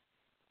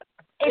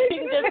 If you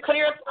can just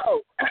clear your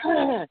throat.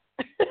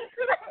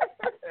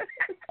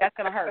 That's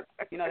gonna hurt.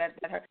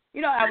 That hurt.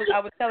 I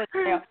was telling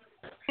you,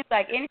 it's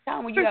like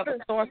anytime when you have a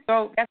sore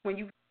throat, that's when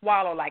you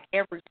swallow like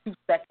every 2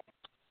 seconds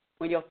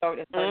when your throat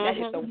is hurt. That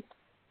is the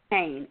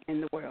pain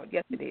in the world.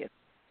 Yes, it is.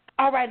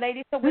 All right,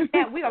 ladies. So with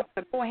that, we are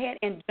going to go ahead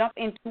and jump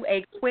into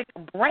a quick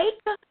break,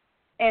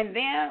 and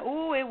then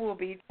it will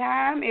be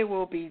time. It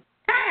will be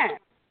time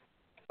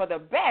for the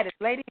baddest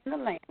lady in the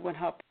land when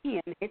her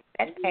pen hits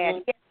that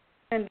pad.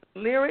 And the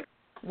lyrics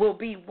will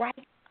be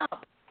right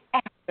up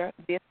after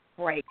this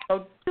break.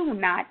 So do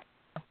not,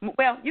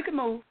 you can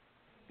move.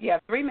 You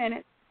have 3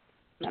 minutes.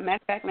 Matter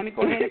of fact, let me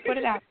go ahead and put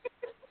it out.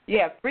 You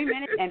have 3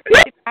 minutes and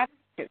 55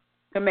 seconds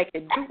to make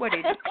it do what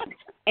it is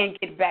and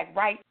get back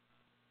right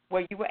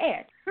where you were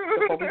at.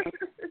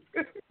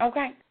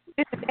 Okay?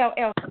 This is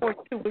LL Sports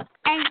 2 with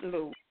St.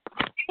 Lou,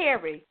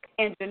 Terry,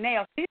 and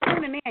Janelle. She's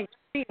tuning in.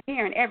 She's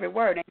hearing every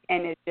word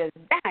and is just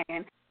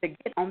dying to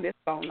get on this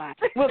phone line.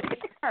 We'll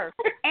get to her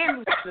and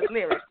Lucinda's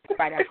lyrics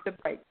right after the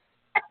break.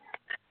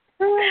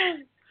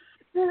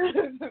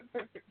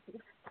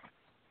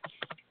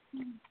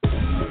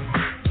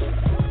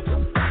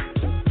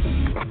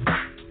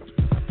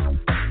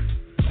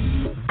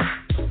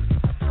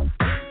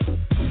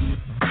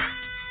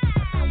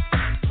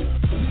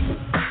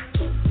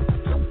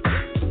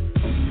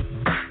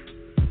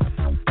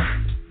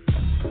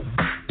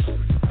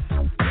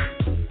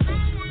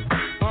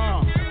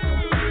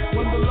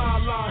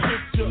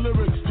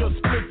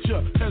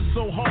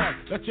 So hard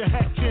that your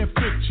hat can't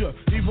fit you.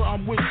 Either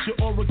I'm with you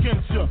or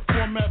against you.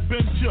 Format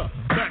bent you.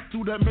 Back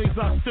through that maze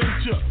I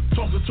sent you.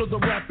 Talking to the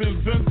rap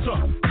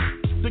inventor.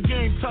 The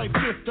game type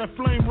fifth, that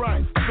flame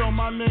right. Spell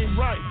my name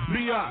right.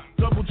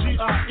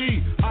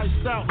 B-I-double-G-I-E.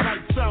 Iced out,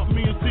 lights out,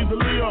 me and C the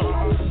Leo.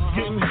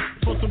 Getting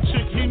for some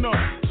chick he know.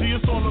 See,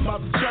 it's all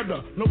about the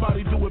cheddar.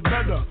 Nobody do it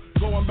better.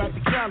 Going back to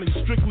Cali,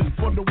 strictly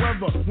for the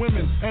weather,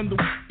 women, and the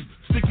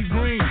sticky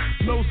green,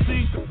 no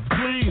seat,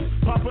 please.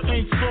 Papa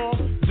ain't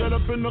soft, dead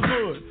up in the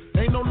hood.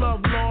 Ain't no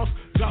love lost,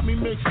 got me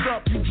mixed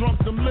up. You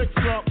drunk them licks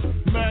up,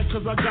 mad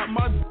cause I got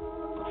my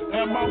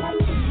and my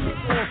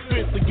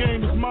forfeit. The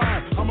game is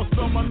mine. I'ma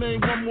spell my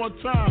name one more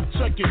time.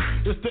 Check it.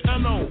 It's the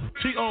N-O-T-O-R-I-O-U-S.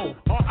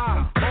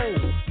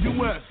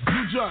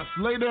 You just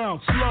lay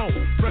down slow.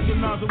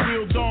 Recognize a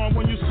real dawn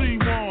when you see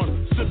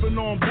one. Sipping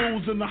on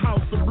booze in the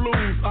house of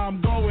blues.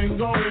 I'm going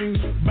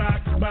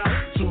back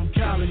to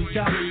Cali.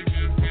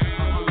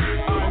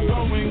 I'm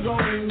going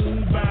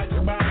back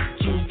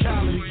to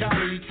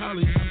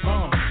Cali.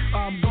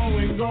 I'm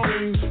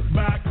going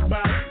back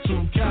to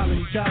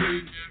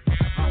Cali.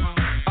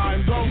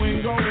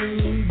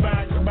 going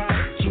back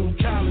to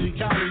Cali.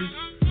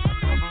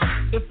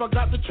 If I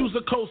got to choose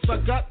a coast, I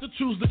got to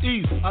choose the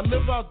east. I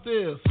live out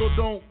there, so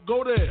don't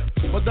go there.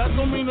 But that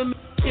don't mean a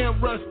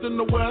can't rest in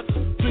the west.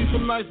 See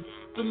some nice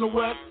in the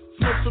west.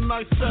 Smoke some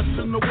nice sets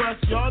in the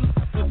west. Y'all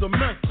is a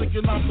mess,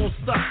 thinking I'm gonna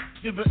stop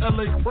giving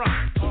LA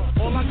props.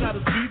 All I got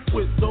is beef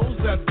with those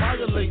that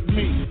violate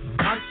me.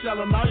 I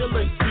shall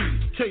annihilate thee.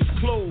 Case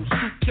closed,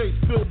 suitcase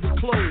filled with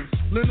clothes,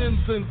 linens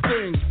and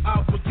things.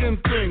 I'll begin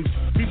things.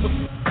 People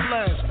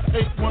flash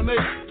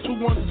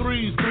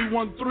 818-213s,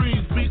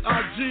 313s,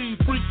 BIG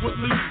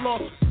frequently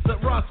lost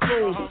at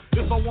Roscoe's.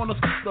 If I want a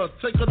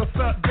take her to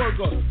Fat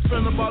Burger.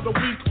 Spend about a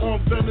week on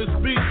Venice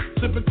Beach,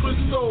 sipping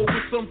Cristo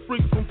with some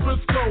freak from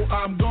Frisco.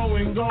 I'm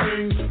going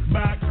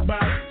back to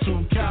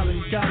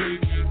Cali.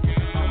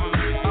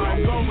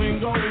 I'm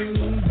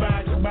going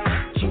back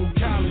to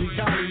Cali.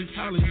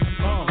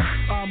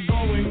 I'm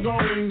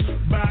going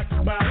back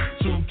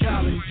to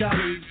Cali.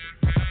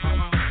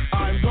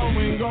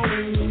 I'm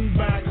going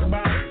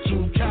back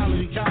to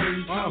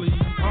Cali.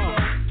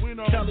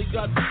 Cali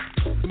got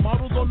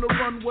models on the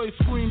runway,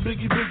 scream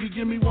Biggie,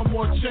 give me one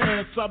more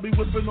chance. I'll be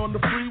whipping on the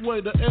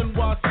freeway, the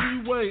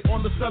NYC way,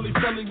 on the celly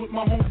with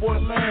my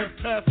homeboy Lance.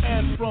 Pass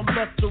hands from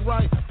left to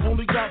right,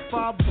 only got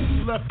 5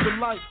 boots left to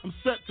light. I'm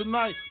set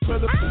tonight,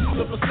 better the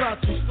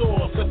Versace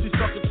store. Said she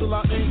suckin' till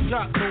I ain't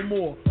got no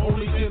more.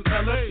 Only in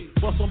LA,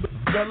 bust on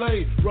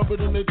LA, rub it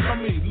in their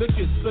tummy, lick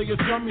it, say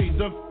it's yummy.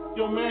 Then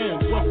your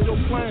man, what's your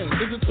plan?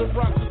 Is it to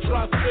rock the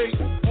tri-state?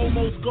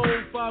 Almost gold,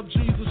 5 G's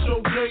a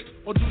show gate?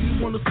 Or do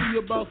you want to see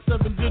about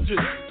 7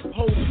 digits?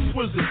 Hold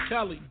exquisite,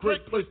 Cali,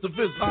 great place to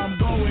visit. I'm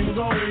going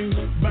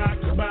back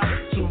to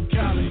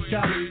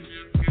Cali.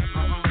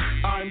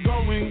 I'm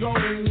going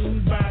back to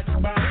Cali. I'm going back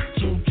to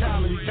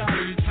Cali.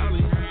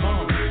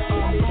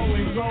 I'm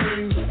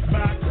going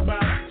back to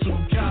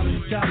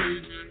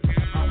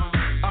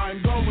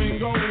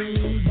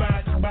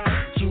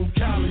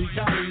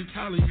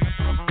Cali.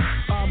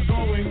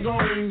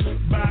 I'm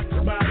going back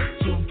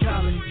to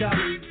Cali.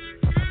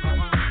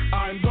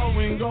 I'm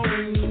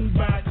going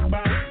back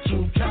to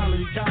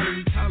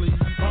Cali.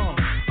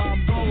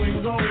 I'm going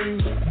back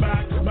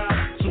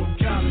to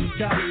Cali.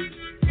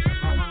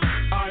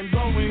 I'm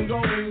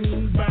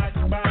going back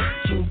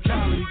to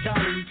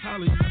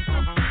Cali.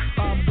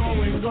 I'm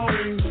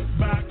going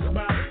back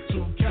to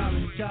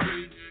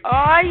Cali.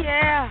 Oh,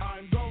 yeah.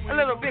 A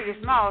little Biggie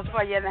Smalls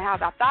for you in the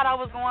house. I thought I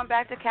was going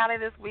back to Cali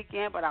this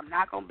weekend, but I'm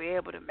not going to be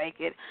able to make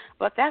it.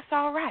 But that's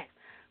all right,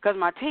 because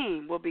my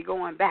team will be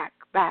going back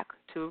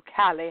to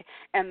Cali,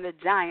 and the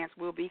Giants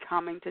will be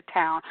coming to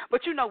town.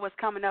 But you know what's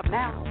coming up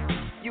now.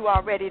 You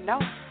already know.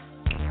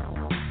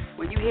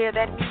 When you hear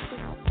that music,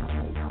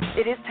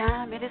 it is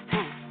time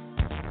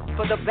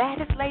for the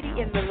baddest lady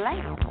in the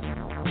land.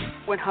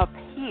 When her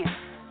pen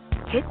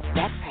hits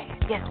that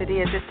pad. Yes, it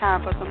is. It's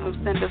time for some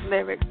Lucinda's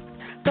lyrics.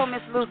 So,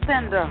 Miss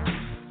Lucinda,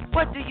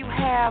 what do you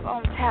have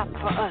on tap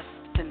for us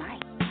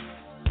tonight?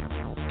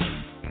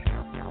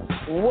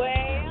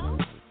 Well,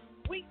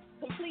 we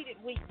completed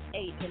weeks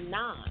 8 and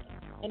 9,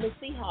 and the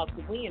Seahawks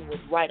win was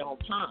right on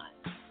time.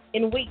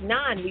 In week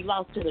 9, we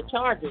lost to the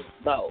Chargers,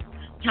 though.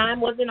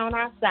 Time wasn't on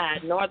our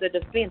side, nor the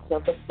defense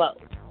of the foe.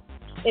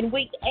 In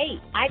week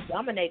 8, I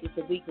dominated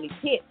the weekly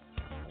tips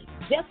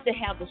just to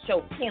have the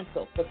show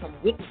canceled for some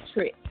wicked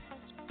tricks.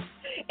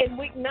 In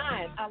week 9,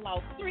 I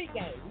lost 3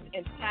 games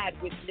and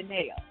tied with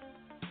Janelle.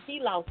 She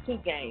lost 2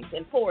 games,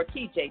 and poor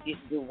TJ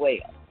didn't do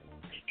well.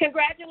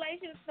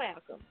 Congratulations,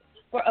 Falcons,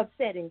 for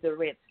upsetting the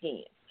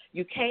Redskins.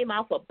 You came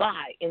off a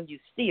bye, and you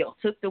still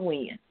took the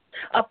win.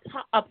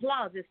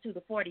 Applauses to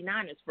the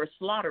 49ers for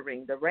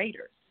slaughtering the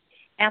Raiders.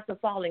 After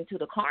falling to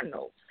the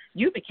Cardinals,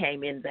 you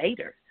became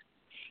invaders.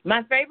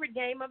 My favorite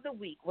game of the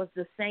week was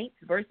the Saints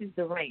versus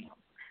the Rams.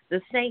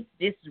 The Saints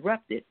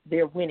disrupted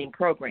their winning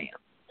program,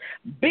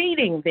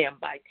 beating them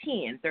by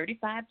 10,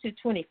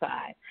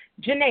 35-25.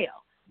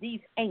 Janelle,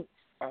 these Aints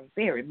are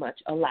very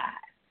much alive.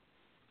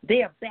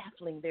 They are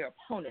baffling their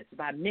opponents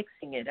by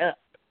mixing it up.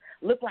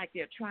 Look like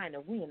they're trying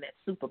to win that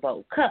Super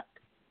Bowl cup.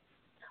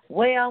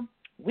 Well,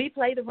 we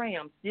play the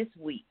Rams this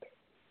week.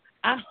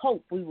 I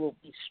hope we will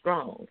be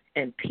strong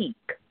and peak.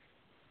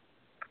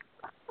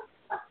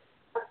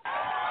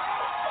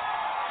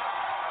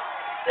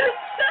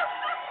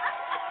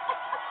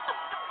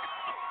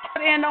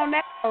 End on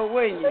that, or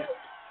will you?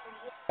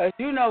 Because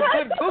you know,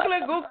 good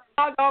Google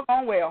all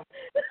doggone well.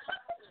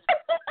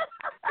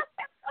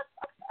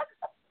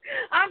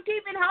 I'm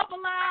keeping hope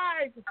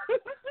alive.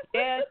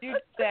 Yes,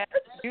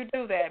 you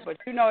do that. But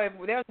you know, if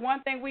there's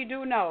one thing we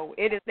do know,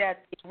 it is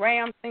that the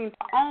Rams seem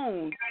to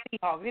own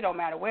Seahawks. It don't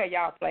matter where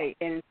y'all play,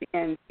 in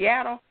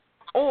Seattle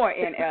or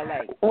in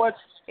LA.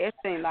 It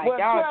seems like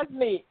y'all.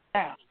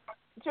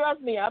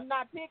 Trust me, I'm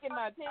not picking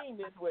my team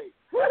this week.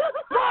 What?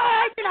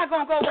 You're not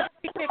gonna go with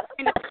the pick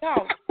the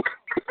talk.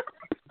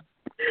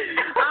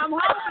 I'm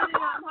hoping,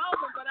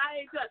 but I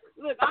ain't just.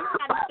 Look, I'm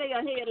trying to stay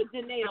ahead of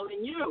Janelle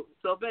and you.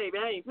 So, baby,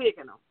 I ain't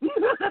picking them.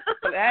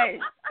 Hey,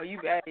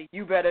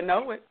 you better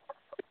know it.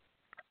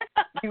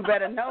 You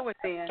better know it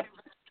then.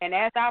 And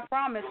as I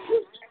promised,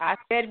 I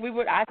said we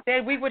would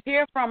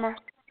hear from her.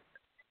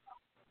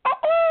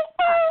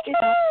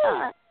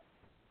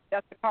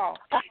 That's the call.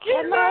 I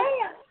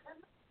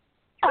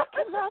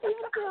cannot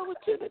even deal with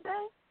you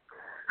today.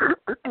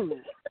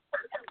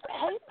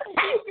 Hey,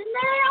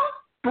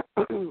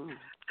 Janelle.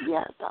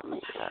 Yes, I'm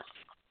here.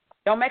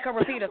 Don't make her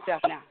repeat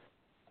herself now.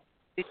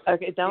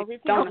 Okay, don't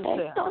repeat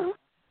herself.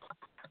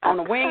 On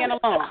the wing and a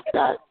lung.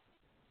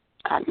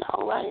 I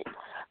know, right?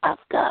 I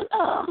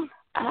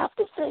have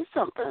to say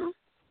something.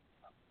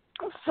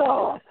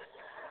 So,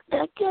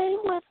 that game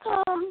with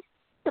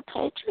the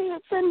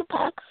Patriots and the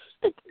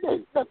Packers,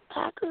 the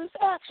Packers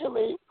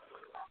actually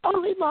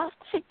only lost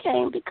the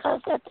game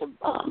because at the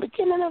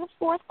beginning of the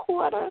fourth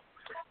quarter,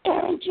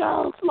 Aaron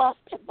Jones lost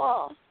the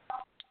ball.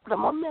 The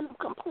momentum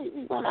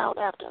completely went out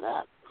after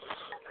that.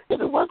 If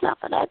it was not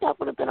for that, that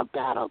would have been a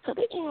battle to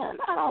the end.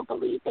 I don't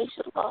believe they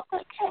should have lost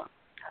that game.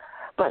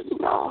 But you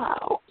know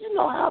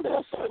how there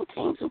are certain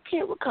teams who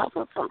can't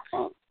recover from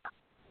things.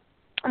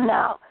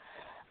 Now,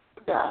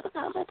 the other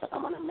comment that I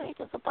want to make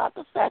is about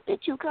the fact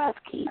that you guys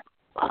keep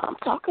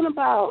talking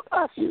about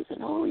us using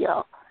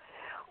Julio.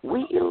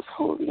 We use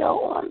Julio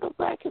on the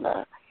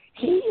regular.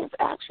 He is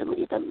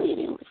actually the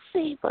leading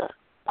receiver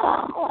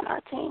on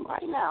our team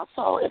right now.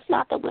 So it's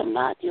not that we're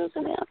not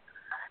using him.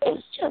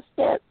 It's just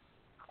that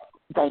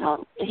they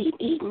don't.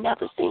 He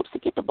never seems to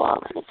get the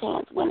ball in his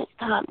hands when it's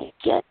time to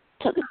get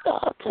to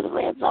the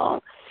red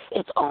zone.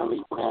 It's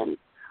only when,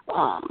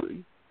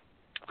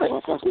 for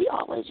instance, we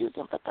always use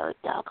him for third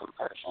down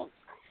conversions,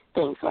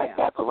 things like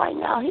that. But right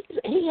now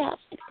he has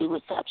 60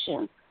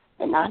 receptions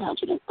and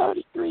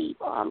 933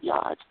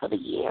 yards for the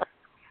year.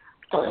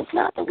 So it's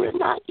not that we're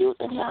not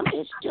using him.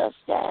 It's just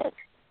that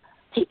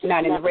he just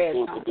not never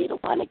seems to be the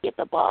one to get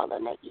the ball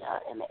in the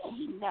and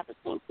he never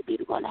seems to be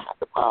the one to have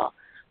the ball.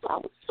 So I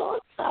was so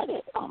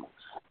excited. Oh my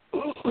God.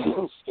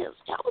 Excuse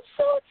me. I was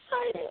so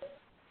excited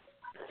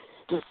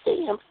to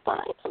see him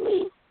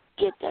finally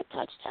get that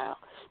touchdown,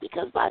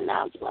 because by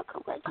now you are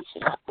correct. He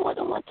should have more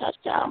than one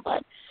touchdown,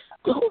 but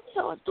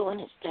Julio is doing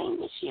his thing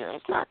this year.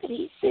 It's not that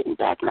he's sitting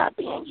back not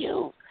being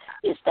used.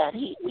 It's that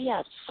we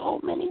have so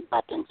many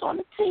weapons on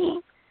the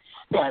team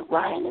that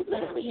Ryan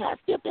literally has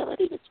the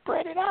ability to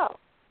spread it out.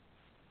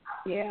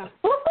 Yeah.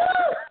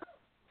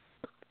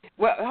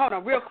 Well, hold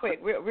on, real quick.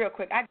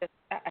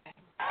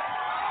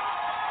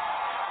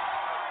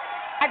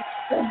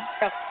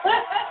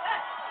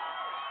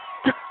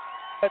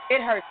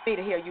 It hurts me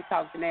to hear you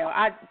talk, Janelle.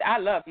 I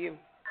love you.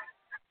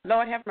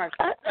 Lord have mercy.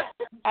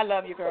 I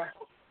love you, girl.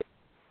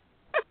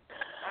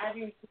 I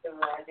do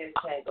too. I just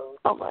can't go.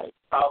 All right.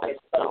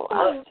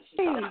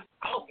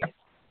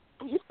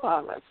 You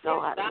always know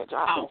how to get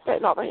dropped and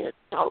sitting over here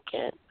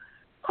joking.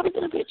 I'm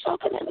going to be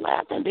joking and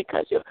laughing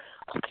because you're,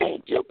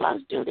 okay,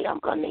 Jukebox Judy, I'm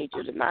going to need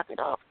you to knock it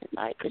off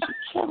tonight because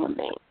you're killing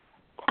me.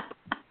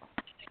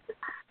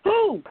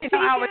 Who?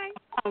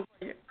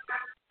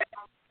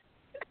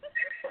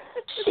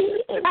 She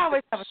is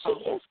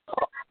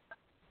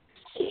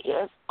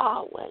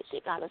always. She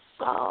got a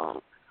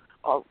song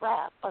or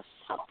rap or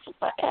something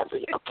for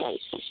every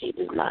occasion. She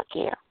does not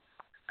care.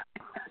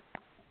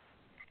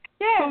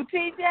 Yeah. Who,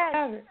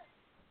 TJ?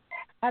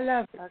 I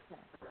love it.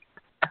 Okay.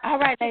 All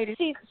right, ladies.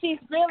 She's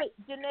really,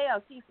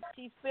 Janelle.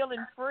 She's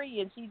feeling free,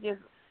 and she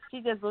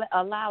just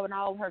allowing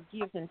all her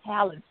gifts and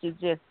talents to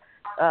just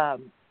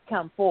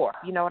come forth.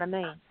 You know what I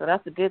mean? So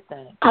that's a good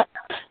thing.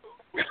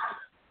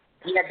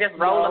 Yeah, just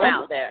roll them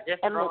out there.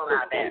 Just roll them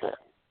out there.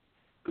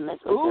 Miss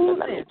Lucinda,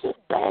 let me just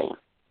say,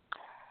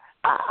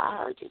 I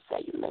heard you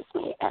say you miss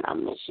me, and I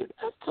miss you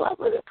too. I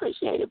really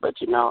appreciate it.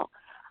 But, you know,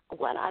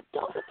 what I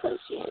don't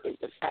appreciate is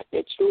the fact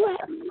that you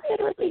have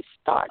literally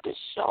started to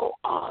show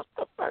off.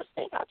 The first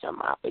thing out your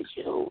mouth is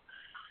you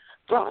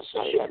throwing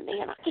shade at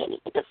me, and I can't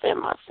even defend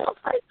myself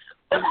right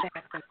now.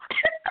 Exactly.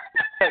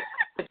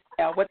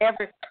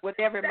 With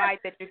every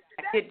might that you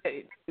did,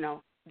 you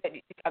know,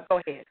 go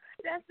ahead.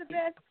 That's the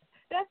best.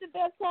 That's the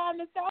best time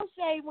to throw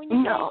shade when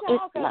you can't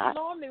talk.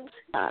 Normally,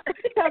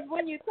 because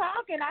when you're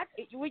talking,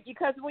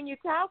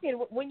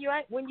 when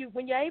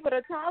you're able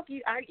to talk,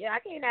 I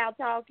can't out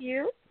talk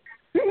you.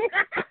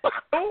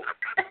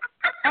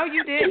 Oh,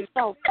 you did.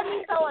 So let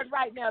me throw it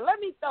right now. Let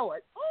me throw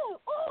it.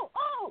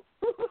 Oh.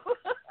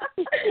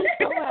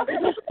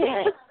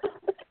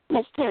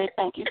 Miss Terry,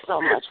 thank you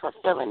so much for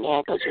filling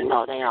in, because you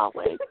know they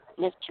always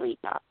mistreat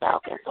our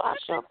Falcons, so I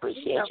sure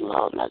appreciate you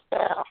holding us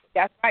down.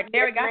 That's right.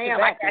 Terry got you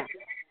back.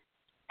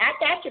 I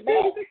got your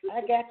back.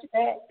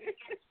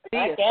 He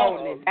is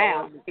holding it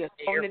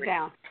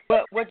down.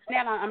 But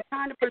Janelle, I'm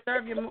trying to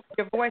preserve your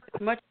voice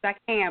as much as I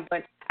can.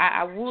 But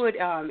I would,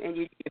 and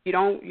if you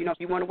don't, you know, if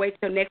you want to wait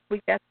till next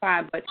week, that's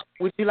fine. But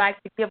would you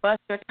like to give us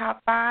your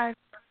top five?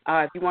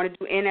 If you want to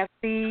do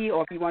NFC,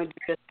 or if you want to do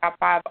just top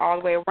five all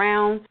the way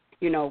around,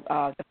 you know,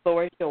 the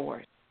floor is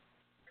yours.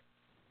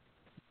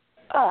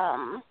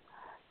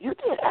 You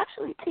did,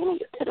 actually, Tina,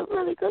 you did a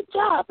really good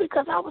job,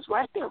 because I was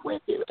right there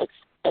with you,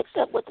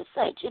 except with the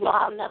Saints. You know,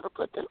 I'll never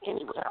put them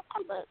anywhere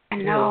on my list. I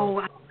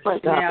know.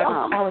 But,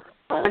 I was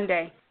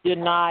Sunday.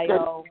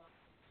 Denial.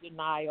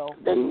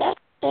 The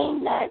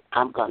thing that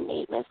I'm going to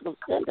need Miss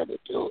Lucinda to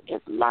do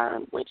is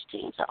learn which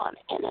teams are on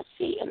the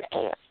NFC and the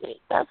AFC.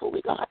 That's what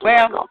we're going to have to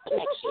work on for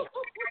next year.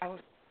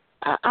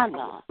 I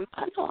know.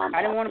 I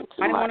didn't want to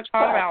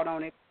call her out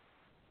on it.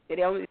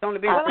 It's only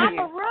been well, 3 I'm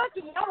years. a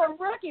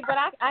rookie, but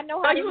I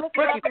know how to look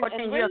it up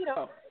and read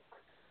them.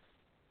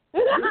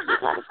 You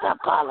got to stop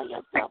calling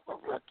yourself a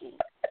rookie.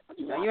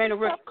 No, you ain't a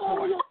rookie.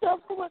 Calling yourself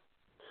a rookie.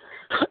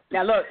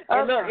 Now look,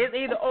 it's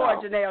either or,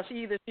 Janelle.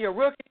 She a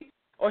rookie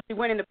or she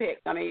winning the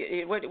pick. I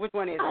mean, which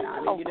one is it?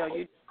 I mean,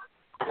 you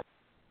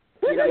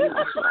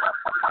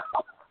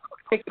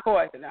pick the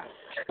poison now.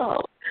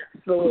 So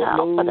now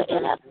for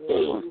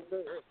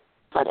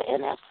the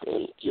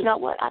NFC, you know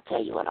what? I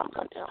tell you what I'm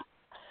gonna do.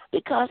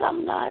 Because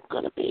I'm not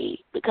gonna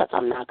be a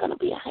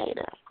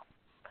hater.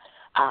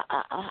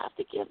 I have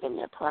to give them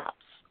their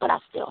props, but I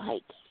still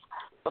hate them.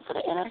 But for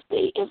the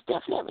NFC, it's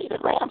definitely the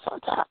Rams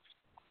on top.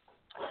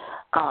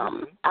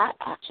 I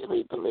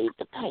actually believe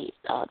the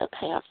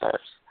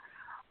Panthers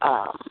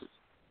are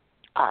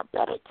a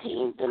better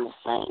team than the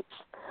Saints.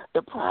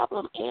 The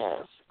problem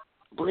is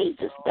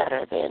Brees is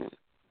better than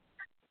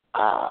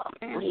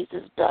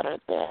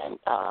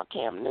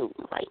Cam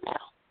Newton right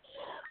now.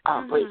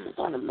 Brees is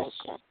on a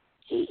mission.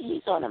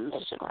 He's on a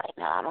mission right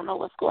now. I don't know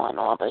what's going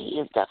on, but he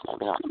is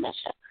definitely on a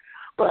mission.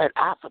 But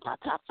for my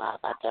top 5,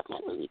 I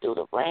definitely do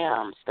the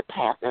Rams, the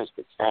Panthers,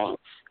 the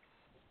Saints.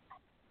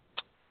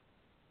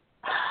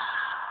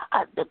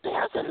 The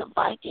Bears and the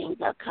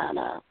Vikings are kind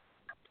of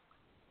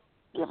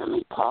giving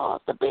me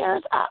pause. The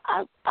Bears,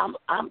 the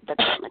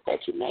comment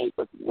that you made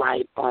was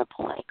right on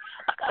point.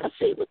 I gotta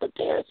see what the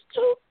Bears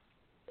do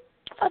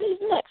for these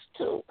next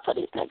 2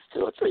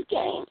 or 3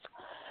 games,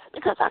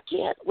 because I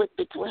can't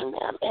between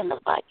them and the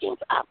Vikings.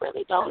 I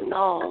really don't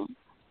know.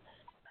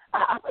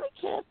 I really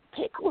can't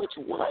pick which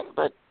one,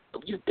 but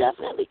you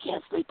definitely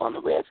can't sleep on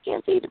the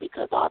Redskins either,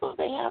 because although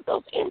they have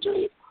those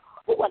injuries,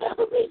 for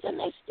whatever reason,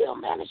 they still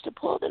managed to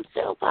pull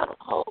themselves out of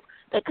the hole.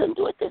 They couldn't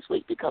do it this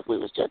week because we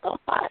was just on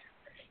fire.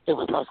 There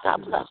was no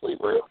stopping us. We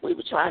were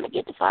trying to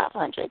get to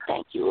 500.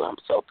 Thank you. I'm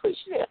so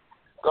appreciative.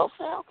 Go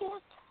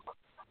Falcons.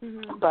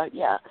 Mm-hmm. But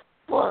yeah,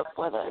 for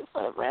the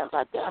Rams,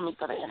 for the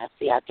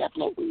NFC, I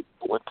definitely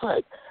would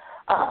put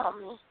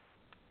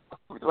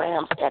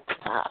Rams at the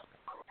top,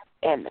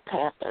 and the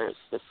Panthers,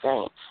 the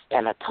Saints,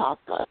 and a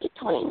toss-up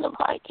between the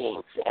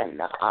Vikings and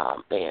the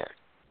Bears.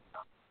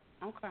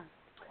 Okay.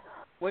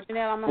 What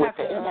Janelle, I'm gonna have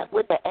to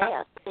with the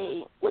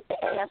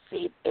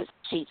AFC, it's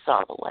Chiefs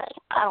all the way.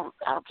 I don't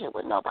care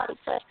what nobody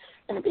says.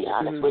 And to be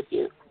honest with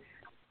you,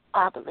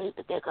 I believe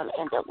that they're gonna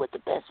end up with the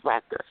best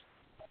record.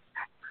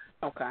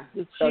 Okay.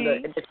 So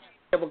the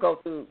will go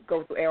through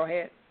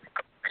Arrowhead.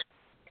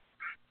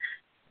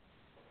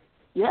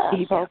 Yeah.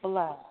 Keep hope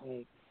alive.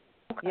 Okay.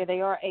 Yeah,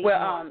 they are 8.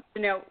 Well,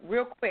 Janelle,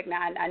 real quick.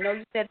 Now I know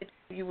you said that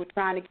you were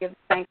trying to give the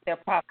Saints their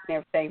props and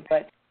everything,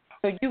 but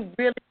so you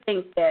really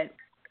think that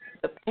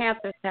the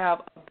Panthers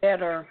have a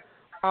better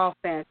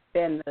offense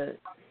than the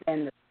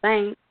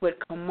Saints with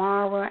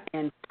Kamara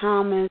and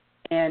Thomas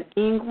and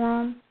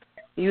Ingram?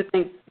 You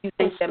think that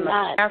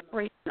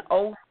McCaffrey and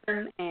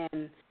Olsen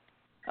and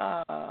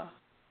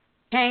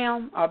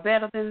Cam are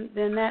better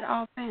than that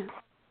offense?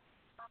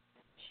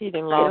 She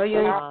didn't lost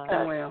her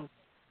mind. Well.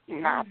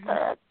 Not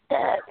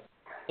that.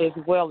 As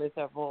well as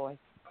her voice.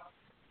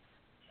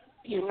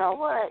 You know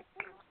what?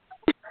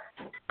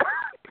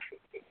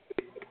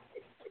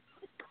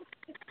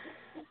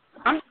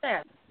 I'm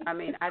sad. I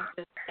mean,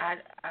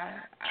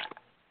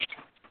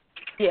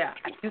 yeah.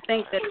 You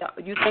think that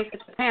the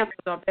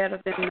Panthers are better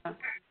than the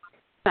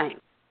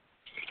Saints?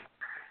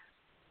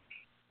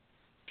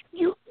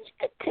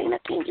 Tina,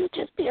 can you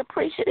just be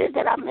appreciative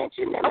that I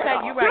mentioned them? Okay,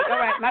 you're right. All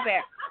right, my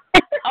bad.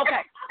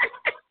 Okay,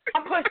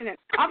 I'm pushing it.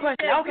 Okay.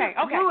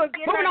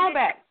 Moving on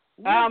back.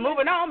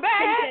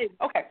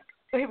 Okay.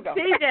 So here we go.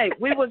 TJ,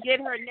 we will get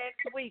her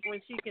next week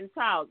when she can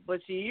talk, but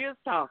she is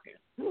talking.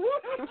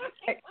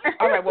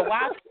 All right, well,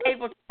 while she's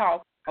able to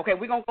talk, okay,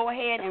 we're going to go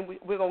ahead and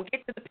we're going to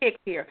get to the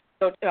picks here.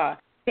 So,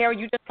 Terry,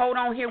 you just hold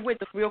on here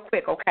with us real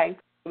quick, okay?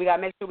 We got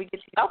to make sure we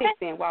get the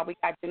picks in while we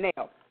got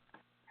Janelle.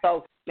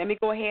 So let me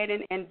go ahead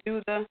and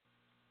do let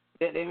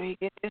me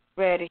get this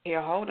ready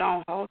here. Hold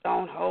on.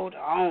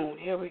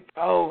 Here we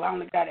go. I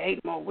only got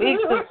 8 more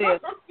weeks of this.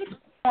 It's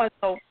going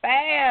so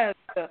fast.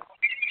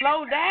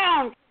 Slow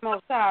down,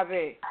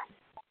 Mosabe.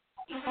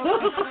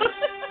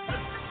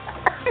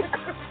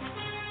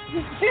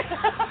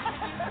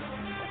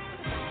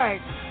 All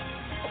right.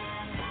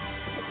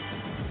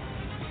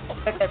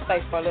 Let that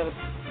play for a little bit.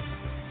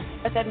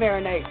 Let that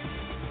marinate.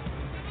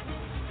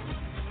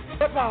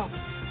 Football.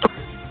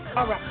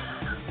 All right.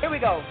 Here we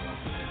go.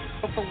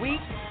 So for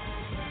week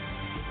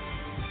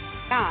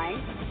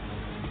 9,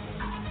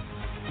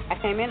 I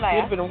came in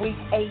last. It's been a week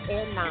 8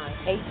 and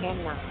 9.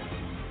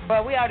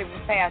 Well, we already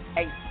passed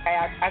 8.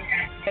 I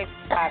say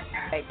 5.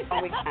 It's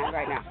on week 9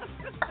 right now.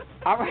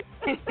 All right.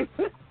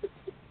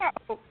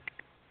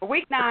 For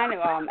week 9,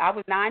 I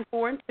was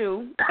 9-4-2.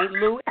 St.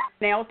 Louis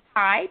now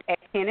tied at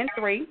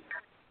 10-3.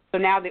 So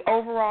now the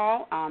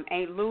overall,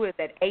 Aunt Lou is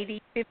at 80,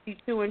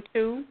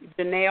 52-2.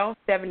 Janelle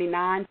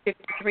 79,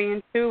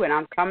 53-2, and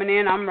I'm coming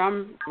in. I'm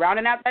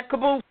rounding out that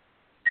caboose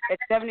at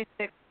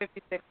 76,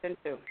 56-2.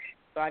 So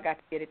I got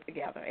to get it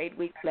together. 8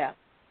 weeks left.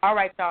 All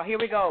right, y'all. Here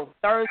we go.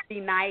 Thursday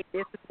night.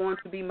 This is going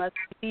to be must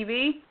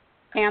TV.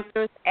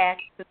 Panthers at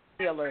the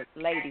Steelers.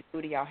 Ladies,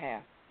 who do y'all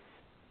have?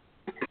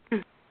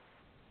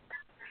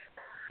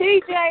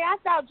 TJ, I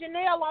thought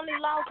Janelle only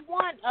lost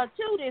 1 or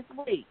 2 this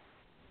week.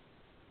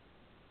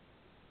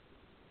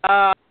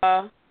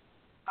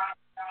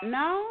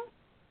 No.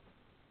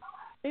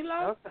 She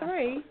lost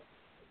 3.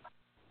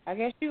 I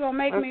guess you gonna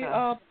make me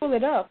pull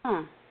it up,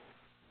 huh?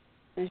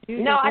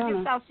 No, I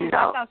just thought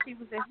she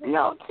was at.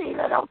 No,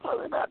 Tina, don't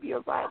pull it up.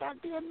 You're right. I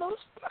did lose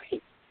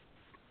 3.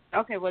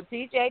 Okay, well,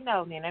 TJ,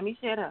 no, then let me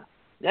shut up.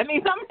 That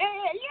means I'm here.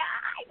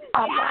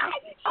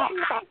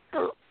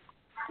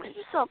 It's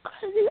so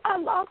crazy. I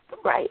lost the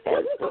right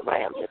and the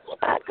Rams and the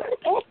Packers.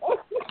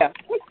 Yeah,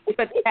 you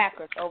put the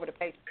Packers over the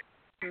Patriots.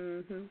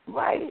 Mm-hmm.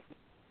 Right.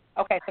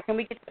 Okay, so can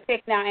we get the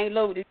pick now? Ain't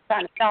Lou, you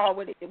trying to start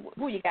with it.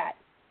 Who you got?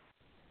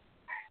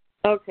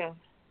 Okay.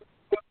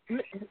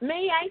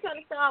 Me, I ain't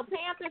gonna start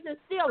Panthers and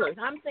Steelers.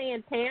 I'm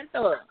saying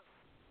Panthers.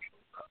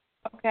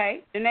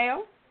 Okay,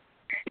 Janelle.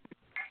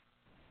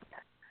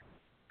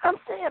 I'm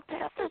saying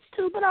Panthers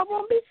too, but I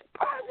won't be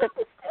surprised if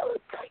the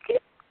Steelers take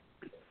it.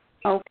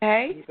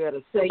 Okay. You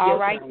better say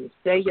your name.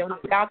 Say your name.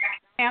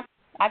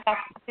 I got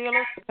the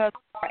Steelers because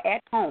they're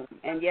at home,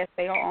 and yes,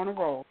 they are on a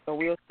roll, so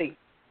we'll see.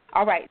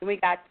 All right, then we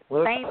got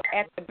the Saints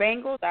at the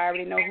Bengals. I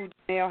already know who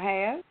Janelle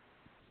has.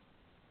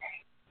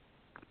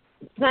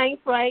 Saints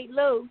for 8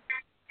 Lou.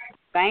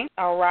 Saints,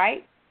 all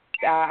right.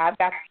 I've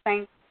got the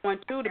Saints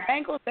 1-2. The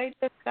Bengals, they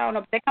just don't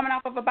know. They're coming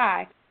off of a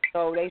bye,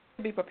 so they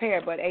should be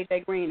prepared. But A.J.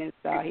 Green is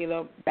he a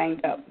little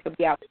banged up. He'll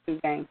be out for 2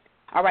 games.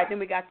 All right, then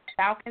we got the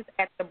Falcons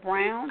at the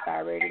Browns. I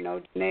already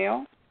know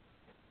Janelle.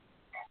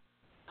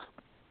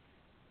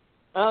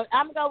 I'm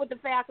going to go with the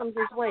Falcons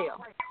as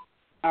well.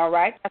 All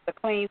right, that's a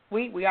clean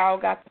sweep. We all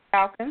got the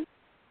Falcons.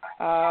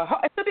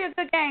 It should be a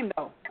good game,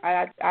 though.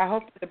 I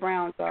hope that the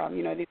Browns,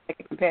 they make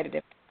it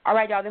competitive. All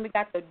right, y'all, then we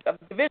got the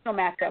divisional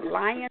matchup,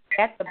 Lions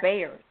at the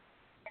Bears.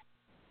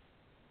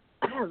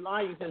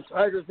 Lions and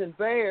Tigers and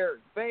Bears.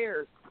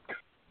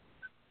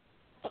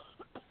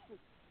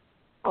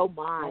 Oh,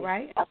 my. All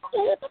right.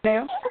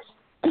 Bears,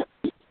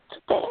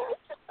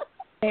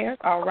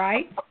 all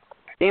right.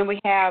 Then we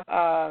have,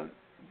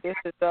 this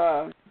is,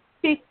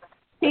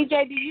 TJ,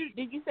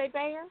 did you say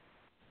Bears?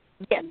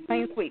 Yes,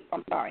 clean sweep.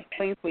 I'm sorry.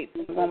 Clean sweep.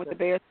 The one with the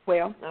Bears as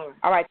well.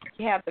 All right.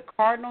 You have the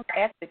Cardinals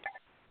at the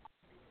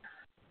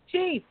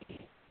Chiefs.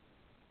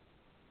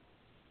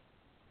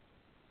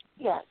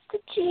 Yes, the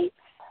Chiefs.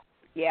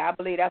 Yeah, I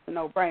believe that's a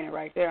no-brainer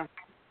right there.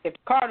 If the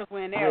Cardinals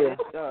win there,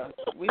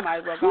 we might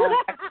as well go on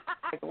back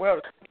to the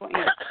world.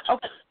 Okay. All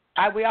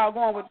right, we all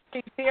going with the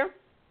Chiefs here?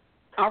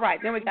 All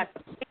right. Then we got the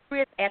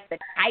Patriots at the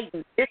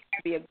Titans. This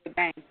should be a good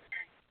game.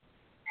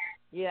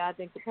 Yeah, I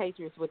think the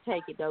Patriots would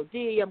take it, though.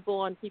 D, I'm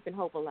going keeping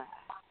hope alive.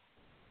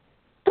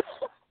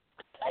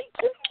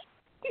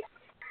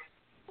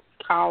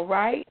 All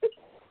right.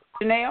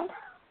 Janelle?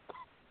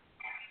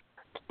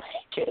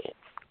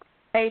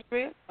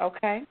 Patriots,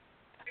 okay.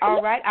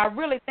 All right. I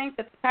really think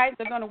that the Titans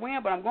are going to win,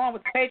 but I'm going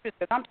with the Patriots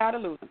because I'm tired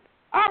of losing.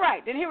 All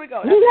right, then here we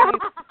go.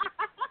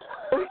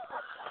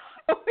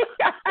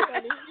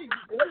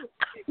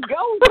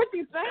 Go with what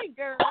you think,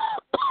 girl.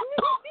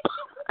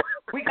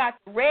 We got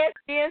the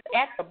Redskins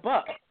at the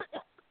Bucks.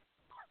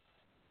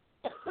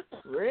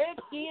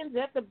 Redskins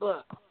at the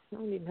Bucks. I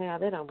don't even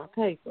have that on my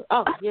paper.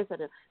 Oh, yes, I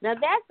do. Now,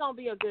 that's going to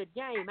be a good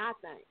game, I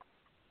think.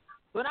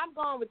 But I'm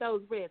going with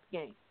those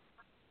Redskins.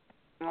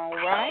 All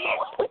right.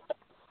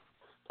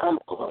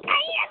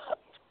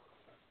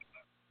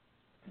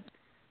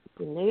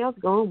 Janelle's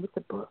going with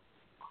the Bucks.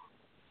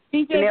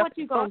 TJ, what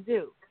you going to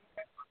do?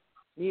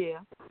 Yeah.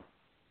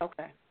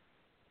 Okay.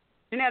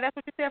 Janelle, that's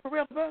what you said for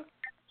real, the Bucks?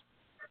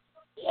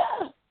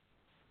 Yeah.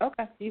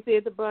 Okay. You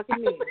said the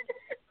Buccaneers.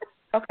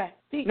 Okay.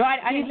 No,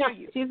 I didn't hear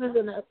you. She's in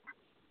an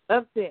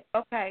upset.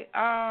 Okay.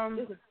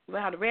 Well,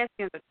 the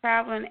Redskins are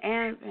traveling,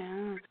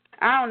 and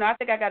I don't know. I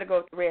think I got to go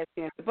with the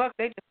Redskins. The Bucks,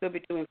 they just still be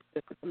too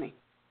inconsistent for me.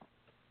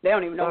 They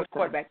don't even know which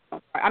quarterback is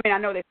going to start. I mean, I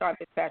know they started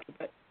Fitzpatrick,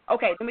 but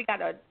okay. Then we got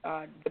the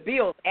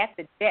Bills at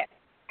the Jets.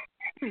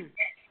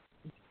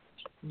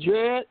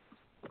 Jets.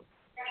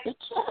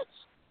 Jets.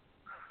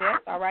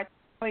 All right.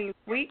 Clean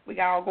sweep. We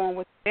got all going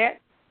with the Jets.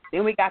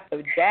 Then we got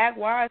the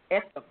Jaguars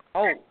at the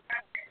Colts.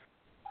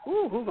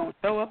 Ooh, who's going to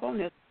show up on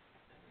this?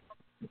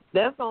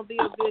 That's going to be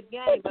a good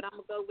game, but I'm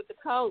going to go with the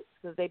Colts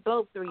because they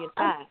both 3-5.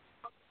 Yeah,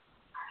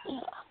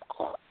 of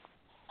course.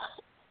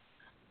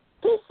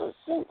 This is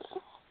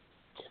simple.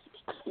 Just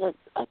because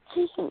a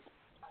team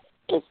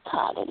is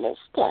tied in their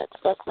stats,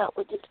 that's not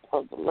what you're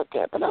supposed to look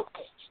at. But I'm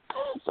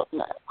pass on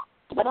that.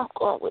 But I'm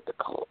going with the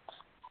Colts.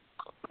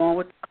 Going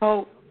with the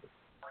Colts.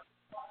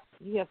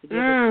 You have to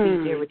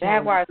give it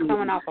Jaguars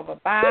coming off of a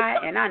bye,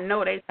 and I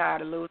know they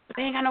tired of losing. But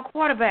they ain't got no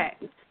quarterback.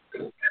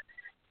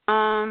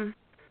 Yeah,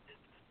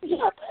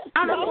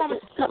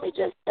 let me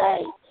just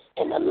say,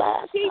 in the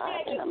last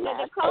TJ,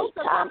 the Colts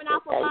are coming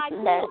off a bye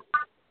too.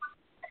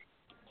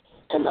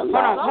 In the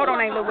hold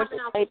on, Angela.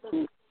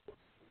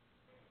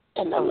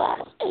 In the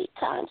last 8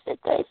 times that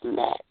they've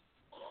met,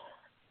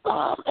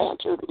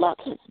 Andrew Luck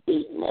has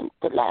beaten them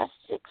the last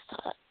 6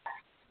 times.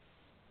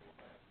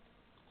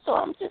 So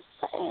I'm just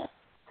saying.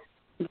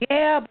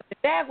 Yeah, but the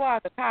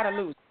Jaguars are tired of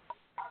losing.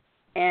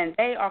 And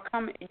they are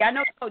coming. I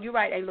know you're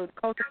right, Angela. The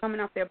Colts are coming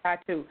off their bye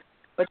too.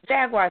 But the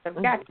Jaguars have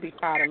got to be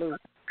tired of losing.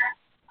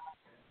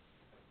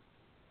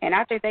 And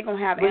I think they're going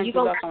to have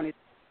Andrew Luck on it.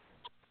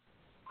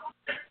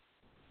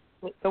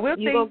 So we'll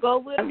see. Gonna go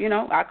with him? You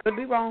know, I could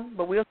be wrong,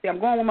 but we'll see. I'm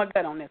going with my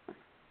gut on this one.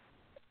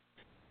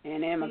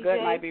 And then my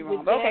gut might be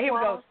wrong. But okay, here we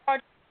go.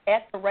 Chargers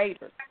at the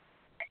Raiders.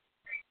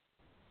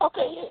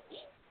 Okay,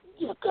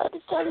 your gut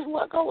is telling you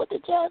what, go with the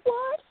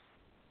Jaguars?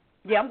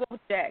 Yeah, I'm going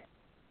with the Jags.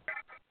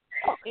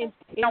 Okay. If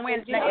they don't win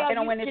this, they're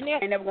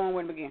never going to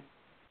win them again.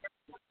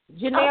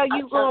 Janelle,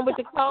 you going with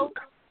the Colts?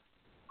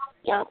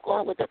 Yeah, I'm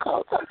going with the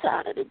Colts. I'm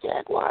tired of the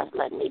Jaguars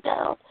letting me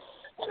down.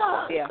 And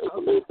I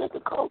believe that the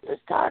Colts is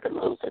tired of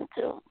losing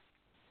too.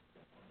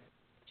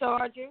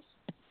 Chargers,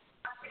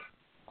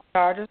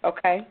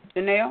 okay.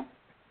 Janelle?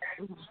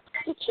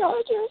 The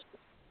Chargers,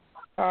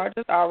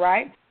 all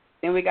right.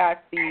 Then we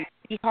got the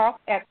Seahawks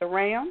at the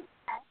Rams.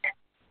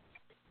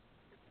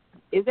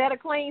 Is that a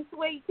clean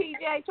sweep,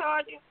 TJ,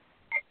 Chargers?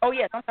 Oh,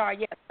 yes, I'm sorry.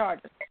 Yes,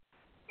 Chargers.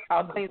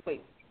 Clean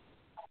sweep.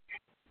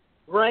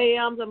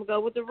 Rams, I'm going to go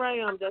with the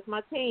Rams. That's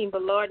my team,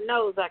 but Lord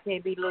knows I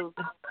can't be losing.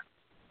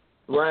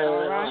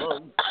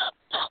 Rams.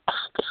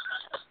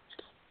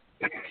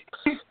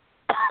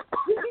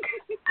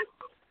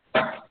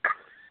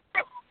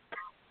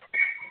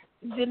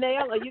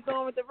 Janelle, are you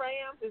going with the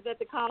Rams? Is that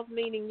the cause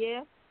meaning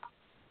yes?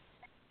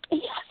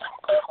 Yes, I'm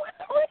going with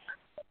the Rams.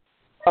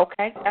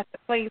 Okay, that's the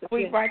clean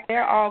sweep right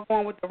there. All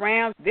going with the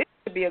Rams. This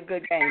could be a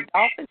good game.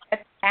 Dolphins at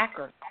the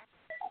Packers.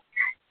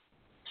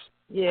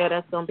 Yeah,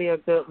 that's going to be a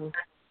good one.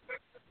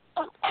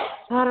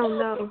 I don't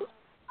know.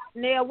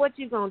 Janelle, what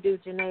you going to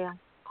do, Janelle?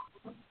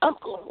 I'm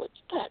going with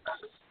the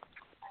Packers.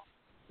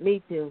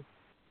 Me too.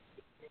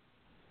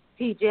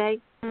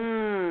 TJ?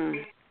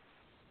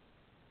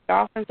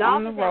 Dolphins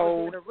on the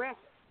road.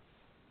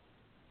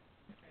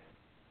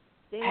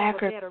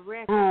 Packers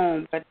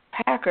home, but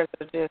Packers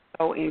are just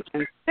so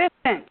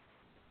inconsistent.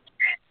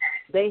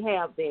 They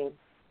have been.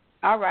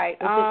 All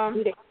right. All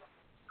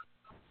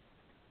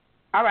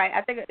right.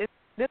 I think this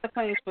is a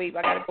clean sweep.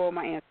 I got to go with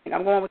my instinct.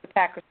 I'm going with the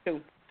Packers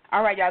too.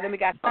 All right, y'all. Then we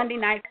got Sunday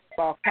night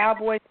football.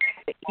 Cowboys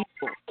at the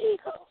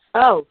Eagles.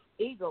 Oh,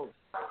 Eagles.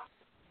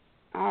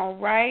 All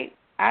right.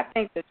 I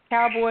think the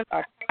Cowboys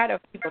are tired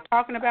of people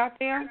talking about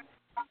them,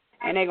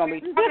 and they're going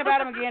to be talking about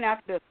them again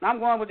after this. I'm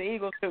going with the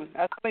Eagles too.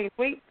 That's a clean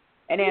sweep.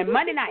 And then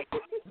Monday night,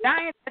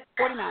 Giants at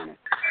the 49ers.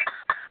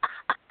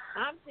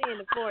 I'm seeing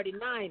the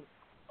 49ers.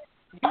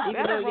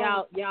 Even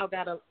though y'all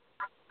got to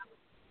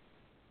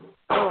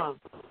go on.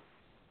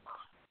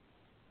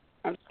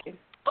 I'm just kidding.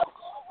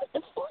 With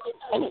the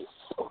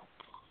 49ers.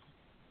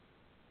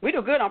 We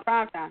do good on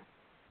primetime.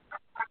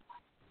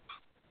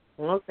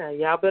 Okay,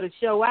 y'all better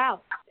show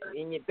out.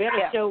 And you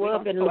better show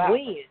up and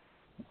win.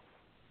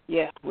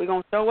 Yeah, we're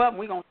going to show up and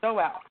we're going to show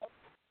out.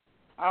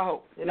 I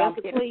hope. That's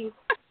a clean.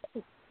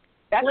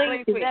 That's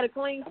clean. Is that a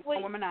clean sweep?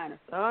 I'm with my Niners.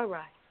 All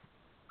right.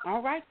 All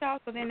right, y'all.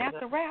 So then that's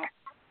a wrap.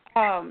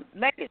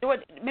 Ladies,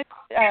 Miss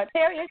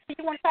Terry, anything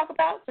you want to talk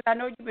about? Because I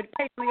know you've been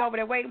patiently over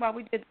there waiting while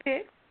we did the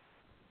pick.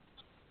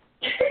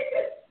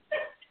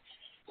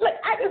 Look,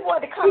 I just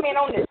wanted to comment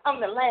on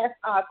the last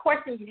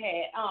question you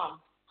had.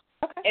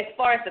 As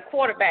far as the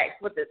quarterbacks,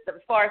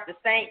 as far as the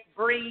Saints,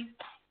 Brees,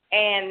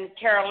 and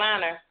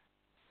Carolina,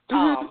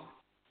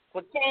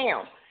 with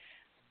Cam.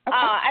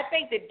 I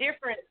think the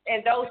difference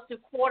in those two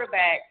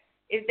quarterbacks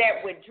is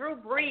that with Drew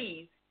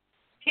Brees,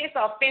 his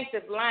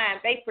offensive line,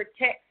 they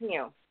protect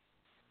him.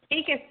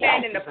 He can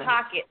stand in the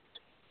pocket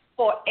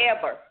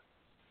forever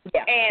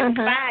and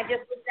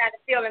just look down the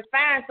field and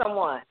find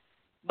someone.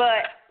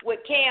 But with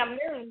Cam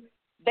Newton,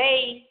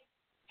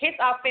 his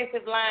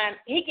offensive line,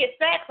 he gets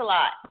sacked a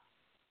lot.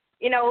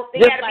 You know, they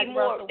got to be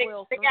more.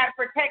 They got to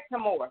protect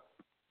him more.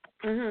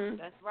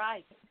 That's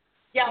right.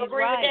 Y'all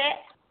agree with that?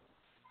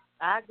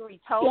 I agree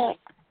totally.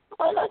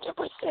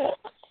 100%.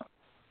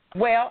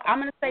 Well, I'm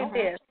going to say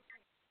this.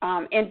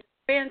 In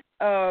defense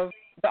of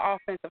the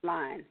offensive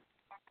line,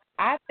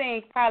 I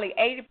think probably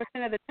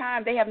 80% of the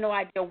time they have no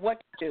idea what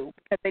to do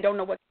because they don't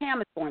know what Cam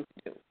is going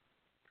to do.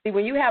 See,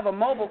 when you have a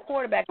mobile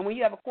quarterback and when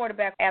you have a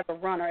quarterback as a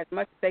runner, as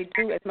much as they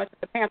do, as much as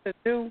the Panthers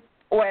do,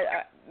 or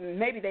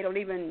maybe they don't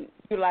even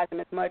utilize him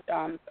as much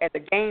as a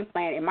game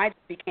plan, it might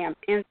just be Cam's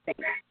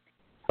instinct.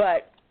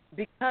 But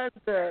because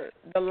the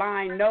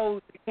line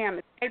knows that Cam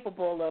is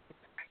capable of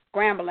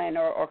scrambling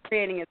or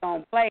creating his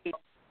own plays,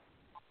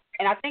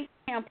 and I think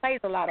Cam plays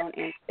a lot on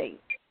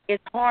instinct,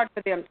 it's hard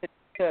for them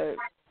to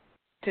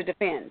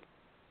defend.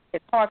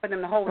 It's hard for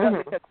them to hold up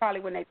because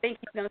probably when they think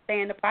he's going to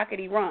stay in the pocket,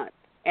 he runs.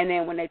 And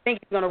then when they think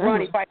he's going to run,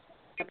 he fights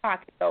in the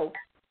pocket. So,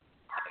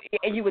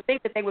 and you would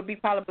think that they would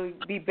probably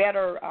be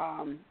better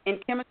in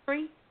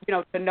chemistry, you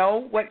know, to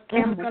know what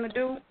Cam's going to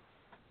do.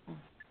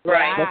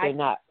 Right. But they're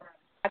not.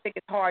 I think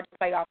it's hard to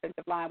play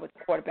offensive line with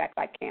a quarterback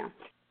like Cam.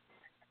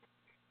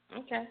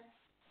 Okay.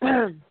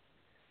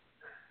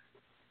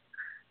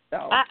 So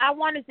I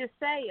wanted to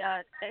say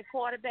that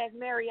quarterback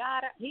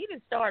Mariota, he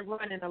didn't start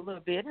running a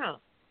little bit, huh?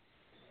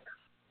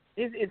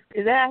 Is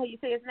that how you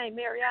say his name,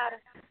 Mariota?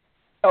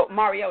 Oh,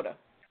 Mariota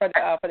for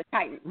the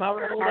Titans.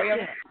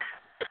 Mariota.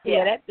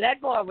 Yeah,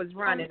 that boy was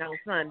running on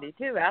Sunday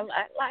too. I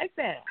like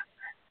that.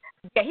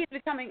 Yeah, he's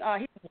becoming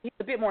he's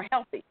a bit more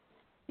healthy.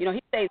 You know,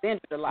 he stays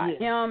injured a lot.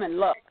 Yeah. Him and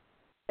Luck,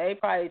 they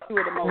probably two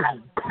of the most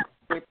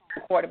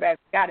quarterbacks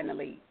got in the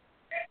league.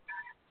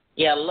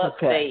 Yeah, Luck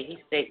stayed. He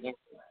stayed injured.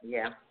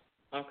 Yeah.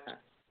 Okay.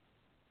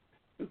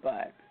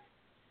 But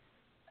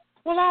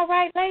well, all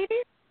right,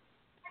 ladies.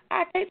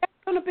 I think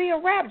that's going to be a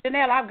wrap.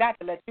 Janelle, I've got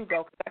to let you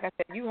go because, like I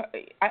said,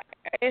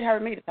 it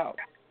hurt me to talk,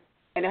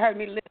 and it hurt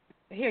me to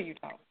hear you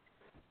talk.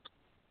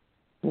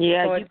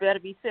 Yeah, so you better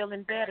be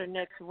feeling better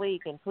next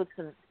week and put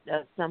some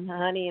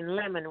honey and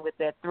lemon with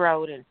that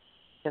throat, and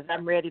because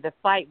I'm ready to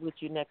fight with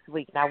you next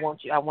week, and I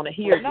want to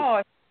hear you.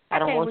 No, I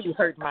don't want you to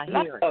hurt my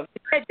hearing. You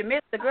said you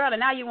missed the girl,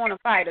 and now you want to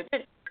fight her.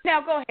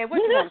 Now go ahead.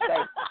 What you want to say?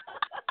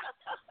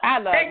 I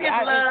love you.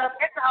 Love.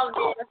 That's all it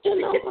is.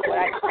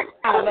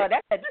 I love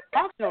that. That's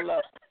functional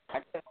love.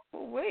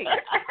 Wait.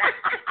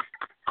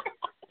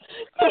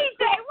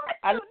 TJ,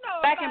 I love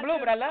black and blue,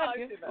 but I love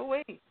you.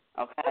 Wait.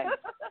 Okay.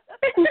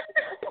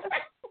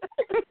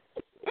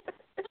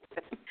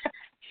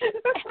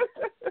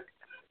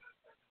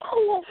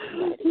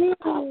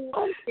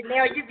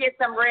 Now you get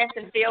some rest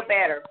and feel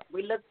better.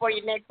 We look for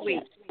you next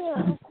week.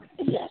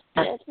 Yes.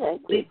 All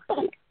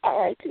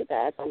right, you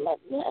guys. I love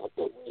you. Have a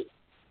good week.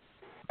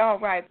 All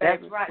right,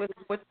 baby. That's right.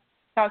 We'll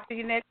talk to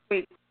you next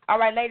week. All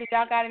right, ladies,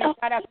 y'all got any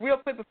shout-outs real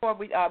quick before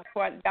y'all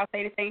say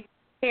anything?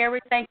 Terry,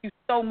 thank you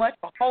so much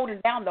for holding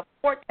down the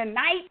fort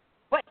tonight.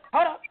 Wait,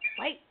 hold up.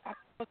 Wait, I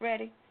was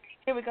ready.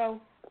 Here we go.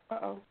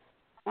 Uh-oh.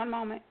 One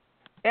moment.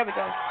 There we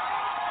go.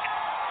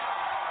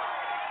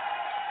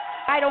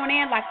 Right on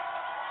in like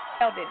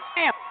hell did.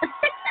 Damn.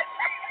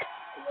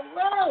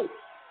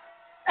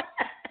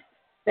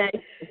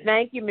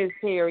 Thank you, Miss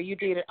Terry. You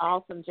did an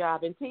awesome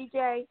job. And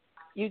TJ,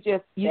 you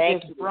just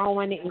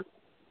growing in.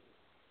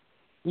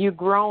 You're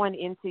growing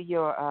into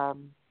your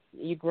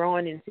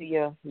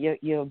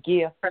your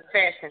gift,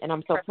 profession, and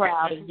I'm so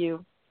proud of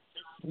you.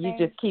 You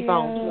just keep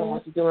on doing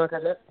what you're doing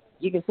because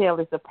you can tell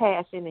it's a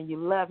passion and you're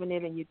loving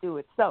it and you do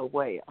it so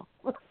well.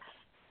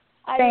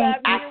 I love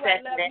you,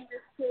 Miss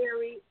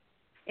Terry,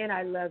 and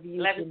I love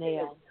you,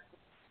 Janelle.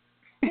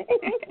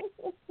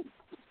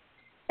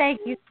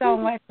 Thank you so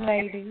much,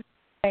 ladies.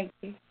 Thank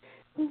you,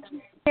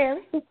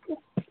 Terry.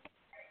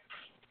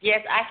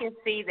 Yes, I can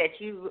see that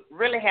you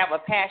really have a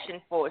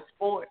passion for a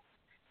sport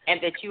and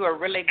that you are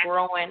really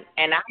growing,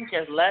 and I'm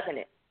just loving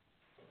it.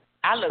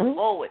 I look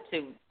forward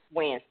to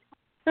Wednesday.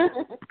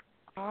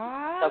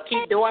 So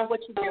keep doing what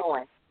you're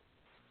doing.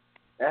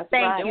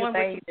 Thank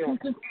you.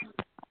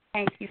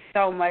 Thank you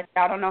so much.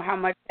 I don't know how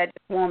much that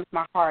just warms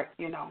my heart,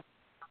 you know.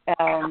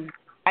 I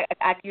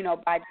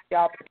by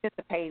y'all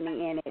participating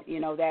in it, you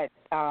know, that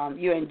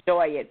you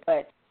enjoy it,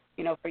 but,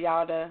 you know, for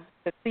y'all to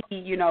see,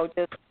 you know,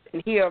 just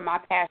and hear my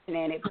passion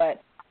in it,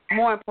 but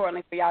more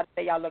importantly for y'all to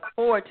say y'all look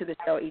forward to the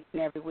show each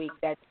and every week.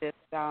 That's just,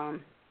 like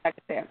I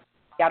said,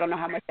 y'all don't know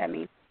how much that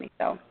means to me.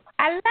 So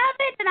I love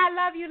it, and I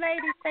love you,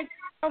 ladies. Thank you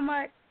so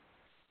much.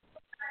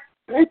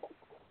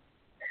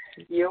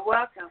 You're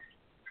welcome.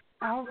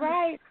 All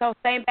right. So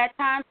same bat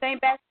time, same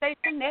bat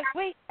station next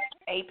week,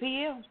 8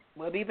 p.m.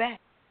 We'll be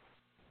back.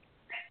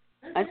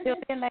 Until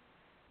then, ladies,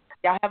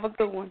 y'all have a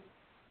good one.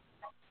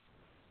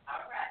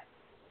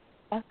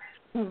 All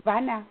right.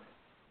 Bye now.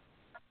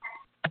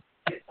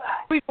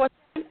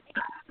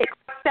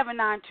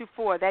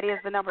 347-866-7924. That is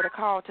the number to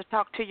call to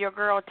talk to your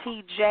girl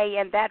TJ,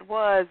 and that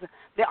was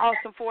the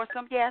awesome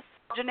foursome. Yes,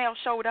 Janelle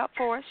showed up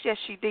for us. Yes,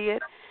 she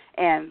did.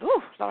 And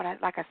Lord,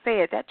 like I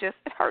said, that just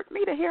hurt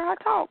me to hear her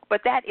talk.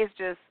 But that is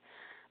just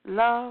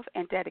love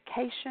and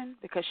dedication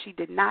because she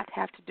did not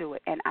have to do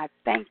it. And I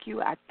thank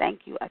you,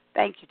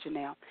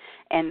 Janelle.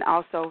 And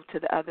also to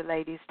the other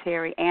ladies,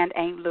 Terry and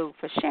Aunt Lou,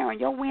 for sharing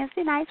your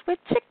Wednesday nights with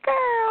your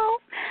girl.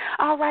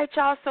 All right,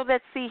 y'all, so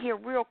let's see here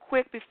real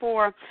quick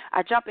before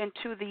I jump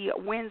into the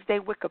Wednesday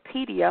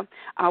Wikipedia.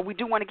 We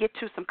do want to get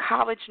to some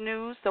college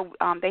news. So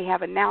they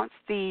have announced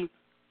the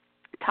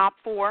top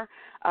four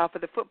for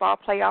the football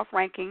playoff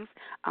rankings.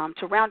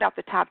 To round out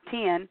the top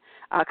 10,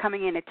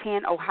 coming in at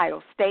 10,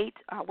 Ohio State.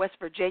 West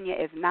Virginia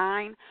is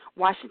 9.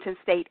 Washington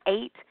State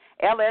 8.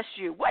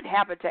 LSU. What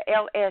happened to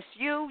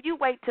LSU? You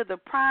wait to the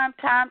prime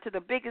time, to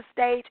the biggest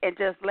stage, and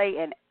just lay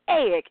an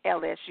egg,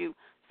 LSU.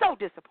 So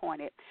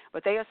disappointed.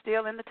 But they are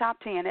still in the top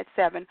 10 at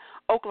 7.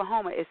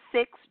 Oklahoma is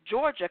 6.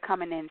 Georgia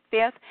coming in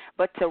 5th.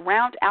 But to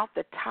round out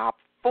the top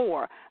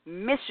 4,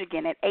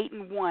 Michigan at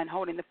 8-1,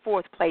 holding the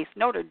 4th place.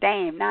 Notre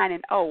Dame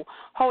 9-0,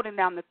 holding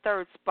down the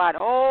 3rd spot.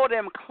 Oh,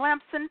 them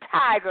Clemson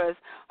Tigers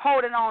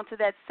holding on to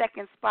that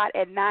 2nd spot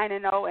at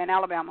 9-0, and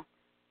Alabama.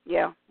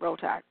 Yeah, roll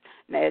tide.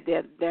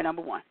 They're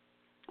number 1.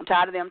 I'm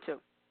tired of them too.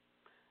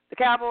 The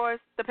Cowboys,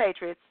 the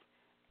Patriots,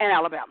 and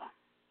Alabama.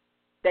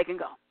 they can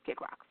go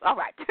kick rocks. All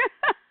right.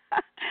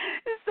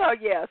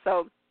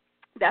 So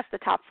that's the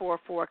top 4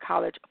 for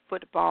college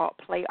football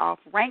playoff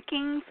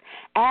rankings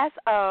as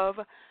of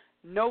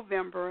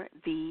November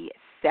the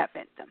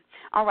 7th.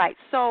 All right,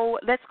 so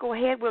let's go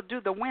ahead. We'll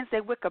do the Wednesday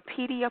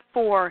Wikipedia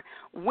for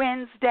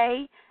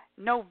Wednesday,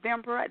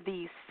 November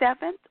the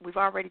 7th. We've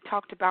already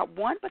talked about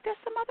one, but there's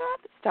some other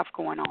stuff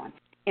going on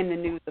in the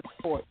news of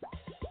sports.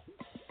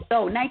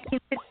 So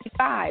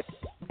 1965,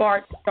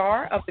 Bart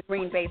Starr of the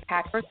Green Bay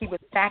Packers, he was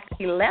sacked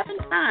 11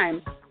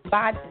 times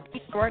by the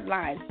Detroit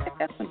Lions.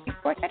 That's when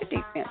Detroit had a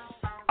defense.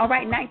 All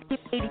right,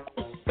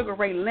 1988, Sugar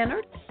Ray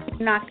Leonard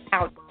knocked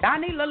out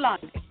Donnie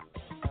Lalonde.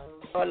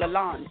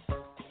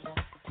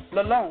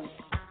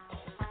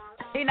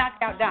 He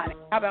knocked out Donnie.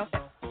 How about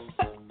that?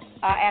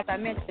 As I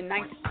mentioned, in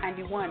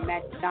 1991,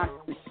 Magic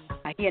Johnson,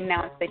 he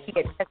announced that he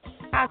had tested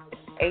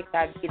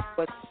positive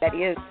for HIV, that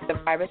is the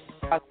virus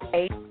caused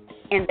AIDS,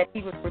 and that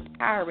he was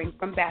retiring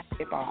from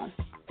basketball.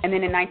 And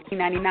then in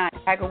 1999,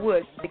 Tiger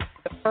Woods became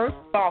the first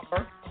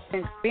golfer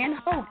since Ben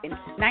Hogan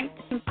in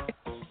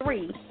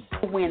 1953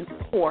 to win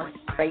 4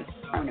 straight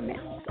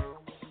tournaments.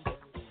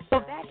 So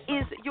that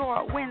is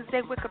your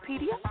Wednesday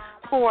Wikipedia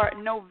for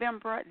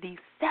November the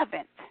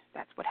 7th.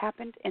 That's what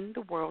happened in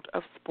the world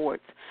of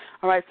sports.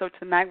 All right, so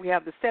tonight we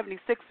have the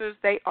 76ers.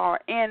 They are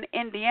in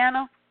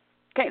Indiana.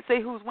 Can't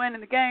say who's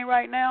winning the game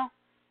right now.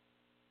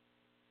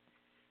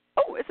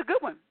 Oh, it's a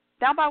good one.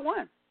 Down by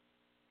 1.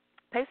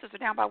 Pacers are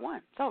down by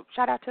 1. So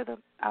shout out to the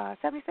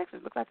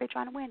 76ers. Looks like they're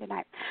trying to win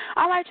tonight.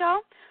 All right,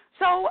 y'all.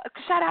 So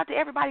shout out to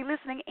everybody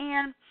listening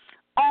in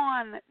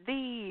on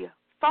the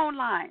phone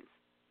lines.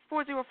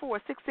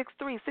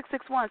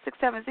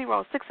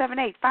 404-663-661-670,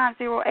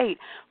 678-508,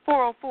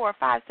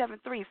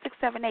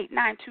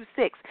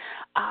 404-573-678-926.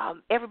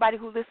 Everybody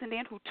who listened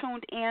in, who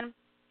tuned in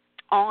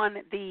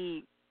on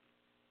the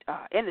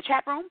in the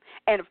chat room,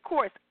 and of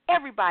course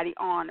everybody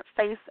on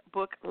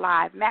Facebook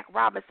Live. Mac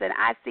Robinson,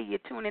 I see you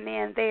tuning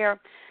in there.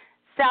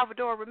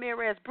 Salvador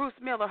Ramirez, Bruce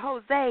Miller,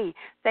 Jose,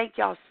 thank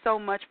y'all so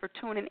much for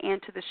tuning in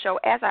to the show.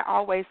 As I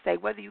always say,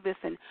 whether you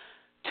listen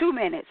 2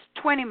 minutes,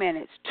 20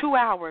 minutes, 2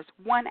 hours,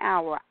 1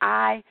 hour,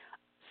 I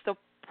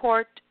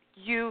support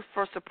you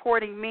for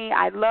supporting me.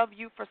 I love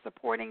you for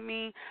supporting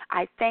me.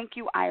 I thank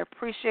you. I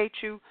appreciate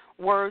you.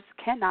 Words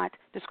cannot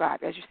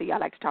describe. As you see, I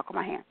like to talk with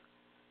my hands.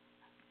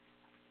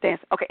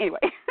 Dance. Okay, anyway.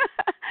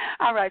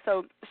 All right,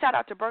 so shout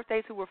out to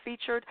birthdays who were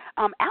featured.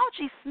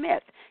 Algie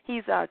Smith,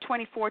 he's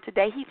 24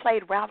 today. He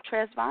played Ralph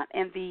Tresvant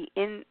in the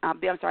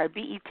BET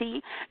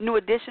New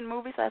Edition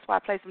movie, so that's why I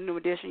play some New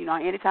Edition. You know,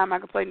 anytime I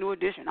can play New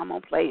Edition, I'm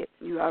going to play it.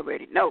 You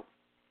already know.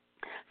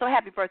 So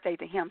happy birthday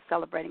to him,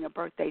 celebrating a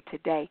birthday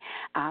today.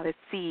 Let's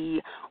see,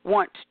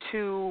 want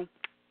to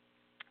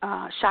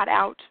shout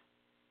out,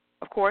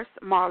 of course,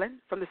 Marlon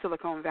from the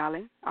Silicon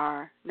Valley,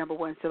 our number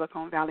 1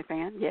 Silicon Valley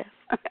fan, yes.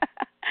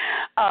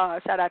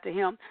 Shout out to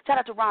him. Shout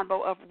out to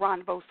Ronvo of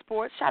Ronvo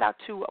Sports. Shout out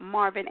to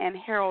Marvin and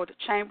Harold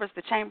Chambers,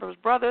 the Chambers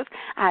brothers.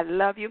 I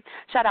love you.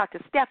 Shout out to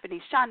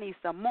Stephanie,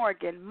 Shanisa,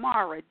 Morgan,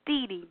 Mara,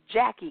 Dee Dee,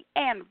 Jackie,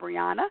 and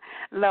Brianna.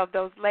 Love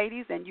those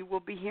ladies, and you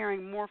will be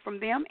hearing more from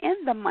them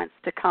in the months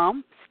to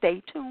come.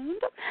 Stay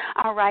tuned.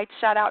 All right.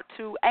 Shout out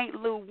to Aunt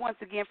Lou once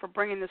again for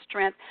bringing the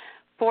strength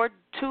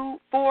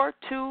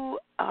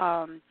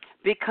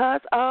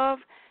because of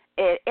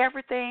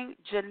everything.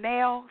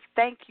 Janelle,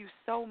 thank you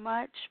so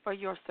much for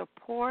your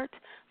support,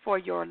 for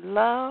your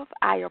love.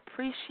 I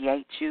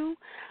appreciate you.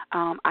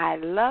 I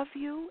love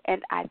you,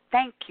 and I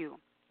thank you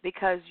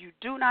because you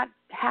do not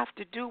have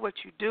to do what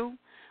you do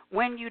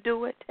when you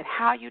do it and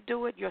how you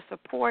do it, your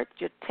support,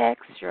 your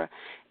texts, your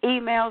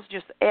emails,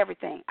 just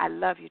everything. I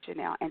love you,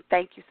 Janelle, and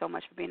thank you so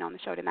much for being on the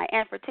show tonight.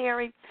 And for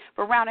Terry,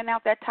 for rounding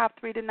out that top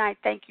 3 tonight,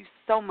 thank you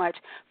so much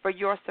for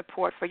your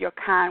support, for your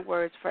kind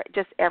words, for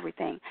just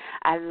everything.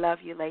 I love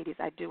you, ladies.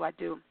 I do. I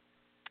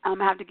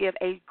have to give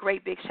a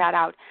great big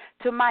shout-out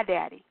to my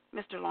daddy,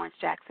 Mr. Lawrence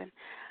Jackson.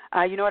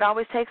 You know, it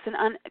always takes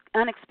an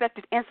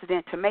unexpected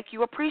incident to make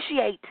you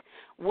appreciate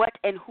what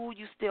and who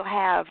you still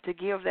have to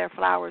give their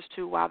flowers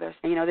to while they're,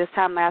 you know, this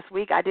time last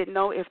week I didn't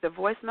know if the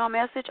voicemail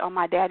message on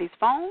my daddy's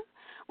phone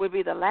would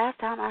be the last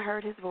time I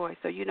heard his voice.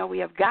 So, you know, we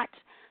have got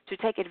to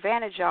take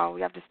advantage, y'all. We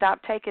have to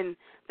stop taking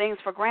things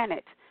for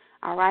granted.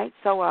 All right?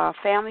 So,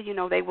 family, you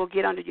know, they will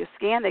get under your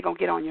skin. They're going to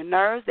get on your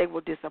nerves. They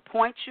will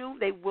disappoint you.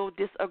 They will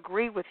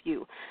disagree with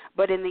you.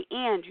 But in the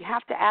end, you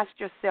have to ask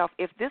yourself,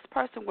 if this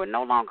person were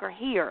no longer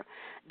here,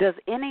 does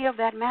any of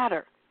that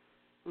matter?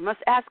 We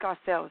must ask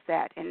ourselves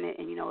that. And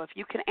you know, if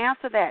you can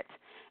answer that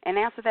and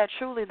answer that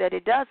truly, that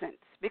it doesn't,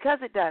 because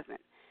it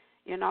doesn't.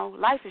 You know,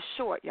 life is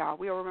short, y'all.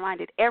 We are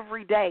reminded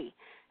every day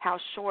how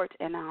short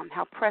and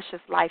how precious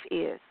life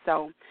is.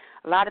 So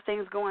a lot of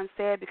things go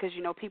unsaid because,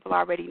 you know, people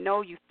already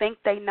know. You think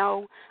they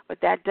know, but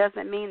that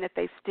doesn't mean that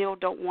they still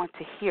don't want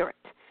to hear it.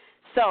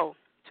 So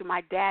to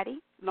my daddy,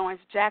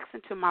 Lawrence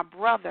Jackson, to my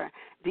brother,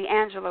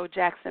 D'Angelo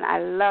Jackson, I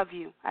love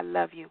you. I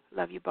love you.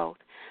 Love you both.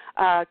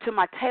 To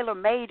my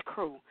tailor-made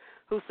crew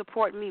who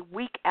support me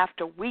week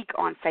after week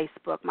on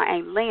Facebook, my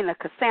Aunt Lena,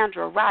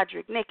 Cassandra,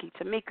 Roderick, Nikki,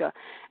 Tamika,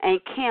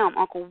 Aunt Kim,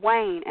 Uncle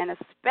Wayne, and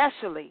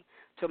especially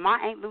to my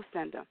Aunt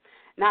Lucinda,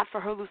 not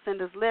for her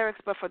Lucinda's lyrics,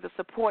 but for the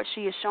support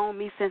she has shown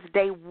me since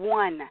day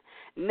one,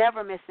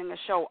 never missing a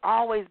show,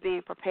 always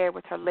being prepared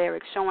with her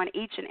lyrics, showing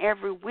each and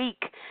every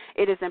week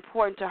it is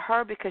important to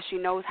her because she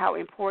knows how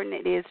important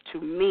it is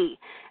to me.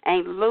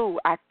 Aunt Lou,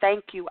 I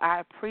thank you, I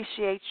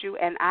appreciate you,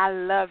 and I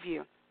love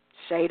you.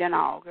 Shade and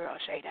all, girl,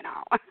 shade and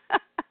all.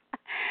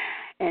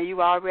 And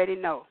you already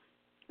know,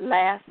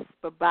 last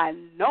but by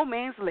no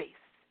means least,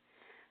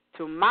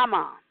 to my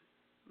mom,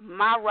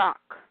 my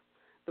rock,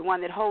 the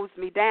one that holds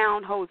me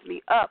down, holds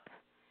me up,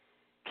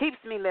 keeps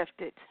me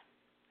lifted.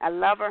 I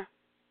love her.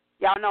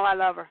 Y'all know I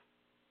love her,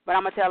 but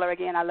I'm going to tell her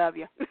again I love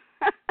you.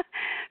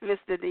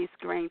 Mr. D.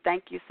 Screen,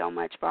 thank you so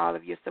much for all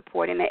of your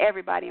support, and to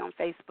everybody on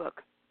Facebook.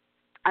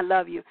 I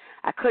love you.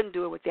 I couldn't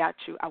do it without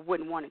you. I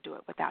wouldn't want to do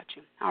it without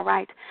you. All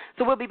right?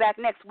 So we'll be back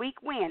next week.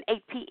 When?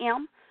 8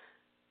 p.m.,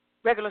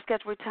 regular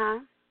scheduled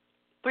time.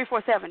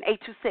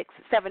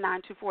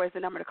 347-826-7924 is the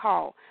number to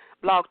call.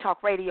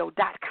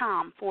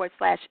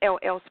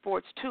 blogtalkradio.com/LL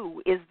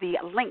Sports2 is the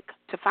link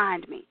to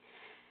find me.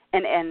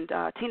 And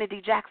Tina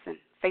D. Jackson,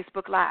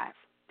 Facebook Live.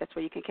 That's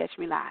where you can catch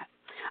me live.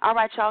 All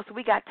right, y'all, so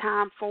we got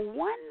time for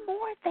one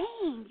more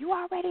thing. You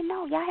already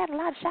know. Y'all had a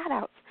lot of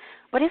shout-outs,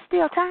 but it's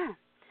still time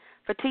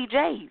for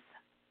TJ's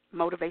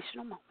Motivational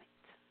Moment.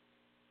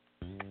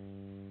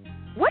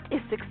 What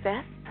is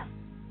success?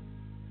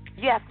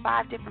 You ask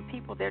 5 different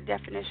people their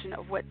definition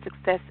of what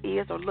success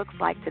is or looks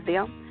like to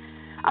them.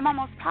 I'm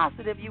almost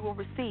positive you will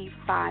receive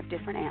 5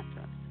 different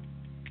answers.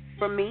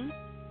 For me,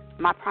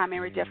 my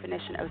primary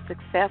definition of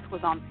success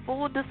was on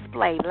full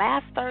display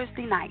last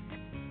Thursday night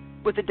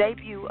with the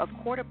debut of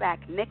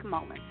quarterback Nick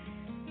Mullins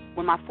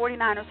when my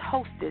 49ers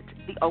hosted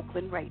the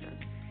Oakland Raiders.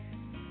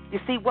 You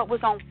see, what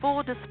was on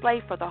full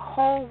display for the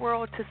whole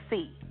world to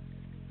see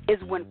is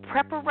when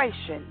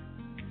preparation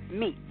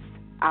meets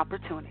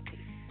opportunity.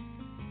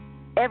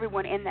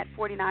 Everyone in that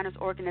 49ers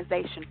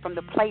organization, from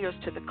the players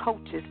to the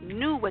coaches,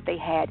 knew what they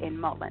had in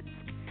Mullins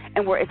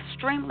and were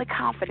extremely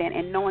confident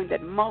in knowing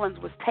that Mullins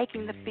was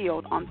taking the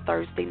field on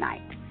Thursday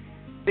night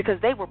because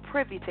they were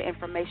privy to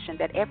information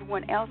that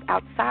everyone else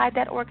outside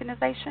that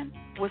organization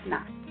was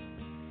not.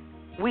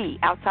 We,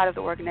 outside of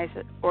the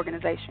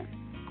organization,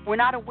 were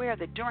not aware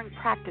that during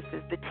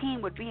practices the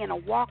team would be in a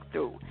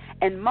walkthrough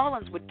and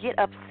Mullins would get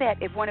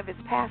upset if one of his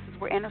passes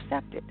were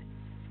intercepted.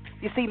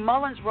 You see,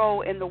 Mullins'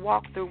 role in the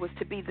walkthrough was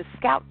to be the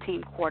scout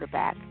team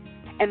quarterback,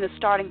 and the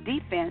starting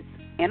defense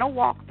in a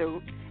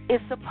walkthrough is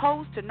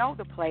supposed to know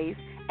the plays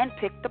and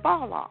pick the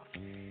ball off.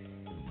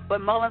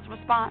 But Mullins'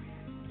 response,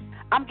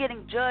 I'm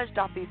getting judged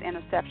off these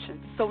interceptions,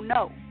 so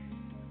no,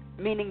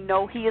 meaning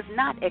no, he is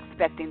not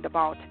expecting the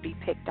ball to be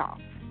picked off.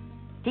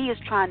 He is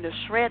trying to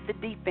shred the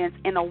defense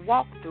in a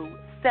walkthrough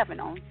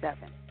 7-on-7.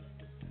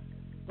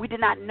 We did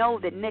not know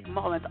that Nick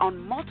Mullins, on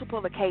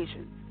multiple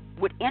occasions,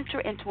 would enter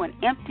into an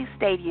empty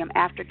stadium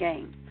after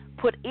games,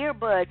 put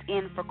earbuds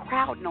in for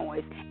crowd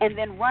noise, and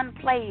then run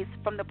plays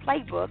from the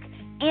playbook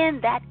in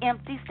that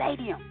empty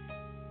stadium.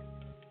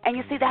 And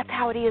you see, that's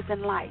how it is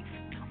in life.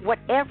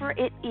 Whatever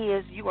it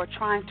is you are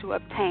trying to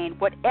obtain,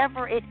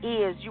 whatever it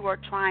is you are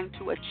trying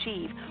to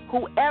achieve,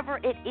 whoever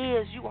it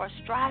is you are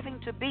striving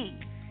to be,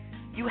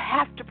 you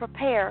have to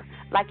prepare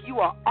like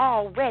you are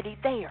already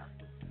there.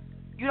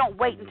 You don't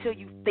wait until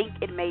you think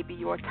it may be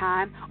your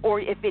time, or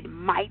if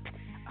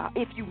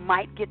you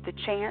might get the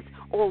chance,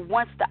 or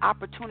once the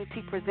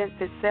opportunity presents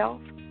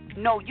itself.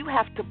 No, you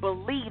have to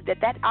believe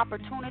that that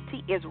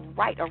opportunity is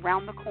right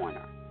around the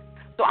corner.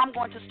 So I'm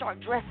going to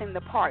start dressing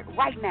the part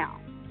right now.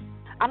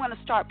 I'm going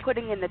to start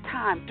putting in the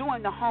time,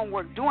 doing the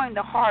homework, doing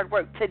the hard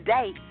work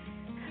today,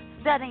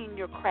 studying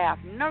your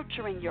craft,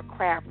 nurturing your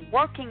craft,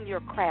 working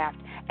your craft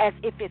as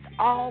if it's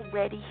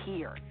already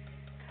here.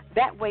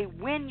 That way,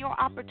 when your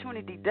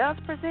opportunity does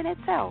present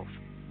itself,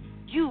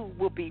 you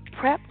will be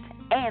prepped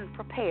and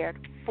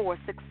prepared for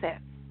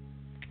success.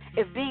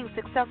 If being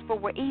successful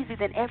were easy,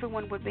 then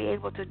everyone would be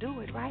able to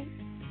do it, right?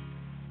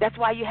 That's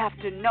why you have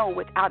to know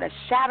without a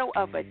shadow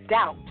of a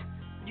doubt,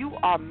 you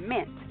are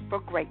meant for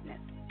greatness.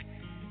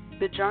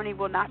 The journey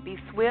will not be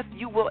swift.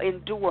 You will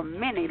endure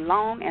many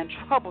long and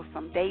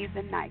troublesome days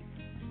and nights.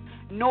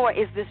 Nor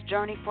is this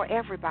journey for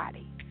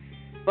everybody,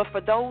 but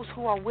for those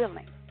who are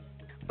willing,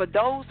 for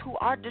those who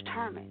are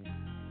determined,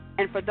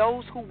 and for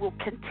those who will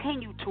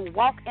continue to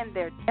walk in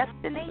their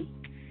destiny.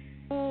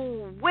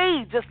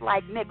 Just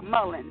like Nick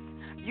Mullins,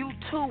 you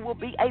too will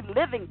be a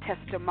living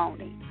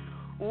testimony.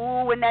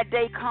 When that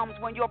day comes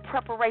when your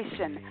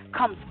preparation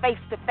comes face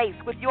to face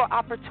with your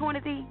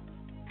opportunity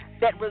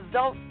that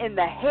results in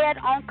the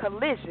head-on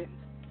collision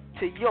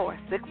to your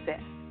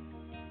success.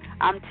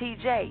 I'm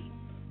TJ,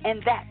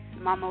 and that's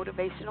my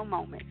motivational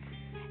moment.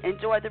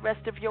 Enjoy the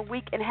rest of your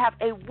week and have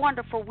a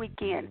wonderful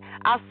weekend.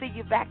 I'll see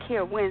you back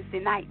here Wednesday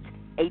night,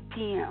 8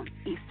 p.m.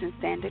 Eastern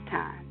Standard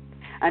Time.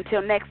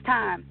 Until next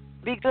time,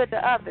 be good to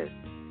others,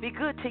 be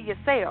good to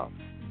yourselves,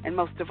 and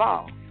most of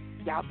all,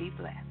 y'all be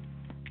blessed.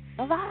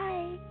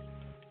 Bye-bye.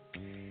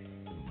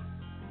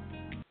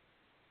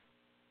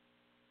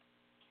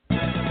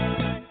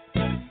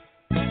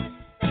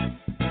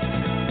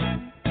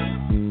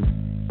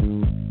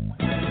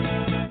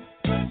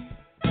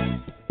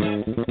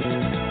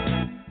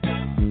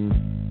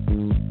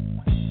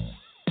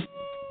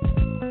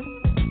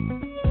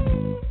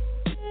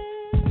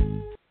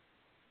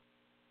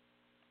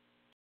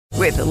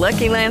 With the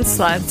Lucky Land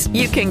Slots,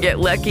 you can get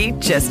lucky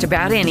just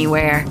about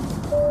anywhere.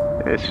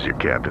 This is your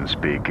captain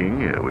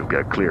speaking. We've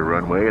got clear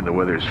runway and the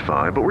weather's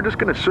fine, but we're just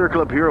going to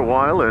circle up here a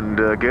while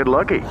and get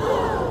lucky.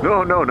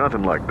 No,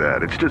 nothing like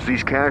that. It's just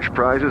these cash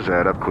prizes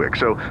add up quick.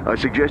 So I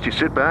suggest you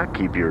sit back,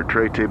 keep your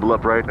tray table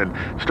upright, and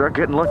start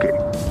getting lucky.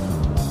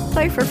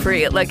 Play for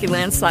free at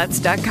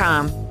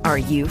LuckyLandSlots.com. Are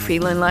you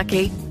feeling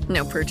lucky?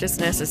 No purchase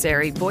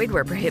necessary. Void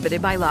where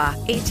prohibited by law.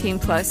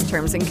 18+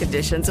 terms and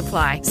conditions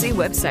apply. See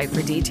website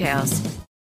for details.